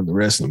lot during the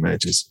wrestling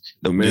matches.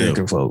 The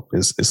American folk,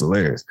 it's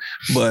hilarious.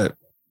 But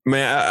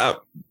man, I,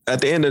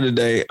 at the end of the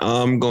day,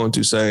 I'm going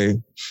to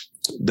say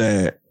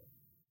that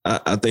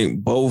I think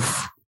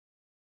both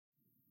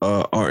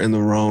are in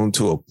the wrong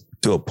to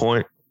a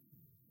point.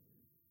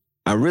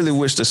 I really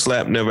wish the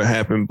slap never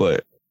happened,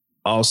 but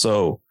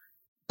also,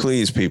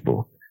 please,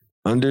 people,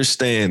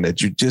 understand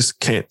that you just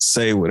can't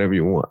say whatever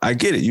you want. I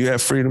get it. You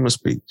have freedom of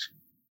speech.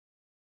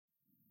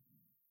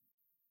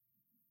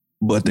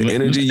 But the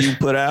energy you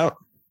put out,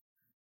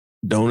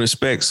 don't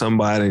expect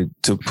somebody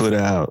to put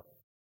out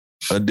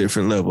a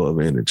different level of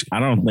energy. I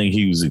don't think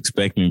he was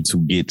expecting to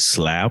get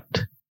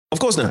slapped. Of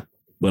course not.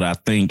 But I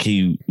think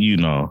there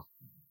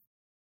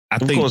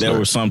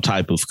was some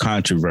type of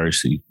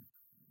controversy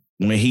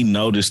when he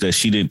noticed that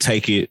she didn't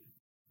take it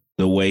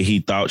the way he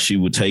thought she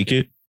would take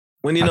it.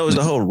 When he knows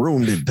the whole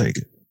room didn't take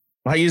it.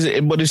 But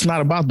it's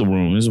not about the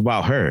room. It's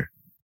about her.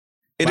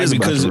 It is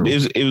because it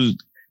was.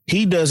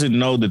 He doesn't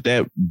know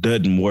that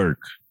doesn't work.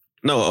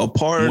 No, a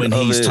part when of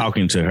he's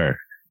talking to her.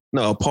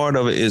 No, a part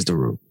of it is the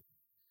room,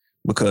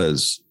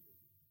 because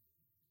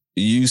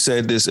you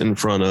said this in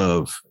front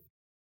of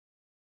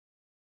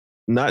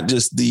not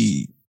just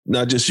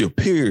your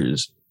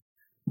peers,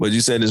 but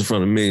you said this in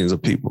front of millions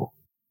of people.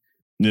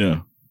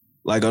 Yeah.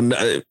 Like,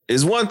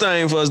 it's one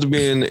thing for us to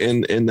be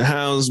in the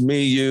house,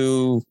 me,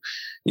 you,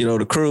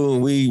 the crew,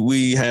 and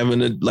we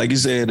having like you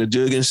said, a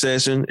jugging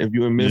session. If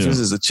you're in Memphis,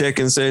 it's a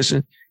check-in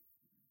session.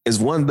 It's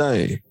one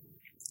thing,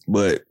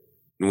 but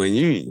when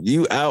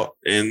you out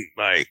and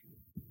like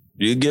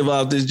you give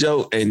out this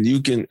joke and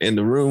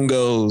the room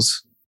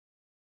goes,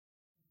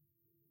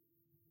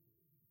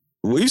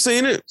 we've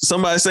seen it.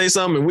 Somebody say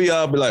something and we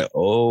all be like,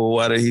 oh,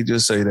 why did he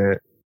just say that?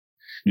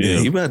 Yeah,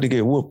 he about to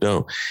get whooped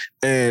on.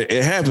 And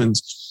it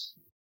happens.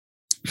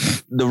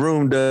 The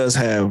room does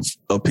have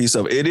a piece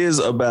of it is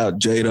about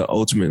Jada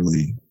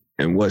ultimately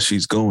and what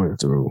she's going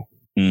through.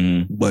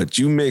 Mm-hmm. But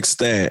you mix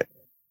that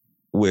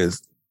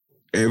with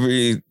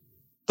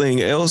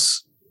everything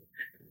else,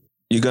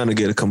 you're going to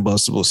get a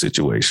combustible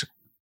situation.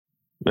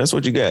 That's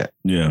what you got.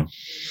 Yeah.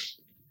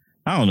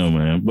 I don't know,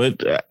 man. But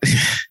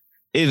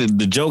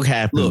the joke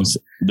happens.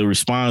 Look, the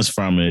response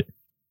from it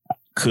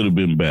could have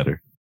been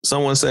better.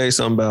 Someone say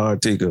something about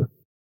Artika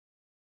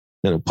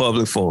in a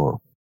public forum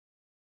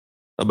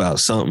about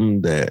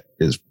something that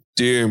is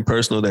dear and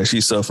personal that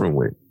she's suffering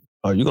with.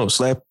 Are you going to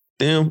slap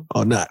them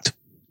or not?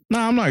 No,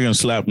 I'm not going to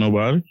slap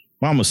nobody.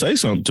 I'm going to say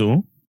something to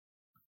them.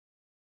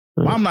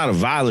 I'm not a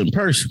violent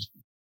person.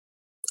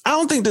 I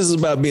don't think this is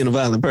about being a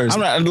violent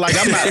person. I'm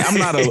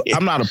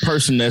not a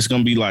person that's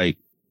going to be like,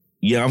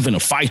 yeah, I'm going to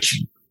fight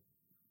you.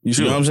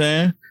 You know what I'm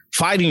saying?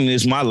 Fighting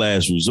is my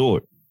last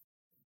resort.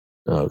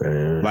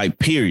 Okay. Like,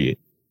 period.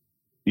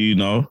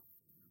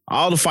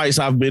 All the fights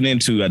I've been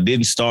into, I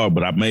didn't start,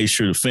 but I made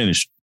sure to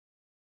finish.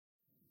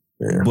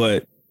 Yeah.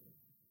 But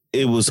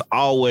it was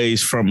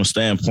always from a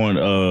standpoint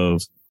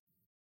of,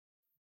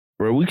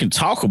 bro, we can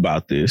talk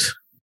about this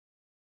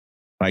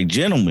like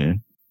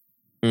gentlemen.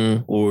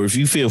 Or if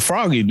you feel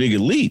froggy, nigga,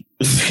 leap.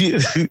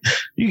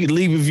 You can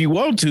leave if you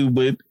want to,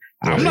 but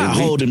I'm not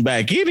holding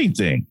back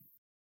anything.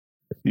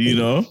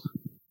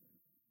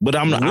 But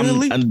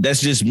I'm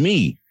that's just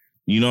me.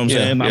 You know what I'm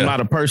saying? Yeah. I'm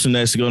not a person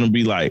that's going to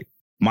be like,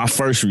 my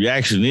first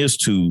reaction is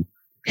to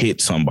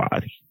hit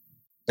somebody.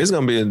 It's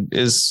gonna be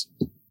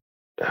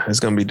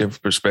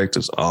different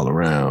perspectives all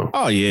around.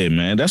 Oh yeah,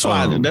 man. That's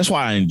why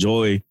I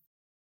enjoy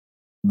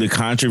the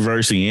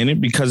controversy in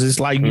it, because it's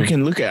like you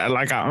can look at it,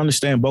 like I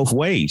understand both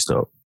ways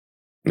though.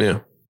 Yeah.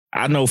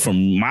 I know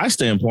from my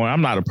standpoint,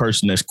 I'm not a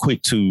person that's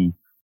quick to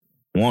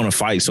want to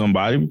fight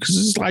somebody, because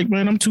it's like,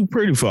 man, I'm too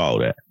pretty for all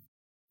that.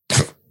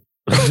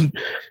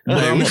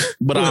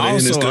 but I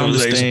also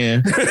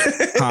understand.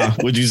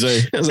 What'd you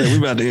say? I was like, we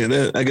about to end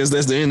that. I guess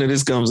that's the end of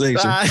this conversation.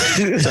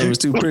 It's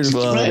too pretty for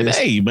all this.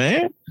 Hey,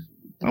 man.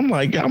 I'm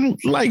like,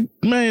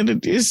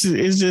 man, it's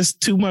just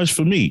too much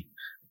for me,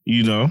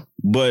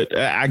 But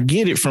I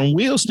get it from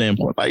Will's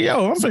standpoint. Like,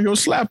 yo, I'm finna go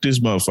slap this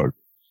motherfucker.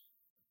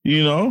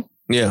 Yeah.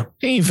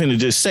 He ain't finna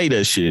just say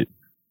that shit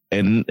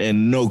and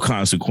no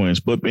consequence.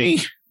 But me,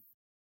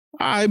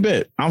 I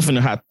bet I'm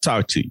finna have to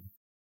talk to you.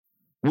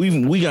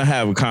 We gonna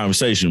have a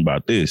conversation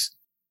about this.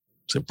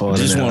 I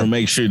just want to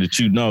make sure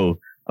that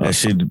that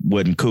shit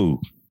wasn't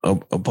cool. A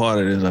part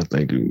of this, I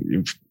think,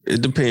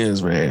 it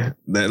depends, man.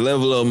 That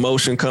level of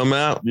emotion come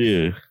out.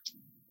 Yeah.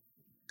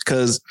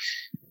 Because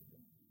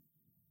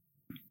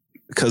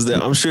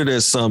I'm sure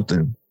there's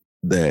something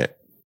that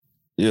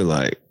you're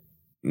like,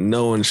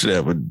 no one should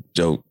have a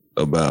joke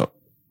about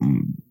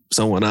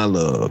someone I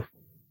love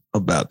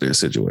about their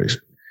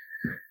situation.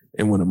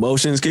 And when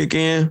emotions kick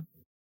in,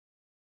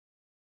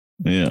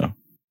 yeah,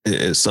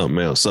 it's something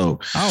else. So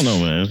I don't know,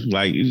 man.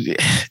 Like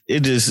it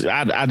just,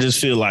 I just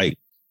feel like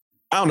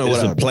I don't know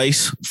what a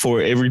place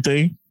for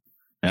everything,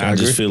 and I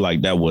just feel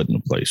like that wasn't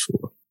a place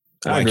for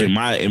it. Like in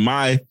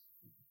my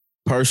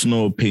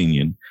personal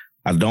opinion,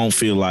 I don't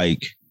feel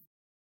like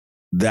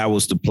that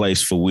was the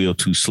place for Will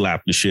to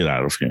slap the shit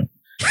out of him.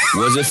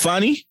 Was it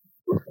funny?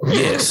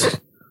 Yes.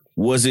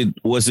 Was it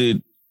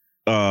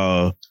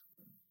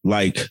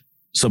like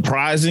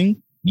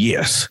surprising?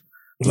 Yes.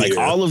 Like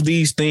all of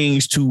these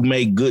things to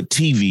make good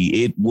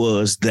TV, it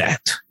was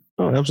that.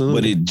 Oh,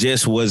 absolutely. But it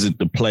just wasn't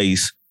the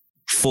place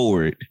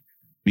for it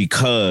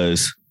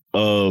because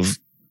of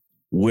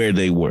where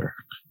they were.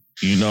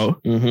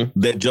 Mm-hmm.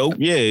 That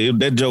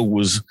joke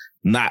was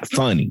not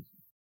funny.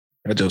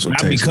 That joke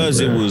not because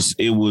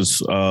it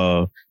was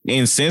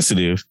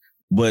insensitive,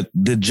 but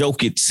the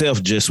joke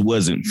itself just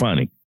wasn't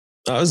funny.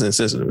 Oh, it was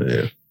insensitive,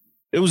 yeah.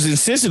 It was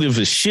insensitive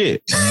as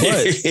shit,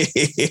 but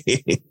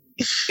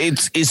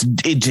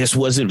it just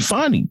wasn't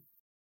funny.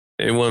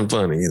 It wasn't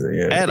funny either,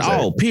 yeah. At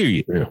all,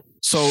 period. Yeah.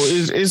 So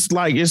it's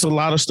like it's a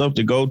lot of stuff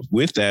to go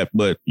with that,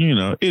 but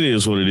it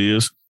is what it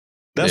is.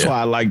 That's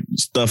why I like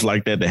stuff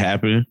like that to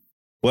happen.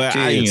 Well,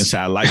 I ain't gonna say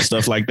I like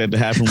stuff like that to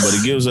happen, but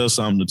it gives us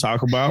something to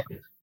talk about.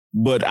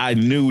 But I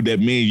knew that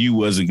me and you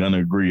wasn't gonna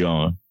agree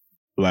on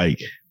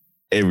like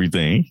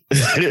everything.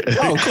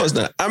 Oh, of course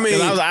not. I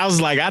mean, I was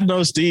like, I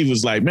know Steve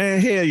was like, man,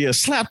 hell yeah,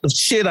 slap the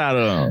shit out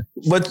of him.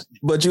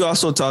 But you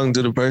also talking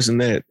to the person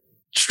that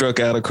struck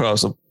out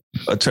across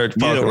a church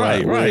parking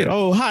lot. Right.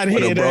 Oh, hot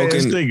head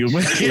ass nigga,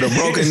 man. With a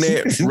broken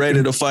neck,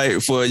 ready to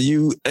fight for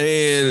you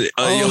and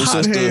your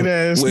sister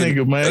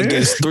nigga, man.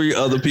 against 3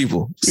 other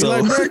people. So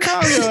like, bro,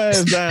 calm your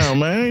ass down,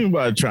 man. Ain't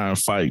about trying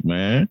to fight,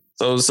 man.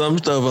 So some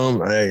stuff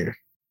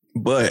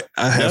but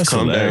I have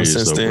come down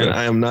since then. Bro.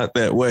 I am not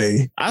that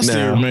way. I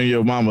still remember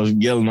your mama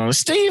yelling on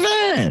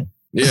Steven.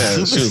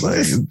 Yeah, she was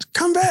like,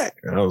 come back.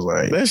 And I was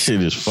like, that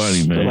shit is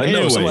funny, man. Like,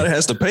 no, somebody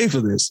has to pay for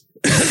this.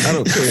 I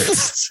don't care.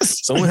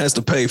 Someone has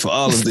to pay for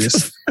all of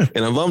this. And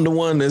if I'm the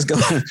one that's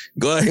going to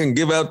go out here and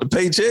give out the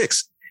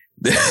paychecks,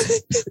 then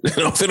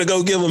I'm finna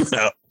go give them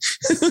out.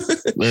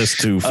 That's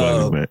too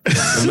funny, man.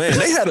 Man,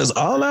 they had us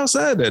all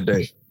outside that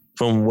day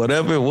from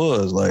whatever it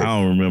was. Like, I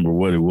don't remember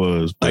what it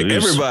was. But like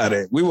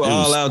everybody, we were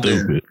all out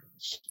there.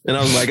 And I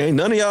was like, ain't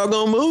none of y'all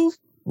going to move?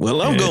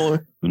 Well, I'm going.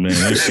 Man,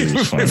 that shit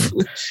was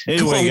funny.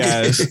 Anyway,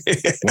 guys,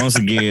 once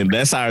again,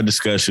 that's our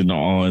discussion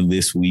on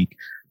this week.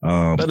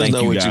 Thank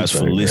you guys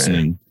for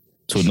listening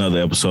to another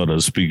episode of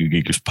the Speaker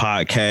Geekers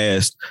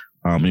podcast.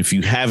 If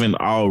you haven't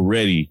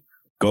already,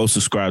 go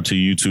subscribe to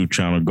the YouTube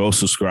channel. Go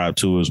subscribe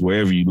to us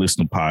wherever you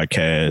listen to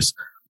podcasts.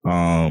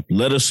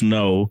 Let us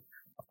know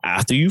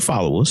after you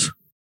follow us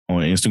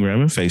on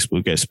Instagram and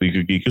Facebook at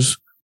Speaker Geekers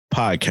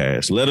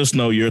podcast. Let us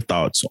know your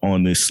thoughts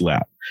on this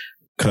slap,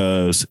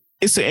 because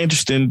it's an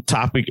interesting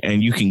topic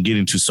and you can get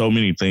into so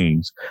many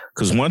things.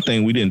 Because one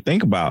thing we didn't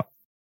think about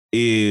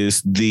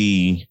is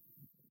the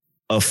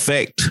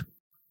effect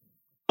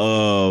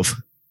of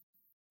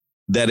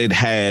that it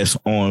has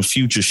on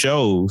future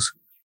shows,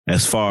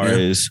 as far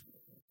as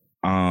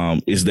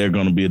is there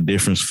going to be a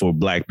difference for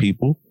Black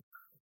people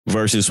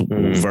versus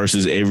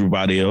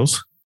everybody else?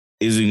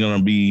 Is it going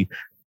to be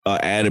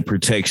added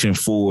protection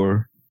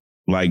for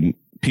like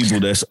people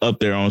that's up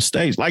there on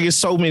stage? Like, it's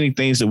so many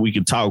things that we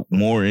could talk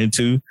more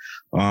into.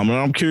 And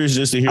I'm curious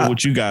just to hear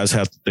what you guys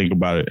have to think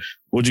about it.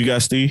 What you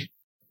got, Steve?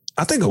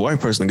 I think a white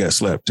person got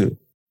slapped too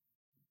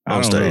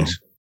on stage.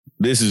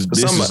 Know.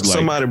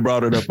 Somebody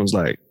brought it up and was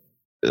like,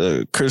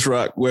 Chris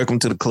Rock, welcome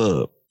to the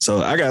club.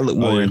 So I got to look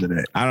more into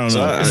that. I don't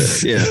know.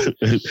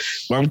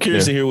 But I'm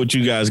curious to hear what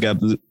you guys got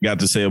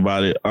to say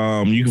about it.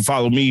 You can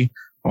follow me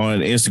on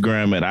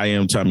Instagram at I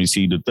am Tommy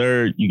C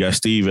III. You got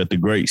Steve at the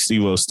Great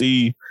Steve O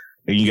Steve.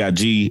 And you got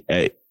G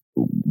at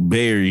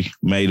Berry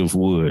Made of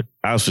Wood.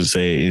 I was going to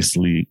say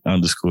instantly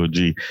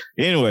 _G.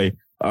 Anyway,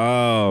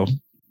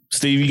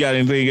 Steve, you got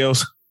anything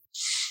else?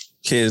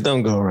 Kids,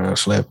 don't go around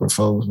slapping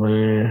folks,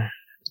 man.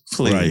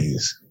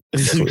 Please.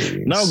 Please.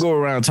 Don't go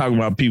around talking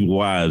about people's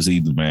wives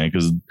either, man,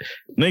 because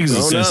niggas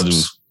are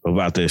sensitive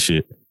about that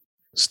shit.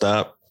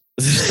 Stop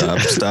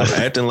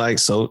acting like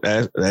so.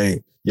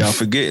 Hey, y'all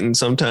forgetting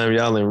sometimes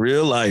y'all in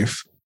real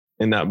life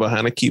and not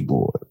behind a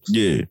keyboard.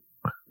 Yeah.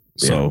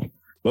 So.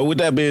 But with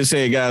that being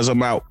said, guys,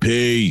 I'm out.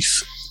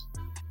 Peace.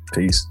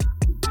 Peace.